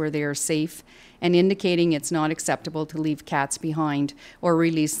indoors where they are safe, and indicating it's not acceptable to leave cats behind or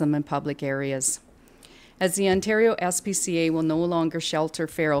release them in public areas. As the Ontario SPCA will no longer shelter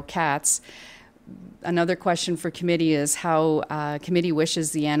feral cats, another question for committee is how committee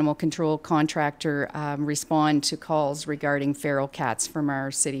wishes the animal control contractor respond to calls regarding feral cats from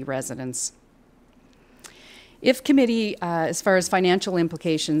our city residents. If committee, as far as financial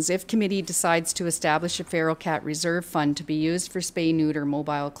implications, if committee decides to establish a feral cat reserve fund to be used for spay-neuter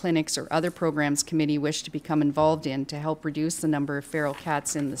mobile clinics or other programs committee wish to become involved in to help reduce the number of feral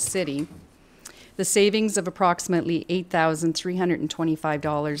cats in the city, The savings of approximately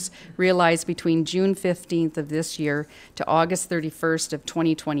 $8,325 realized between June 15th of this year to August 31st of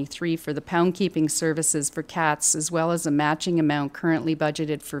 2023 for the pound keeping services for cats, as well as a matching amount currently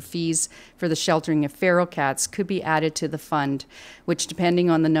budgeted for fees for the sheltering of feral cats, could be added to the fund, which, depending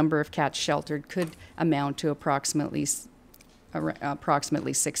on the number of cats sheltered, could amount to approximately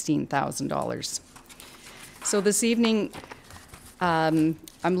 $16,000. So this evening,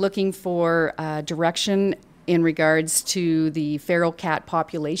 I'm looking for direction in regards to the feral cat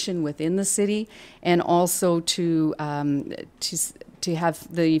population within the city, and also to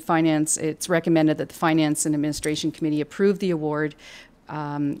have the finance. It's recommended that the Finance and Administration Committee approve the award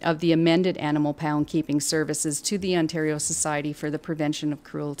of the amended animal pound keeping services to the Ontario Society for the Prevention of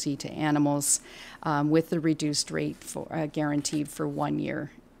Cruelty to Animals, with the reduced rate for guaranteed for 1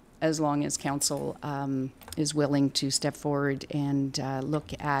 year, as long as council is willing to step forward and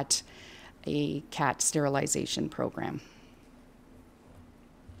look at a cat sterilization program.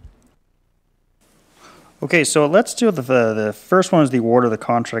 Okay, so let's do the first one is the award of the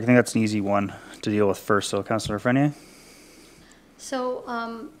contract. I think that's an easy one to deal with first. So, Councillor Frenier.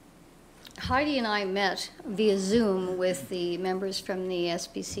 So Heidi and I met via Zoom with the members from the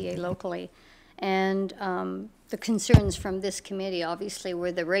SPCA locally, and the concerns from this committee obviously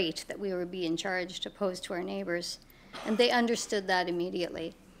were the rate that we were being charged opposed to our neighbors, and they understood that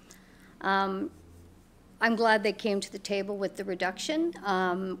immediately. I'm glad they came to the table with the reduction.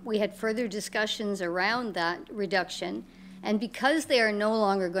 We had further discussions around that reduction, and because they are no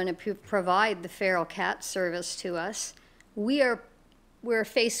longer going to provide the feral cat service to us, we're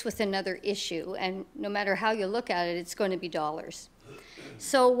faced with another issue, and no matter how you look at it, it's going to be dollars.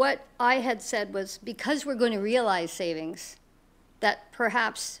 So what I had said was, because we're going to realize savings, that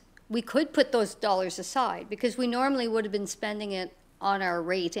perhaps we could put those dollars aside, because we normally would have been spending it on our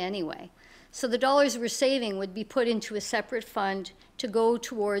rate anyway. So the dollars we're saving would be put into a separate fund to go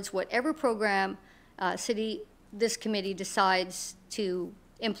towards whatever program this committee decides to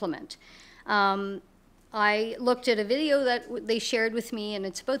implement. I looked at a video that they shared with me, and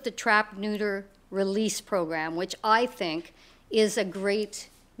it's about the trap, neuter, release program, which I think is a great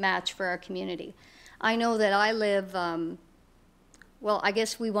match for our community. I know that I live, well, I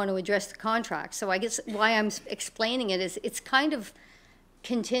guess we want to address the contract. So I guess why I'm explaining it is it's kind of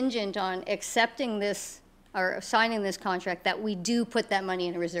contingent on accepting this or signing this contract that we do put that money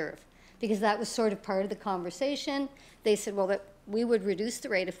in a reserve, because that was sort of part of the conversation. They said, well, that we would reduce the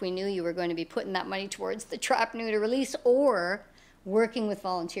rate if we knew you were going to be putting that money towards the trap, neuter, release, or working with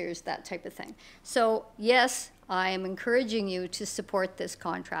volunteers, that type of thing. So yes, I am encouraging you to support this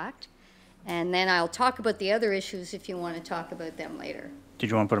contract, and then I'll talk about the other issues if you want to talk about them later.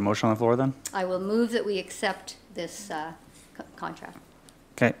 Did you want to put a motion on the floor then? I will move that we accept this contract.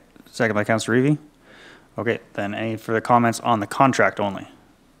 Okay, second by Councillor Reevy. Okay, then any further comments on the contract only?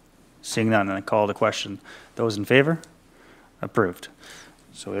 Seeing none, then I call the question. Those in favor? Approved.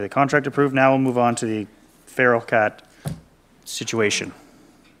 So the contract approved. Now we'll move on to the feral cat situation.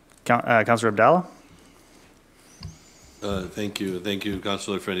 Councillor Abdallah? Thank you,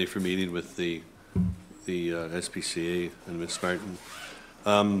 Councillor Freddy, for meeting with the SPCA and Ms. Martin.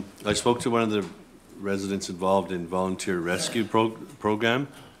 I spoke to one of the residents involved in volunteer rescue program.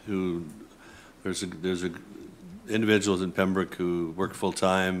 There's individuals in Pembroke who work full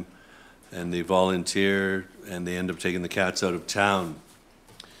time, and they volunteer, and they end up taking the cats out of town.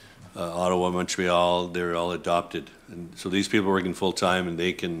 Ottawa, Montreal, they're all adopted, and so these people are working full time, and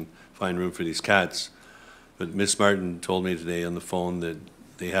they can find room for these cats. But Ms. Martin told me today on the phone that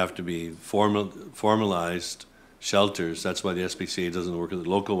they have to be formalized shelters. That's why the SPCA doesn't work with the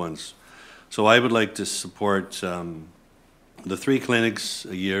local ones. So I would like to support the 3 clinics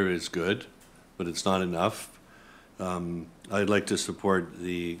a year is good, but it's not enough. I'd like to support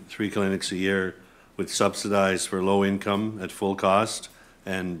the 3 clinics a year with subsidized for low income at full cost,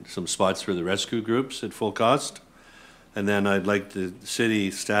 and some spots for the rescue groups at full cost. And then I'd like the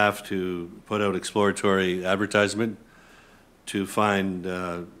city staff to put out exploratory advertisement to find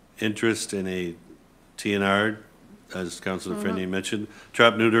interest in a TNR, as Councillor Frenier mentioned,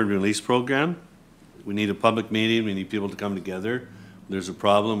 trap, neuter, and release program. We need a public meeting. We need people to come together. There's a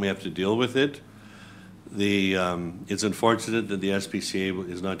problem. We have to deal with it. It's unfortunate that the SPCA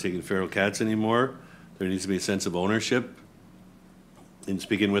is not taking feral cats anymore. There needs to be a sense of ownership. In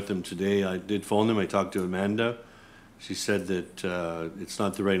speaking with them today, I did phone them. I talked to Amanda. She said that it's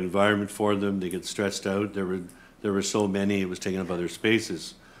not the right environment for them. They get stressed out. There were so many, it was taking up other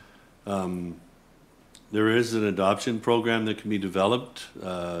spaces. There is an adoption program that can be developed,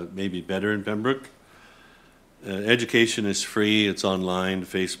 maybe better in Pembroke. Education is free. It's online,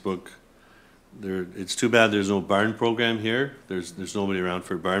 Facebook. It's too bad there's no barn program here. There's nobody around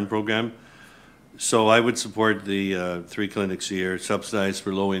for a barn program. So I would support the 3 clinics a year, subsidized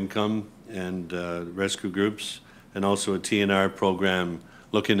for low income and rescue groups, and also a TNR program,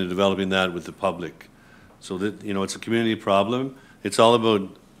 look into developing that with the public. So that, you know, it's a community problem. It's all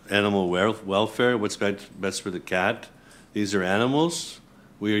about animal welfare, what's best for the cat. These are animals.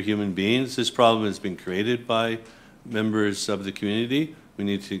 We are human beings. This problem has been created by members of the community. We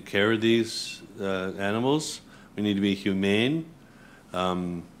need to care of these animals. We need to be humane.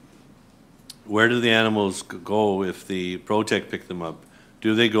 Where do the animals go if the Protect pick them up?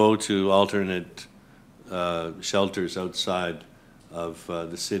 Do they go to alternate shelters outside of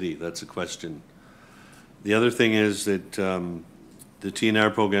the city? That's a question. The other thing is that the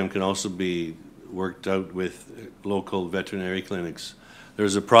TNR program can also be worked out with local veterinary clinics.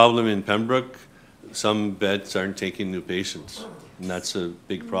 There's a problem in Pembroke. Some vets aren't taking new patients, and that's a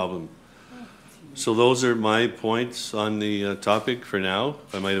big problem. So those are my points on the topic for now.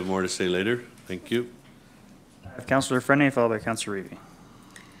 I might have more to say later. Thank you. Councillor Frenne, followed by Councillor Reevy.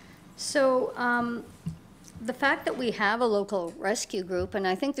 So the fact that we have a local rescue group, and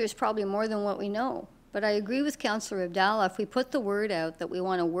I think there's probably more than what we know, but I agree with Councillor Abdallah, if we put the word out that we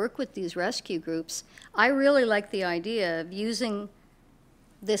want to work with these rescue groups, I really like the idea of using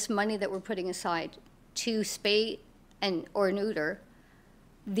this money that we're putting aside to spay and or neuter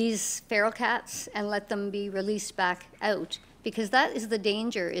these feral cats and let them be released back out. Because that is the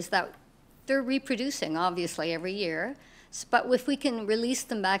danger, is that they're reproducing, obviously, every year. But if we can release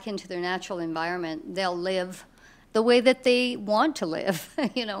them back into their natural environment, they'll live the way that they want to live,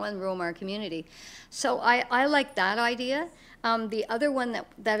 you know, and roam our community. So I like that idea. The other one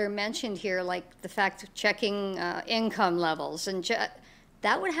that are mentioned here, like the fact of checking income levels, and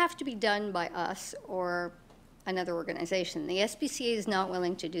that would have to be done by us or another organization. The SPCA is not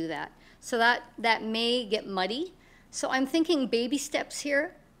willing to do that. So that may get muddy. So I'm thinking baby steps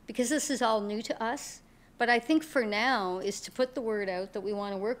here, because this is all new to us. But I think for now is to put the word out that we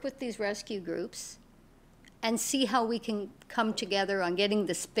want to work with these rescue groups and see how we can come together on getting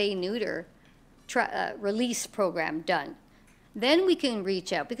the spay-neuter release program done. Then we can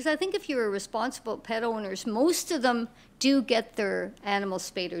reach out, because I think if you're a responsible pet owners, most of them do get their animals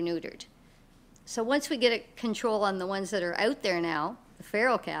spayed or neutered. So once we get a control on the ones that are out there now, the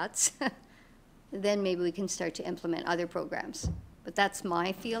feral cats, then maybe we can start to implement other programs. But that's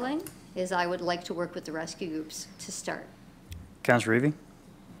my feeling, is I would like to work with the rescue groups to start. Councillor Reevy.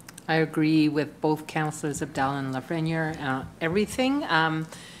 I agree with both Councillors Abdallah and Lafreniere. Everything.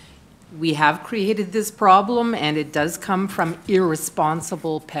 We have created this problem, and it does come from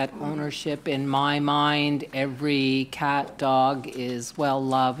irresponsible pet ownership. In my mind, every cat, dog is well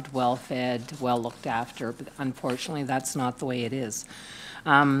loved, well fed, well looked after, but unfortunately that's not the way it is.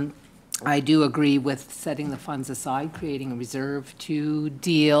 I do agree with setting the funds aside, creating a reserve to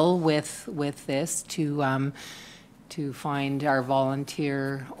deal with this, to find our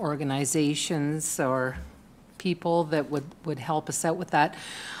volunteer organizations or people that would help us out with that.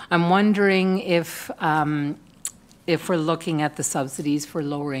 I'm wondering if we're looking at the subsidies for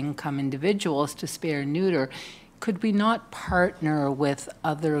lower income individuals to spay or neuter, could we not partner with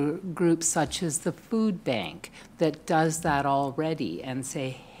other groups such as the food bank that does that already and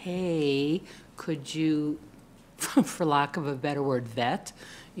say, hey, could you, for lack of a better word, vet,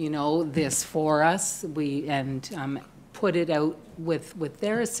 you know, this for us, and put it out with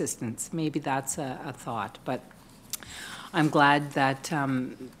their assistance. Maybe that's a thought, but I'm glad that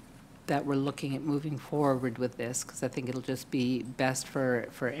that we're looking at moving forward with this, because I think it'll just be best for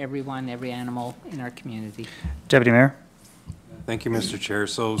everyone, every animal in our community. Deputy Mayor. Thank you, Mr. Chair.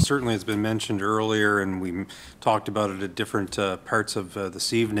 So certainly it's been mentioned earlier, and we talked about it at different parts of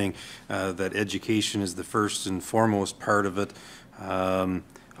this evening, that education is the first and foremost part of it.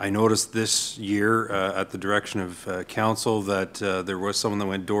 I noticed this year at the direction of council that there was someone that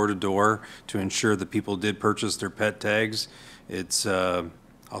went door to door to ensure that people did purchase their pet tags. It's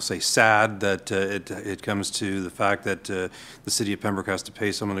I'll say sad that it comes to the fact that the city of Pembroke has to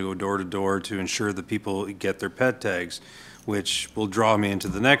pay someone to go door to door to ensure that people get their pet tags, which will draw me into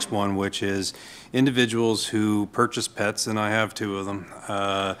the next one, which is individuals who purchase pets, and I have 2 of them,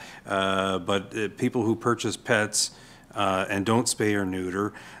 but people who purchase pets and don't spay or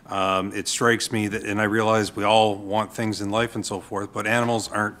neuter, it strikes me that, and I realize we all want things in life and so forth, but animals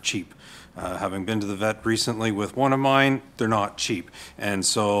aren't cheap. Having been to the vet recently with one of mine, they're not cheap. And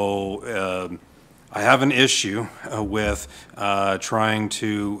so I have an issue with trying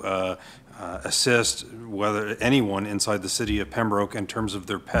to assist whether anyone inside the city of Pembroke in terms of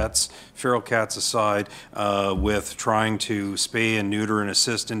their pets, feral cats aside, with trying to spay and neuter and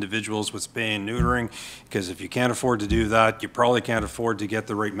assist individuals with spay and neutering, because if you can't afford to do that, you probably can't afford to get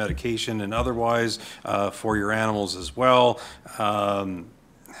the right medication and otherwise for your animals as well.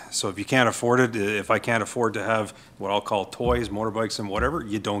 So if you can't afford it, if I can't afford to have what I'll call toys, motorbikes and whatever,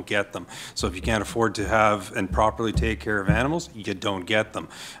 you don't get them. So if you can't afford to have and properly take care of animals, you don't get them.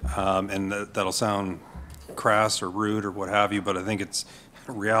 And that'll sound crass or rude or what have you, but I think it's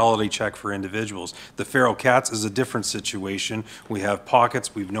a reality check for individuals. The feral cats is a different situation. We have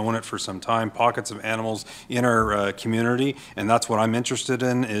pockets, we've known it for some time, pockets of animals in our community, and that's what I'm interested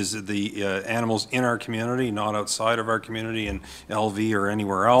in, is the animals in our community, not outside of our community in LV or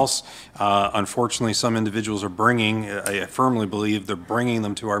anywhere else. Unfortunately, some individuals are bringing, I firmly believe they're bringing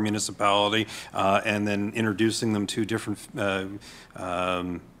them to our municipality and then introducing them to different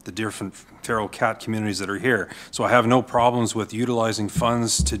the different feral cat communities that are here. So I have no problems with utilizing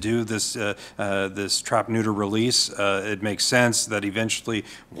funds to do this this trap neuter release. It makes sense that eventually,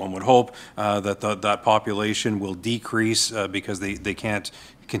 one would hope, that that population will decrease because they can't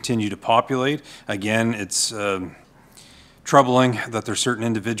continue to populate. Again, it's troubling that there's certain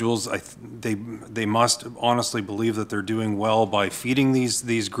individuals, they must honestly believe that they're doing well by feeding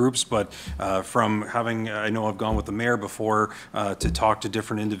these groups, but from having, I know I've gone with the mayor before to talk to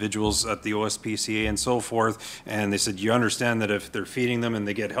different individuals at the OSPCA and so forth, and they said, you understand that if they're feeding them and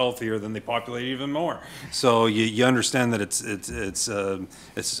they get healthier, then they populate even more. So you understand that it's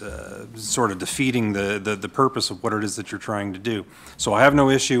sort of defeating the purpose of what it is that you're trying to do. So I have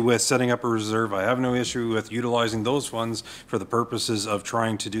no issue with setting up a reserve. I have no issue with utilizing those funds for the purposes of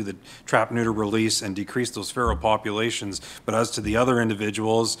trying to do the trap neuter release and decrease those feral populations. But as to the other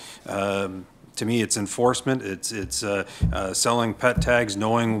individuals, to me, it's enforcement. It's selling pet tags,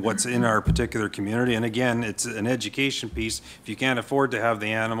 knowing what's in our particular community. And again, it's an education piece. If you can't afford to have the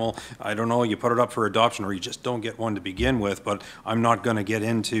animal, I don't know, you put it up for adoption or you just don't get one to begin with. But I'm not going to get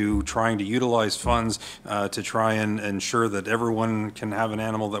into trying to utilize funds to try and ensure that everyone can have an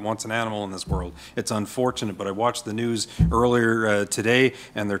animal that wants an animal in this world. It's unfortunate, but I watched the news earlier today,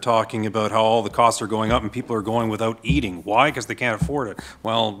 and they're talking about how all the costs are going up and people are going without eating. Why? Because they can't afford it.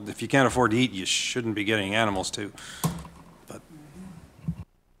 Well, if you can't afford to eat, you shouldn't be getting animals too. But.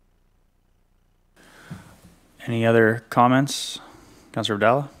 Any other comments? Councillor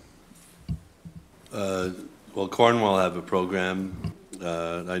Abdallah? Well, Cornwall have a program.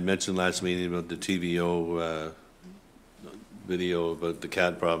 I mentioned last meeting about the TVO video about the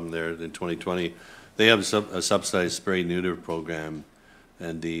cat problem there in 2020. They have a subsidized spray neuter program,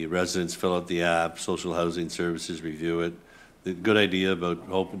 and the residents fill out the app, social housing services review it. The good idea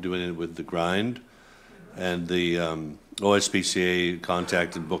about doing it with the grind, and the OSPCA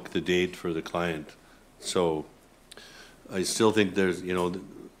contact and book the date for the client. So I still think there's, you know,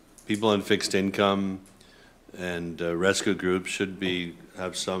 people on fixed income and rescue groups should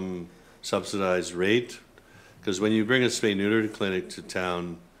have some subsidized rate, because when you bring a spay neuter clinic to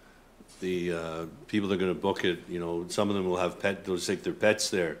town, the people that are going to book it, you know, some of them will have they'll take their pets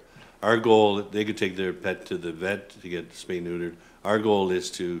there. Our goal, they could take their pet to the vet to get spay neutered. Our goal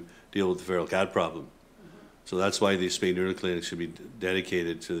is to deal with the feral cat problem. So that's why these spay neuter clinics should be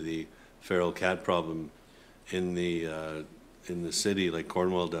dedicated to the feral cat problem in the city, like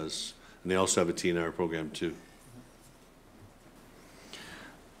Cornwall does. And they also have a TNR program too.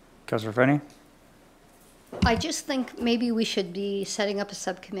 Councillor Frenny? I just think maybe we should be setting up a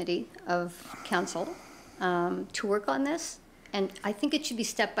subcommittee of council to work on this. And I think it should be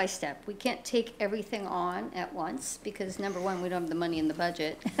step by step. We can't take everything on at once because, number one, we don't have the money in the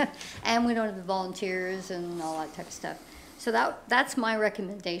budget and we don't have the volunteers and all that type of stuff. So that's my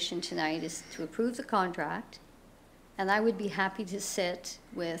recommendation tonight, is to approve the contract. And I would be happy to sit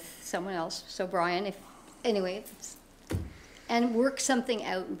with someone else. So Brian, and work something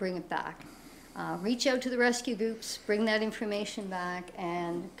out and bring it back. Reach out to the rescue groups, bring that information back,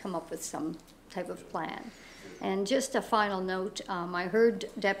 and come up with some type of plan. And just a final note, I heard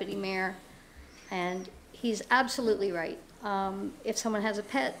Deputy Mayor, and he's absolutely right. If someone has a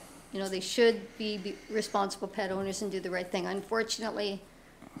pet, you know, they should be responsible pet owners and do the right thing. Unfortunately,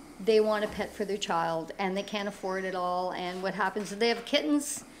 they want a pet for their child, and they can't afford it all. And what happens is they have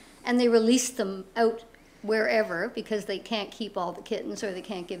kittens, and they release them out wherever because they can't keep all the kittens or they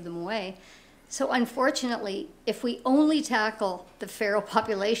can't give them away. So unfortunately, if we only tackle the feral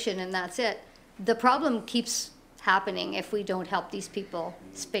population and that's it, the problem keeps happening if we don't help these people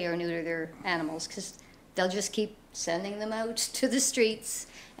spay or neuter their animals, because they'll just keep sending them out to the streets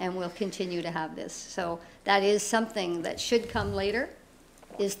and we'll continue to have this. So that is something that should come later.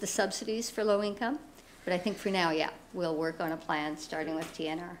 is the subsidies for low income. But I think for now, yeah, we'll work on a plan starting with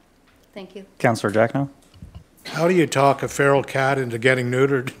TNR. Thank you. Councillor Jackno? How do you talk a feral cat into getting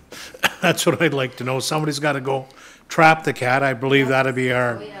neutered? That's what I'd like to know. Somebody's got to go trap the cat. I believe that'd be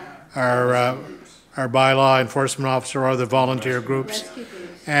our bylaw enforcement officer or the volunteer groups.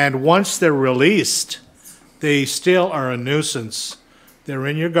 And once they're released, they still are a nuisance. They're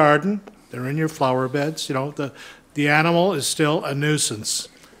in your garden, they're in your flower beds, you know, the animal is still a nuisance.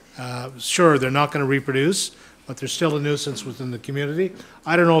 Sure, they're not going to reproduce, but they're still a nuisance within the community.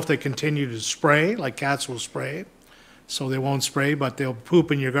 I don't know if they continue to spray, like cats will spray, so they won't spray, but they'll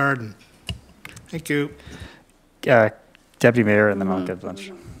poop in your garden. Thank you. Deputy Mayor, and then I'll get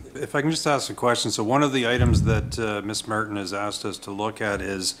lunch. If I can just ask a question. So one of the items that Ms. Martin has asked us to look at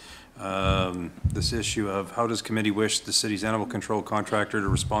is this issue of how does committee wish the city's animal control contractor to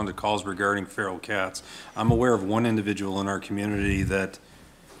respond to calls regarding feral cats? I'm aware of one individual in our community that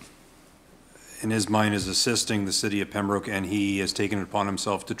in his mind is assisting the city of Pembroke, and he has taken it upon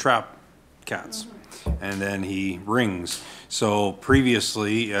himself to trap cats. And then he rings. So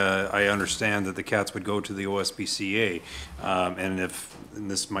previously, I understand that the cats would go to the OSPCA. And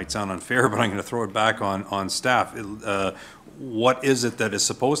this might sound unfair, but I'm going to throw it back on staff. What is it that is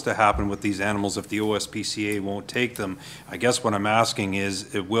supposed to happen with these animals if the OSPCA won't take them? I guess what I'm asking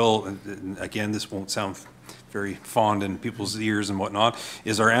is, it will, again, this won't sound very fond in people's ears and whatnot,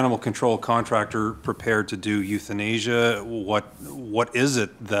 is our animal control contractor prepared to do euthanasia? What is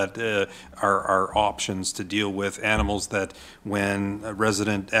it that are our options to deal with animals that when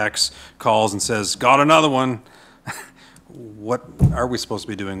resident X calls and says, got another one, what are we supposed to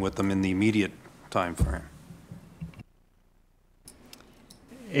be doing with them in the immediate time frame?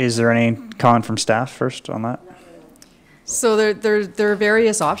 Is there any comment from staff first on that? So there are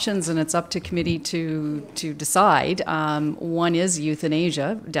various options, and it's up to committee to decide. One is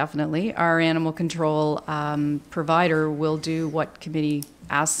euthanasia, definitely. Our animal control provider will do what committee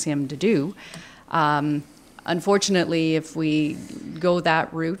asks him to do. Unfortunately, if we go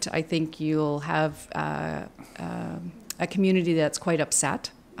that route, I think you'll have a community that's quite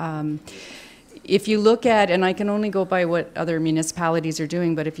upset. If you look at, and I can only go by what other municipalities are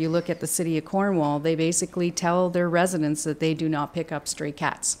doing, but if you look at the city of Cornwall, they basically tell their residents that they do not pick up stray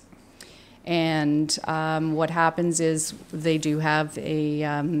cats. And what happens is they do have a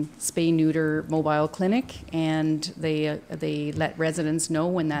spay-neuter mobile clinic, and they let residents know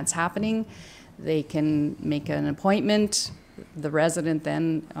when that's happening. They can make an appointment. The resident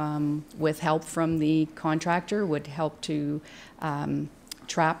then, with help from the contractor, would help to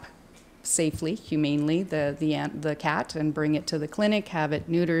trap safely, humanely, the cat and bring it to the clinic, have it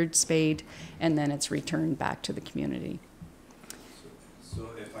neutered, spayed, and then it's returned back to the community. So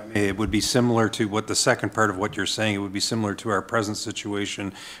if I may, it would be similar to what the second part of what you're saying, it would be similar to our present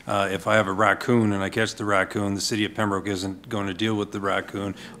situation. If I have a raccoon and I catch the raccoon, the city of Pembroke isn't going to deal with the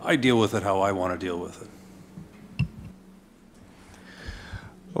raccoon. I deal with it how I want to deal with it.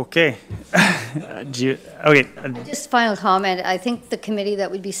 Okay. Just final comment. I think the committee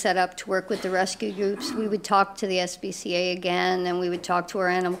that would be set up to work with the rescue groups, we would talk to the SPCA again, and we would talk to our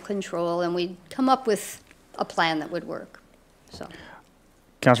animal control, and we'd come up with a plan that would work. So,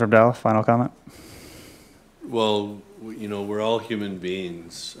 Councillor Abdallah, final comment. Well, you know, we're all human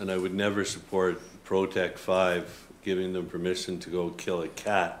beings, and I would never support Protect 5 giving them permission to go kill a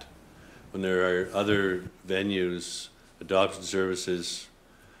cat when there are other venues, adoption services.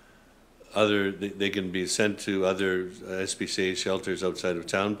 They can be sent to other SPCA shelters outside of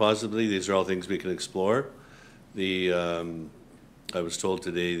town, possibly. These are all things we can explore. I was told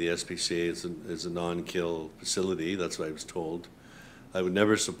today the SPCA is a non-kill facility. That's what I was told. I would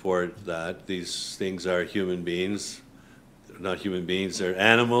never support that. These things are human beings. They're not human beings, they're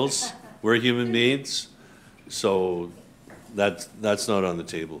animals. We're human beings. So that's not on the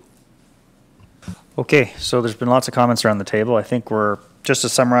table. Okay, so there's been lots of comments around the table. I think just to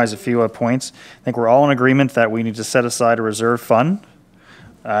summarize a few points, I think we're all in agreement that we need to set aside a reserve fund.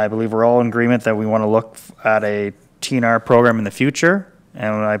 I believe we're all in agreement that we want to look at a TNR program in the future,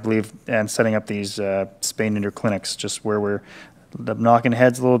 and I believe, and setting up these spay-neuter clinics, just where we're knocking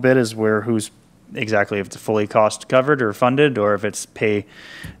heads a little bit is who's exactly, if it's fully cost covered or funded, or if it's pay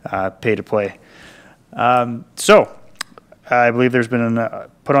to play. So I believe there's been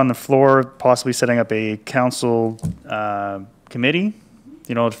put on the floor possibly setting up a council committee,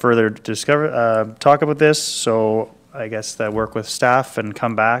 to further talk about this. So I guess that work with staff and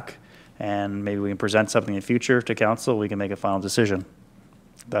come back, and maybe we can present something in the future to council. We can make a final decision.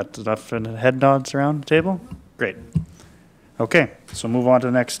 That's enough head nods around the table? Great. Okay, so move on to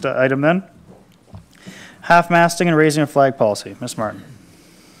the next item then. Half-masting and raising a flag policy. Ms. Martin.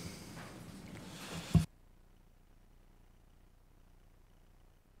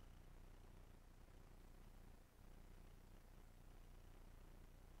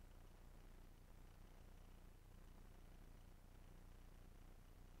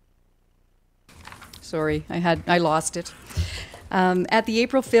 Sorry, I lost it. At the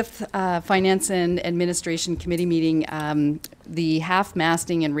April 5th Finance and Administration Committee meeting, the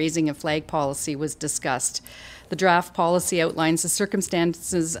half-masting and raising of flag policy was discussed. The draft policy outlines the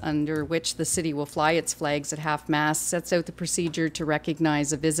circumstances under which the city will fly its flags at half-mast, sets out the procedure to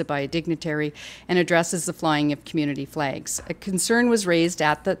recognize a visit by a dignitary, and addresses the flying of community flags. A concern was raised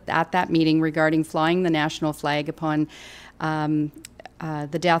at that meeting regarding flying the national flag upon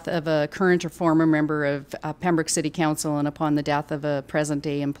the death of a current or former member of Pembroke City Council and upon the death of a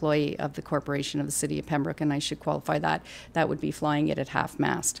present-day employee of the Corporation of the City of Pembroke, and I should qualify that. That would be flying it at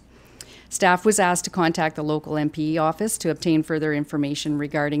half-mast. Staff was asked to contact the local MP office to obtain further information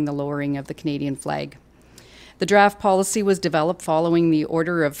regarding the lowering of the Canadian flag. The draft policy was developed following the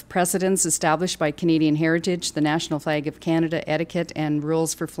order of precedence established by Canadian Heritage, the National Flag of Canada Etiquette, and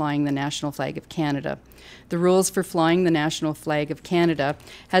Rules for Flying the National Flag of Canada. The Rules for Flying the National Flag of Canada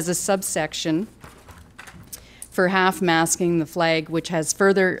has a subsection for half-masking the flag, which has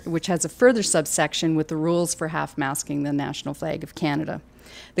a further subsection with the rules for half-masking the National Flag of Canada.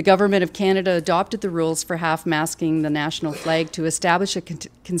 The Government of Canada adopted the rules for half-masking the national flag to establish a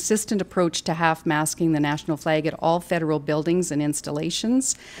consistent approach to half-masking the national flag at all federal buildings and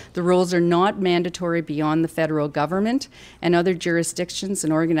installations. The rules are not mandatory beyond the federal government, and other jurisdictions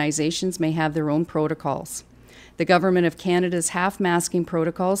and organizations may have their own protocols. The Government of Canada's half-masking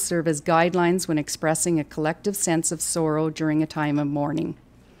protocols serve as guidelines when expressing a collective sense of sorrow during a time of mourning.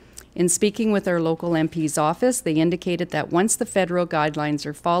 In speaking with our local MP's office, they indicated that once the federal guidelines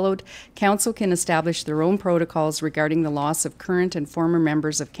are followed, Council can establish their own protocols regarding the loss of current and former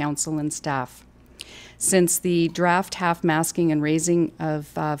members of Council and staff. Since the draft half-masking and raising of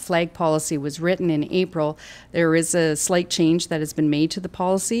flag policy was written in April, there is a slight change that has been made to the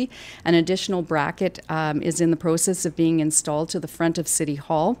policy. An additional bracket is in the process of being installed to the front of City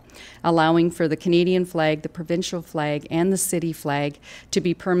Hall, allowing for the Canadian flag, the provincial flag, and the city flag to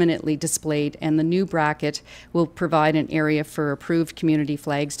be permanently displayed, and the new bracket will provide an area for approved community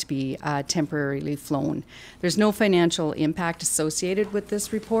flags to be temporarily flown. There's no financial impact associated with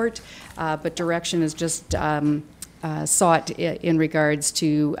this report, but direction is just sought in regards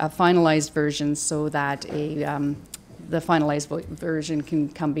to a finalized version so that the finalized version can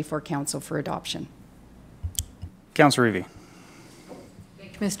come before Council for adoption. Councillor Reevy.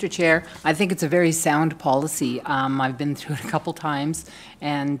 Mr. Chair, I think it's a very sound policy. I've been through it a couple times,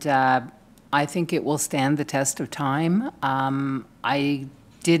 and I think it will stand the test of time. I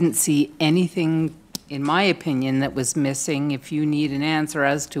didn't see anything, in my opinion, that was missing. If you need an answer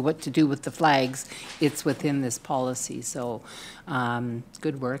as to what to do with the flags, it's within this policy. So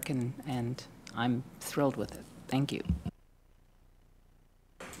good work, and I'm thrilled with it. Thank you.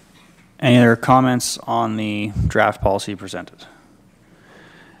 Any other comments on the draft policy presented?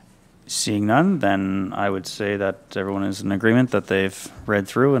 Seeing none, then I would say that everyone is in agreement that they've read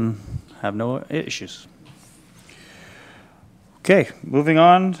through and have no issues. Okay, moving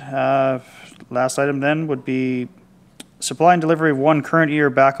on. Last item then would be supply and delivery of one current year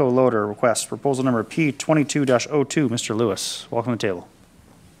backhoe loader request, proposal number P22-02. Mr. Lewis, welcome to the table.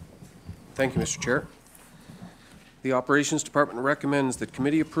 Thank you, Mr. Chair. The Operations Department recommends that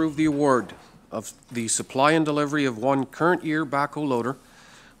committee approve the award of the supply and delivery of one current year backhoe loader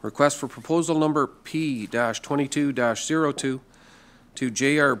request for proposal number P-22-02 to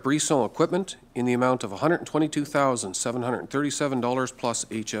J.R. Brisson Equipment in the amount of $122,737 plus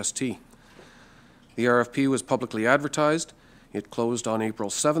HST. The RFP was publicly advertised. It closed on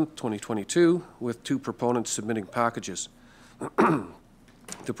April 7th, 2022, with 2 proponents submitting packages.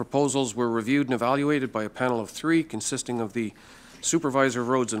 The proposals were reviewed and evaluated by a panel of 3 consisting of the Supervisor of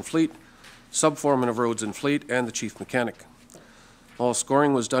Roads and Fleet, Subforeman of Roads and Fleet, and the Chief Mechanic. All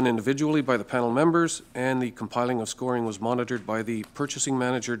scoring was done individually by the panel members, and the compiling of scoring was monitored by the Purchasing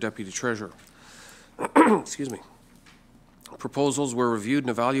Manager, Deputy Treasurer. Excuse me. Proposals were reviewed and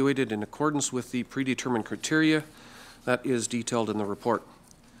evaluated in accordance with the predetermined criteria that is detailed in the report.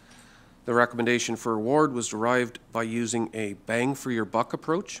 The recommendation for award was derived by using a bang-for-your-buck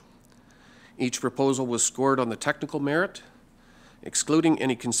approach. Each proposal was scored on the technical merit, excluding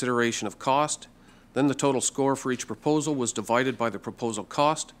any consideration of cost. Then the total score for each proposal was divided by the proposal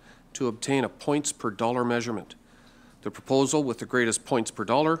cost to obtain a points per dollar measurement. The proposal with the greatest points per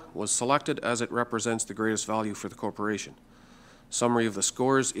dollar was selected as it represents the greatest value for the corporation. Summary of the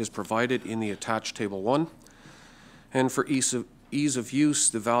scores is provided in the attached Table 1, and for ease of use,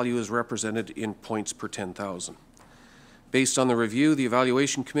 the value is represented in points per 10,000. Based on the review, the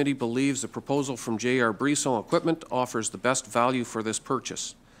Evaluation Committee believes the proposal from J.R. Brisson Equipment offers the best value for this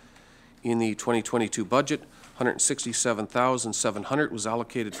purchase. In the 2022 budget, $167,700 was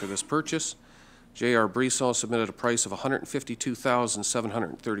allocated for this purchase. J.R. Brisson submitted a price of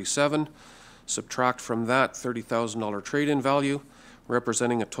 $152,737. Subtract from that $30,000 trade-in value,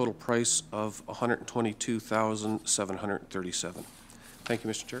 representing a total price of $122,737. Thank you,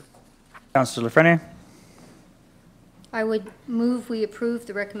 Mr. Chair. Councillor Lafreniere? I would move we approve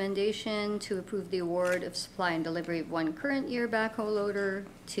the recommendation to approve the award of supply and delivery of one current year backhoe loader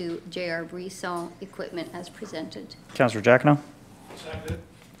to J.R. Brisson Equipment as presented. Councillor Jacquinot? Seconded.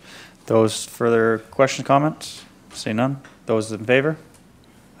 Those further questions, comments? Seeing none. Those in favor?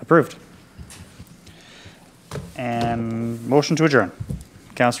 Approved. And motion to adjourn.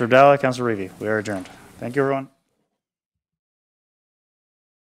 Councillor Abdallah, Councillor Reevy, we are adjourned. Thank you, everyone.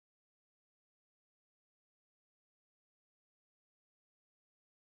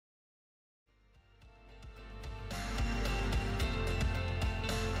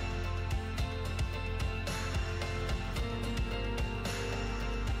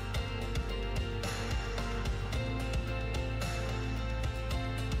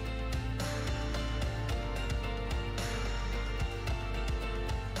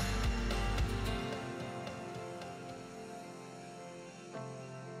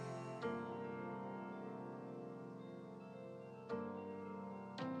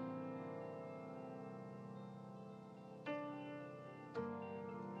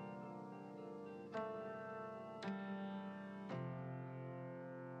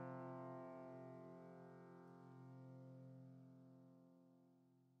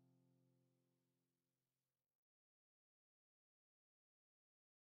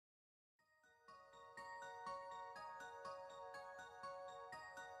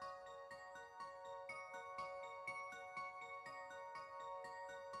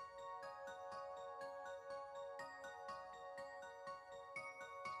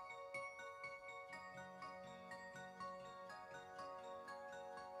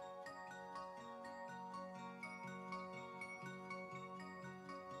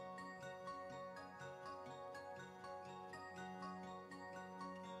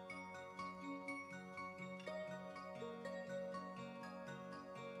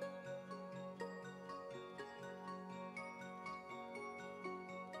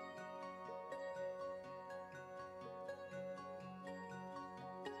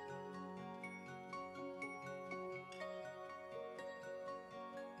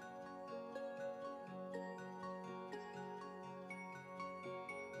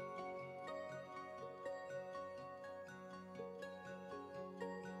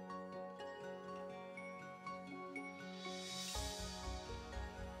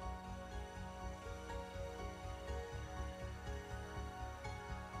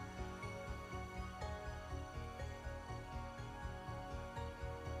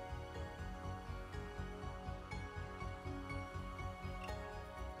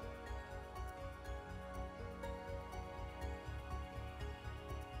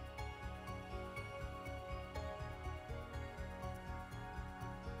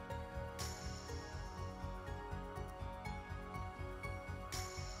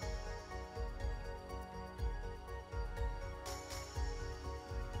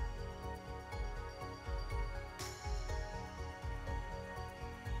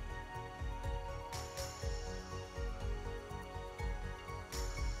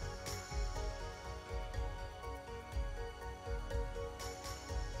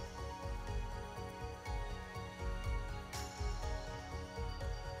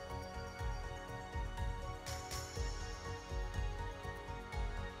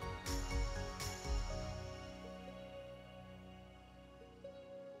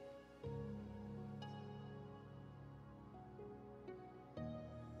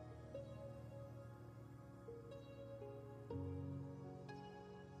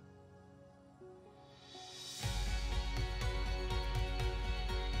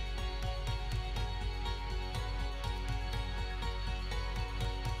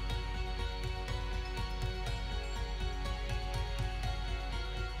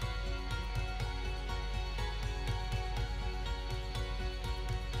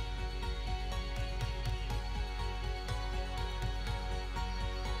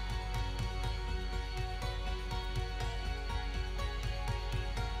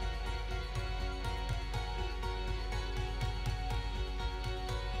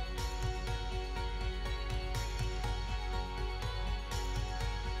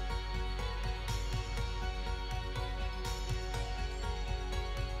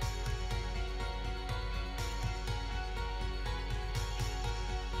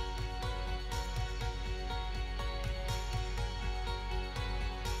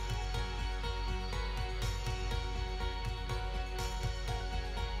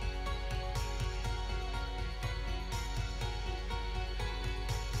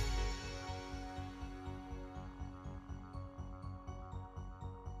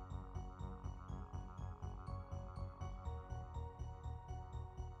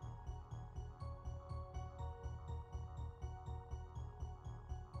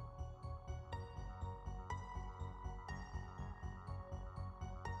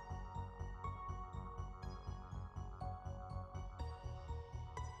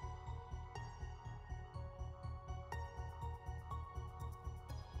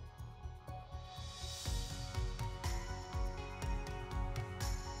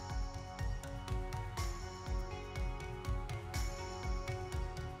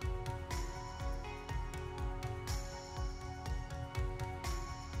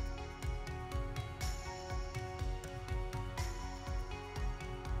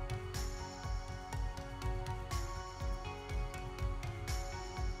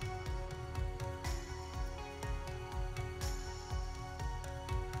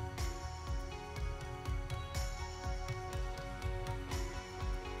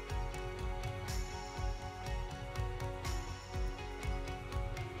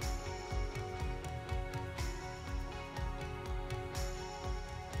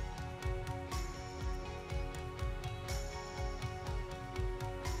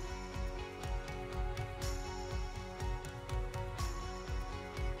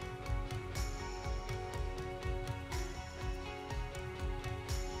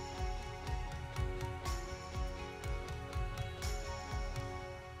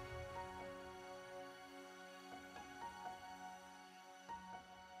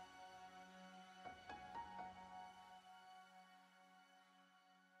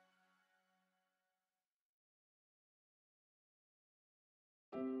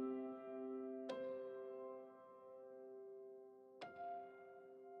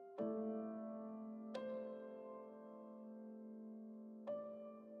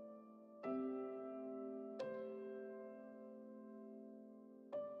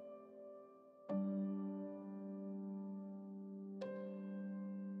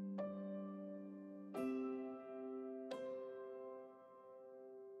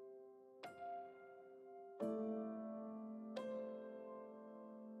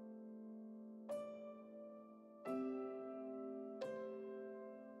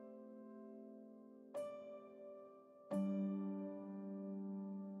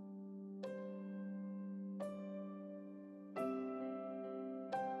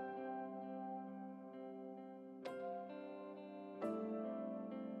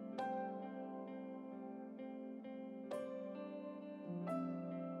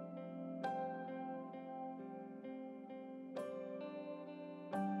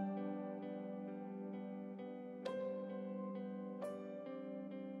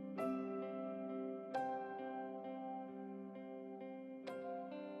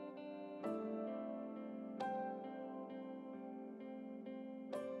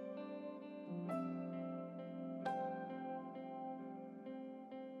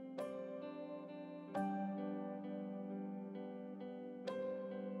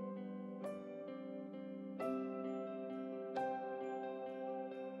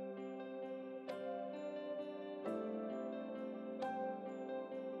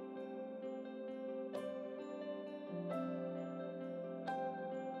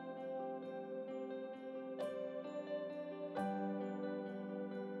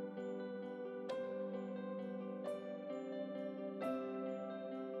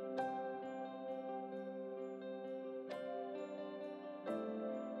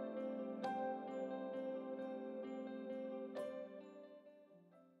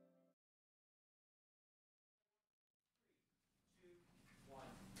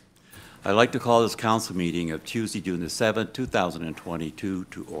 I'd like to call this council meeting of Tuesday, June the 7th, 2022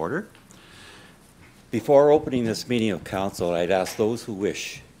 to order. Before opening this meeting of council, I'd ask those who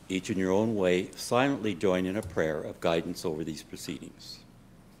wish, each in your own way, silently join in a prayer of guidance over these proceedings.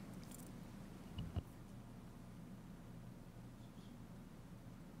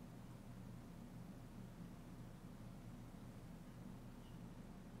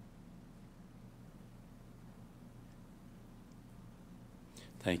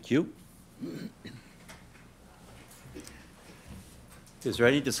 Thank you. Is there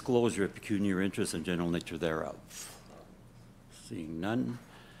any disclosure of pecuniary interest and general nature thereof? Seeing none.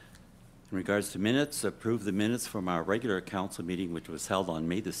 In regards to minutes, approve the minutes from our regular council meeting, which was held on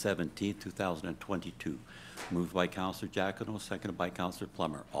May the 17th, 2022. Moved by Councillor Giacono, seconded by Councillor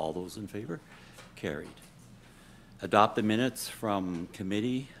Plummer. All those in favor? Carried. Adopt the minutes from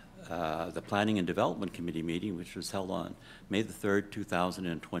committee, the Planning and Development Committee meeting, which was held on May the 3rd,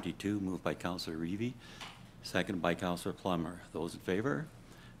 2022. Moved by Councillor Reevy, seconded by Councillor Plummer. Those in favor?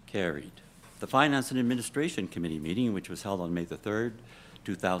 Carried. The Finance and Administration Committee meeting, which was held on May the 3rd,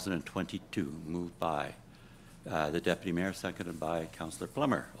 2022. Moved by the Deputy Mayor, seconded by Councillor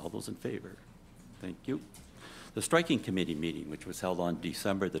Plummer. All those in favor? Thank you. The Striking Committee meeting, which was held on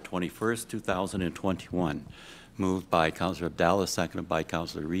December the 21st, 2021. Moved by Councillor Abdallah, seconded by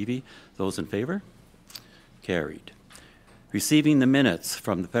Councillor Reevy. Those in favor? Carried. Receiving the minutes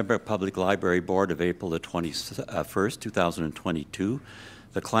from the Pembroke Public Library Board of April the 21st, 2022,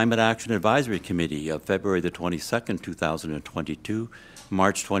 the Climate Action Advisory Committee of February the 22nd, 2022,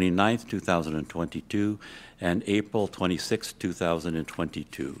 March 29th, 2022, and April 26th,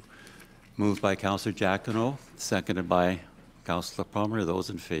 2022. Moved by Councillor Giacono, seconded by Councillor Plummer. Those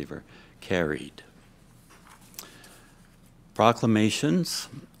in favor? Carried. Proclamations.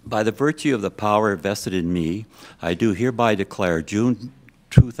 By the virtue of the power vested in me, I do hereby declare June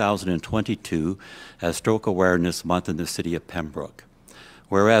 2022 as Stroke Awareness Month in the City of Pembroke.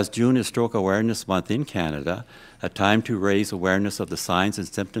 Whereas June is Stroke Awareness Month in Canada, a time to raise awareness of the signs and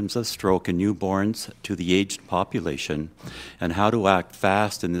symptoms of stroke in newborns to the aged population and how to act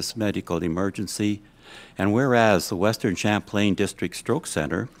fast in this medical emergency. And whereas the Western Champlain District Stroke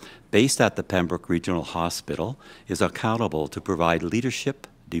Centre, based at the Pembroke Regional Hospital, is accountable to provide leadership,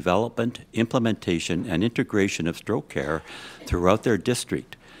 development, implementation, and integration of stroke care throughout their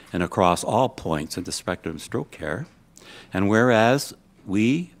district and across all points in the spectrum of stroke care. And whereas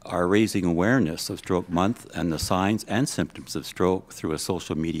we are raising awareness of Stroke Month and the signs and symptoms of stroke through a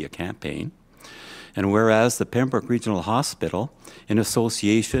social media campaign. And whereas the Pembroke Regional Hospital, in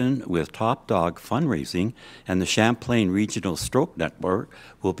association with Top Dog Fundraising and the Champlain Regional Stroke Network,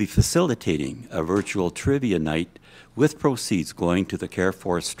 will be facilitating a virtual trivia night with proceeds going to the Care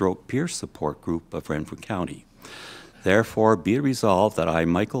for Stroke Peer Support Group of Renfrew County. Therefore, be it resolved that I,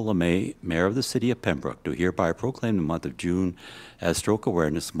 Michael LeMay, Mayor of the City of Pembroke, do hereby proclaim the month of June as Stroke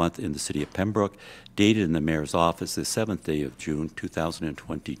Awareness Month in the City of Pembroke, dated in the Mayor's office the 7th day of June,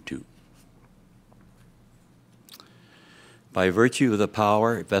 2022. By virtue of the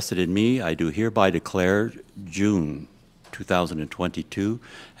power vested in me, I do hereby declare June 2022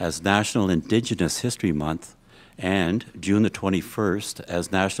 as National Indigenous History Month and June the 21st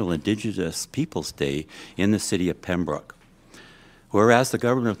as National Indigenous Peoples Day in the City of Pembroke. Whereas the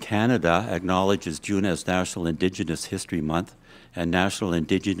Government of Canada acknowledges June as National Indigenous History Month and National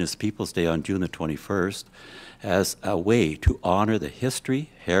Indigenous Peoples Day on June the 21st as a way to honor the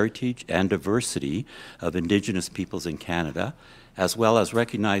history, heritage, and diversity of Indigenous peoples in Canada, as well as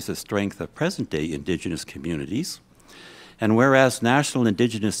recognize the strength of present-day Indigenous communities. And whereas National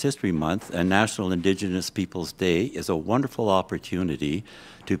Indigenous History Month and National Indigenous Peoples Day is a wonderful opportunity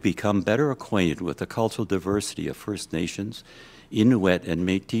to become better acquainted with the cultural diversity of First Nations, Inuit, and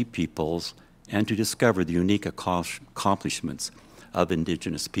Métis peoples, and to discover the unique accomplishments of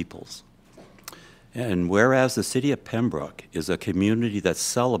Indigenous peoples. And whereas the City of Pembroke is a community that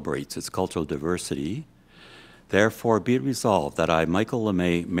celebrates its cultural diversity, therefore be it resolved that I, Michael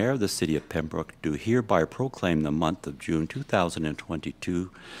LeMay, Mayor of the City of Pembroke, do hereby proclaim the month of June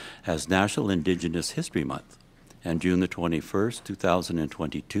 2022 as National Indigenous History Month, and June the 21st,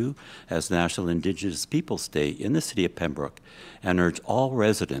 2022 as National Indigenous Peoples Day in the City of Pembroke, and urge all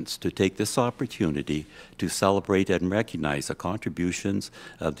residents to take this opportunity to celebrate and recognize the contributions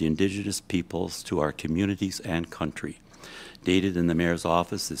of the Indigenous peoples to our communities and country. Dated in the Mayor's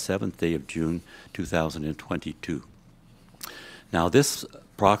office the 7th day of June, 2022. Now this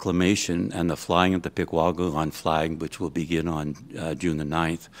proclamation and the flying of the Pigwaguan flag, which will begin on June the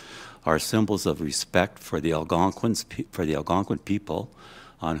 9th, are symbols of respect for the Algonquin people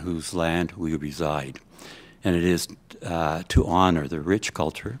on whose land we reside. And it is to honor the rich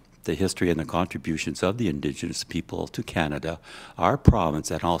culture, the history and the contributions of the Indigenous people to Canada, our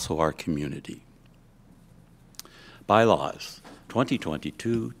province, and also our community. Bylaws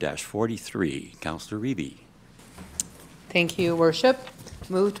 2022-43. Councillor Reevy. Thank you, Your Worship.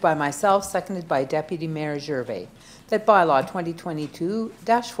 Moved by myself, seconded by Deputy Mayor Gervais, that bylaw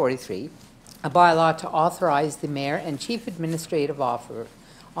 2022-43, a bylaw to authorize the Mayor and Chief Administrative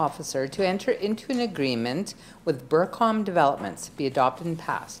Officer to enter into an agreement with Burcom Developments be adopted and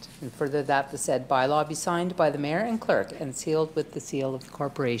passed, and further that the said bylaw be signed by the Mayor and Clerk and sealed with the seal of the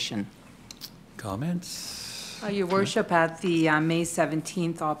corporation. Comments? Your Worship, at the May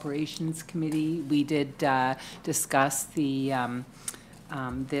 17th Operations Committee, we did discuss the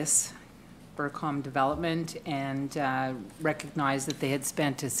this Burcom development and recognize that they had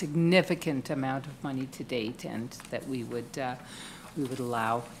spent a significant amount of money to date, and that we would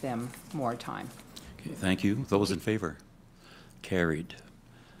allow them more time. Okay, thank you. Those in favor? Carried.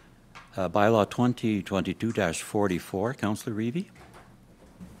 Bylaw 2022-44. Councillor Reevy.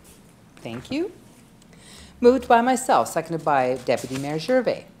 Thank you. Moved by myself, seconded by Deputy Mayor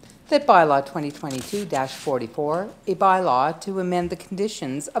Gervais, that bylaw 2022-44, a bylaw to amend the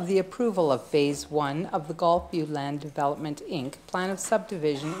conditions of the approval of Phase 1 of the Gulfview Land Development, Inc. Plan of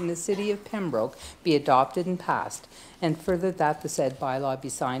Subdivision in the City of Pembroke be adopted and passed, and further that the said bylaw be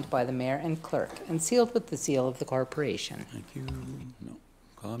signed by the Mayor and Clerk and sealed with the seal of the corporation. Thank you. No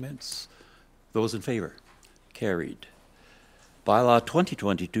comments? Those in favor? Carried. Bylaw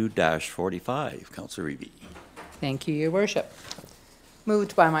 2022-45. Councillor Reevy. Thank you, Your Worship.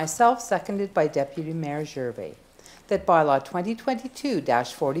 Moved by myself, seconded by Deputy Mayor Gervais, that bylaw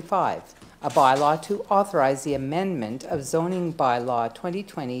 2022-45, a bylaw to authorize the amendment of zoning bylaw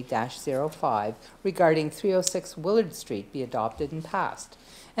 2020-05 regarding 306 Willard Street be adopted and passed,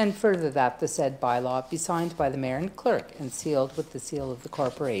 and further that the said bylaw be signed by the Mayor and Clerk and sealed with the seal of the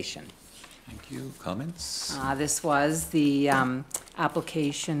corporation. Thank you. Comments? This was the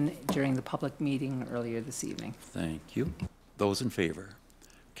application during the public meeting earlier this evening. Thank you. Those in favor?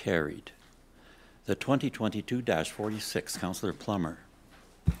 Carried. The 2022-46. Councillor Plummer.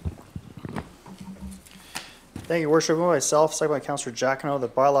 Thank you, Worship. Myself, second by Councillor Jacquino, the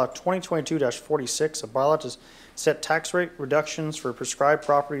bylaw 2022-46, a bylaw to set tax rate reductions for prescribed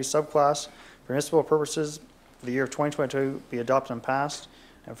property subclass for municipal purposes for the year of 2022 be adopted and passed,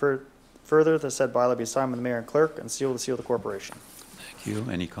 and further, the said bylaw be signed by the Mayor and Clerk and sealed with the seal of the corporation. Thank you.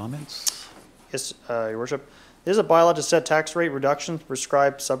 Any comments? Yes, Your Worship. This is a bylaw to set tax rate reductions for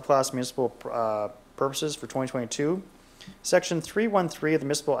prescribed subclass municipal purposes for 2022. Section 313 of the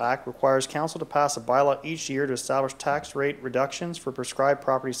Municipal Act requires Council to pass a bylaw each year to establish tax rate reductions for prescribed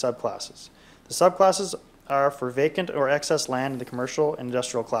property subclasses. The subclasses are for vacant or excess land in the commercial and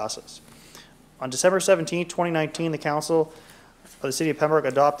industrial classes. On December 17, 2019, the Council of the City of Pembroke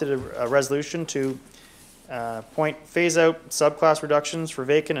adopted a resolution to phase out subclass reductions for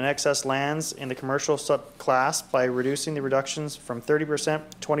vacant and excess lands in the commercial subclass by reducing the reductions from 30%,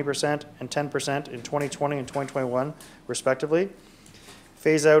 20%, and 10% in 2020 and 2021, respectively.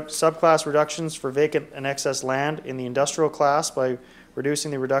 Phase out subclass reductions for vacant and excess land in the industrial class by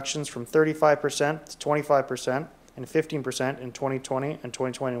reducing the reductions from 35% to 25% and 15% in 2020 and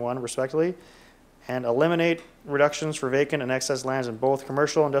 2021, respectively. And eliminate reductions for vacant and excess lands in both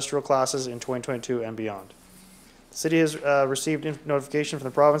commercial and industrial classes in 2022 and beyond. The City has received notification from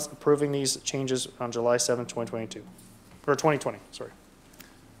the province approving these changes on July 7, 2022, or 2020, sorry.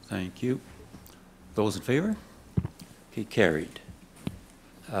 Thank you. Those in favor? Okay, carried.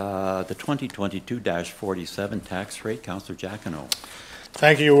 The 2022-47 tax rate, Councillor Jacquino.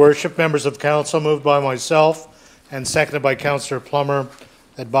 Thank you, Your Worship. Members of Council, moved by myself and seconded by Councillor Plummer,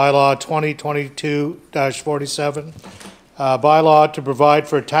 that bylaw 2022-47, bylaw to provide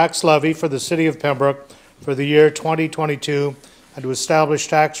for a tax levy for the City of Pembroke for the year 2022 and to establish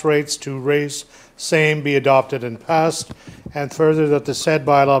tax rates to raise same be adopted and passed, and further that the said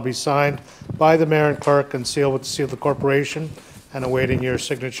bylaw be signed by the Mayor and Clerk and sealed with the seal of the corporation, and awaiting your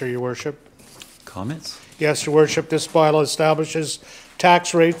signature, Your Worship. Comments? Yes, Your Worship. This bylaw establishes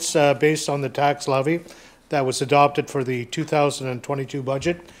tax rates based on the tax levy that was adopted for the 2022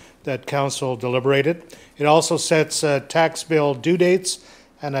 budget that Council deliberated. It also sets tax bill due dates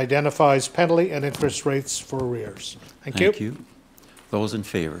and identifies penalty and interest rates for arrears. Thank you. Thank you. Those in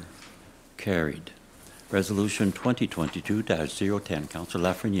favor? Carried. Resolution 2022-010.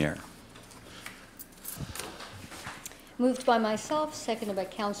 Councillor Lafreniere. Moved by myself, seconded by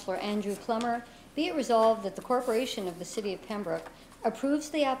Councillor Andrew Plummer, be it resolved that the Corporation of the City of Pembroke approves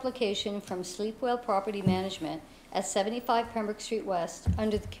the application from Sleepwell Property Management at 75 Pembroke Street West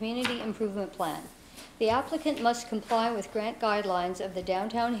under the Community Improvement Plan. The applicant must comply with grant guidelines of the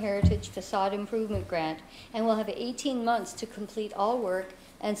Downtown Heritage Facade Improvement Grant and will have 18 months to complete all work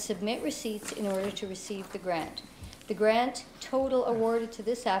and submit receipts in order to receive the grant. The grant total awarded to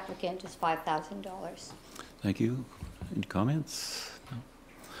this applicant is $5,000. Thank you. Any comments? No.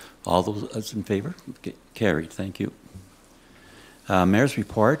 All those in favor? Okay. Carried. Thank you. Mayor's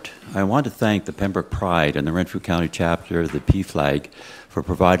report. I want to thank the Pembroke Pride and the Renfrew County chapter of the PFLAG for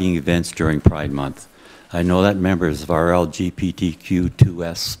providing events during Pride Month. I know that members of our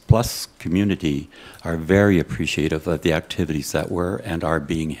LGBTQ2S plus community are very appreciative of the activities that were and are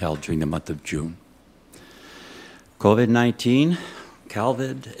being held during the month of June. COVID-19,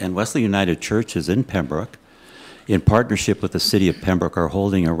 Calvin and Wesley United Churches in Pembroke, in partnership with the City of Pembroke, are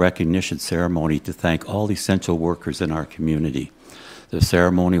holding a recognition ceremony to thank all essential workers in our community. The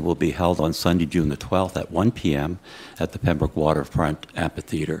ceremony will be held on Sunday, June the 12th at 1 p.m. at the Pembroke Waterfront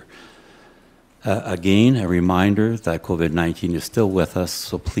Amphitheater. Again, a reminder that COVID-19 is still with us,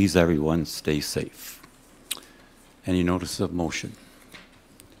 so please everyone stay safe. Any notice of motion?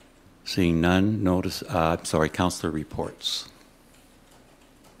 Seeing none, Councillor reports.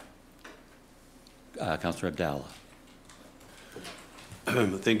 Councillor Abdallah.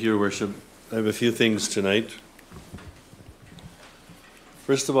 Thank you, Your Worship. I have a few things tonight.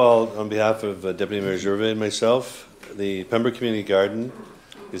 First of all, on behalf of Deputy Mayor Gervais and myself, the Pembroke Community Garden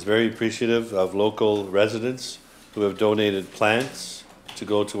is very appreciative of local residents who have donated plants to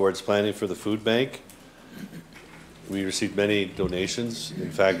go towards planting for the food bank. We received many donations. In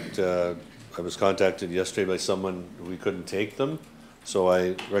fact, I was contacted yesterday by someone we couldn't take them, so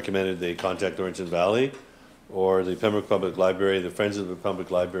I recommended they contact Orrington Valley or the Pembroke Public Library. The Friends of the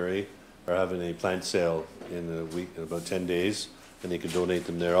Public Library are having a plant sale in a week, in about 10 days, and they can donate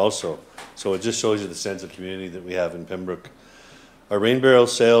them there also. So it just shows you the sense of community that we have in Pembroke. Our rain barrel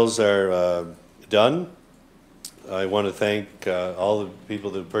sales are done. I want to thank all the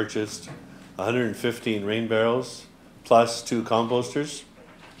people that purchased 115 rain barrels plus 2 composters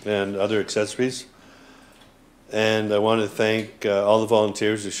and other accessories. And I want to thank all the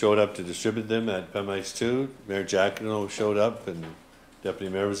volunteers who showed up to distribute them at PEMICE 2. Mayor Jacquino showed up and Deputy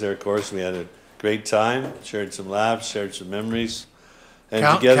Mayor was there, of course. We had a great time, shared some laughs, shared some memories. And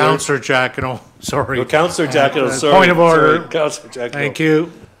together, Councillor Jacquino, sorry. No, Councillor Jacquino, sorry. Point of order. Sorry, Councillor Jacquino. Thank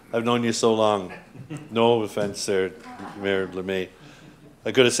you. I've known you so long. No offense there, Mayor LeMay.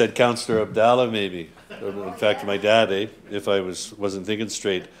 I could have said Councillor Abdallah maybe. In fact, my dad, if I wasn't thinking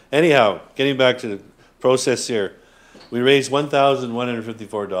straight. Anyhow, getting back to the process here, we raised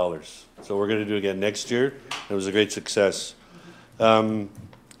 $1,154. So we're going to do it again next year. It was a great success. I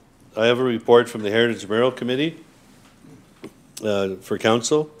have a report from the Heritage Mural Committee for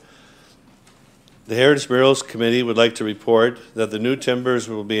Council. The Heritage Murals Committee would like to report that the new timbers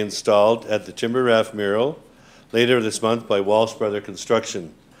will be installed at the Timber Raft mural later this month by Walsh Brother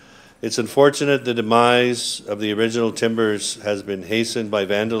Construction. It's unfortunate the demise of the original timbers has been hastened by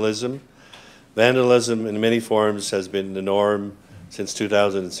vandalism. Vandalism in many forms has been the norm since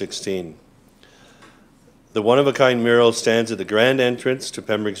 2016. The one-of-a-kind mural stands at the grand entrance to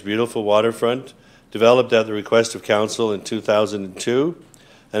Pembroke's beautiful waterfront, developed at the request of Council in 2002,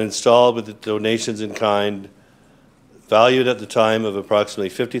 and installed with the donations in kind, valued at the time of approximately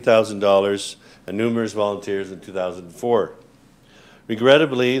 $50,000, and numerous volunteers in 2004.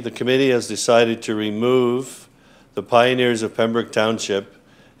 Regrettably, the committee has decided to remove the Pioneers of Pembroke Township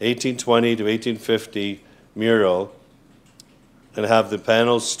 1820 to 1850 mural and have the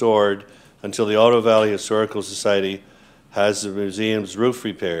panels stored until the Ottawa Valley Historical Society has the museum's roof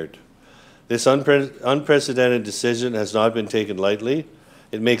repaired. This unprecedented decision has not been taken lightly.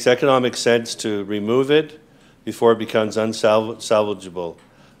 It makes economic sense to remove it before it becomes unsalvageable.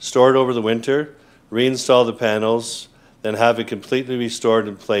 Store it over the winter, reinstall the panels, then have it completely restored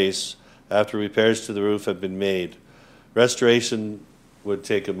in place after repairs to the roof have been made. Restoration would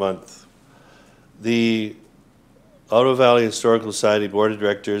take a month. The Ottawa Valley Historical Society Board of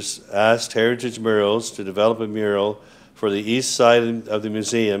Directors asked Heritage Murals to develop a mural for the east side of the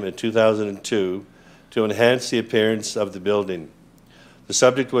museum in 2002 to enhance the appearance of the building. The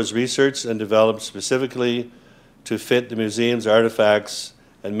subject was researched and developed specifically to fit the museum's artifacts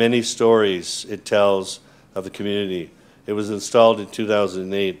and many stories it tells of the community. It was installed in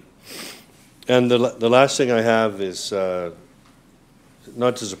 2008. And the last thing I have is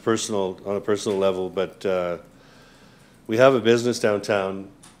not just on a personal level, but we have a business downtown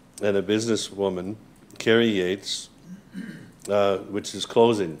and a businesswoman, Carrie Yates, which is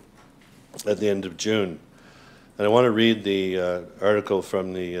closing at the end of June. And I want to read the article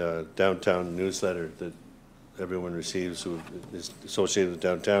from the downtown newsletter that everyone receives who is associated with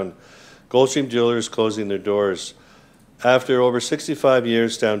downtown. Goldstream Jewelers closing their doors. After over 65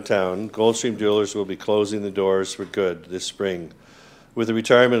 years downtown, Goldstream Jewelers will be closing the doors for good this spring. With the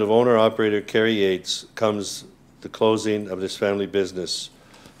retirement of owner-operator Kerry Yates comes the closing of this family business.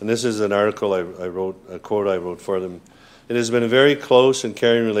 And this is an article I wrote, a quote I wrote for them. It has been a very close and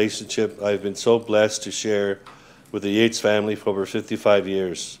caring relationship I've been so blessed to share with the Yates family for over 55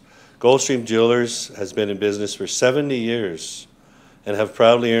 years. Goldstream Jewelers has been in business for 70 years and have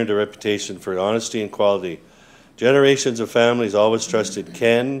proudly earned a reputation for honesty and quality. Generations of families always trusted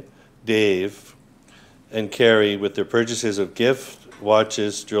Ken, Dave, and Carrie with their purchases of gifts,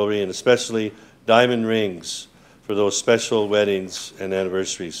 watches, jewelry, and especially diamond rings for those special weddings and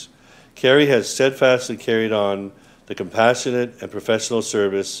anniversaries. Carrie has steadfastly carried on the compassionate and professional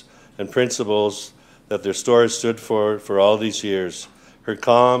service and principles that their store has stood for all these years. Her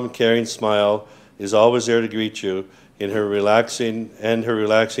calm, caring smile is always there to greet you in her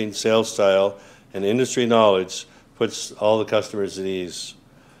relaxing sales style and industry knowledge puts all the customers at ease,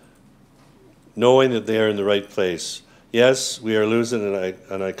 knowing that they are in the right place. Yes, we are losing an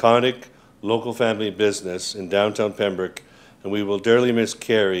iconic local family business in downtown Pembroke, and we will dearly miss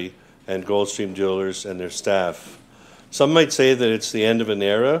Carrie and Goldstream Jewelers and their staff. Some might say that it's the end of an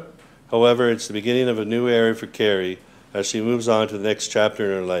era. However, it's the beginning of a new era for Carrie as she moves on to the next chapter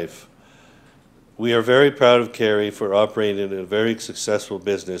in her life. We are very proud of Carrie for operating a very successful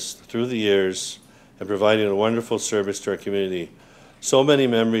business through the years and providing a wonderful service to our community. So many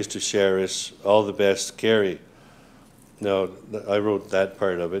memories to cherish. All the best, Carrie. Now, I wrote that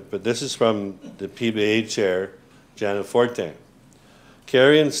part of it, but this is from the PBA chair, Janet Fortin.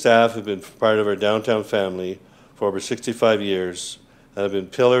 Carrie and staff have been part of our downtown family for over 65 years and have been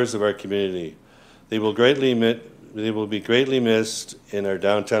pillars of our community. They will be greatly missed in our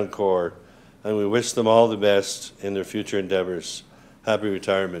downtown core, and we wish them all the best in their future endeavors. Happy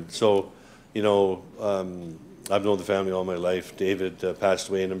retirement. So, you know, I've known the family all my life. David passed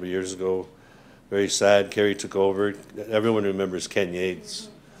away a number of years ago. Very sad. Carrie took over. Everyone remembers Ken Yates,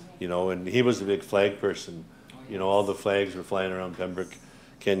 you know, and he was the big flag person. You know, all the flags were flying around Pembroke.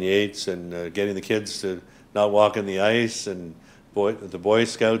 Ken Yates and getting the kids to not walk on the ice and the Boy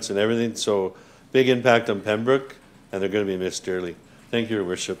Scouts and everything. So big impact on Pembroke, and they're going to be missed dearly. Thank you, Your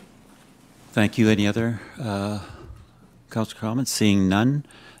Worship. Thank you. Any other council comments? Seeing none,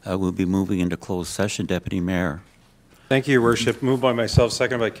 we'll be moving into closed session. Deputy Mayor. Thank you, Your Worship. Moved by myself,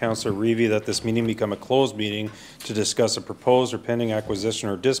 seconded by Councillor Reevy, that this meeting become a closed meeting to discuss a proposed or pending acquisition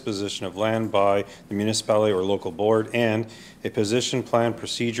or disposition of land by the municipality or local board, and a position, plan,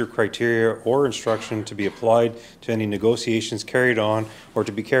 procedure, criteria, or instruction to be applied to any negotiations carried on or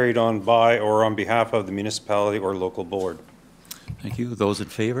to be carried on by or on behalf of the municipality or local board. Thank you. Those in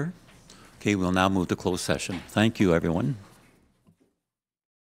favor? Okay, we'll now move to closed session. Thank you, everyone.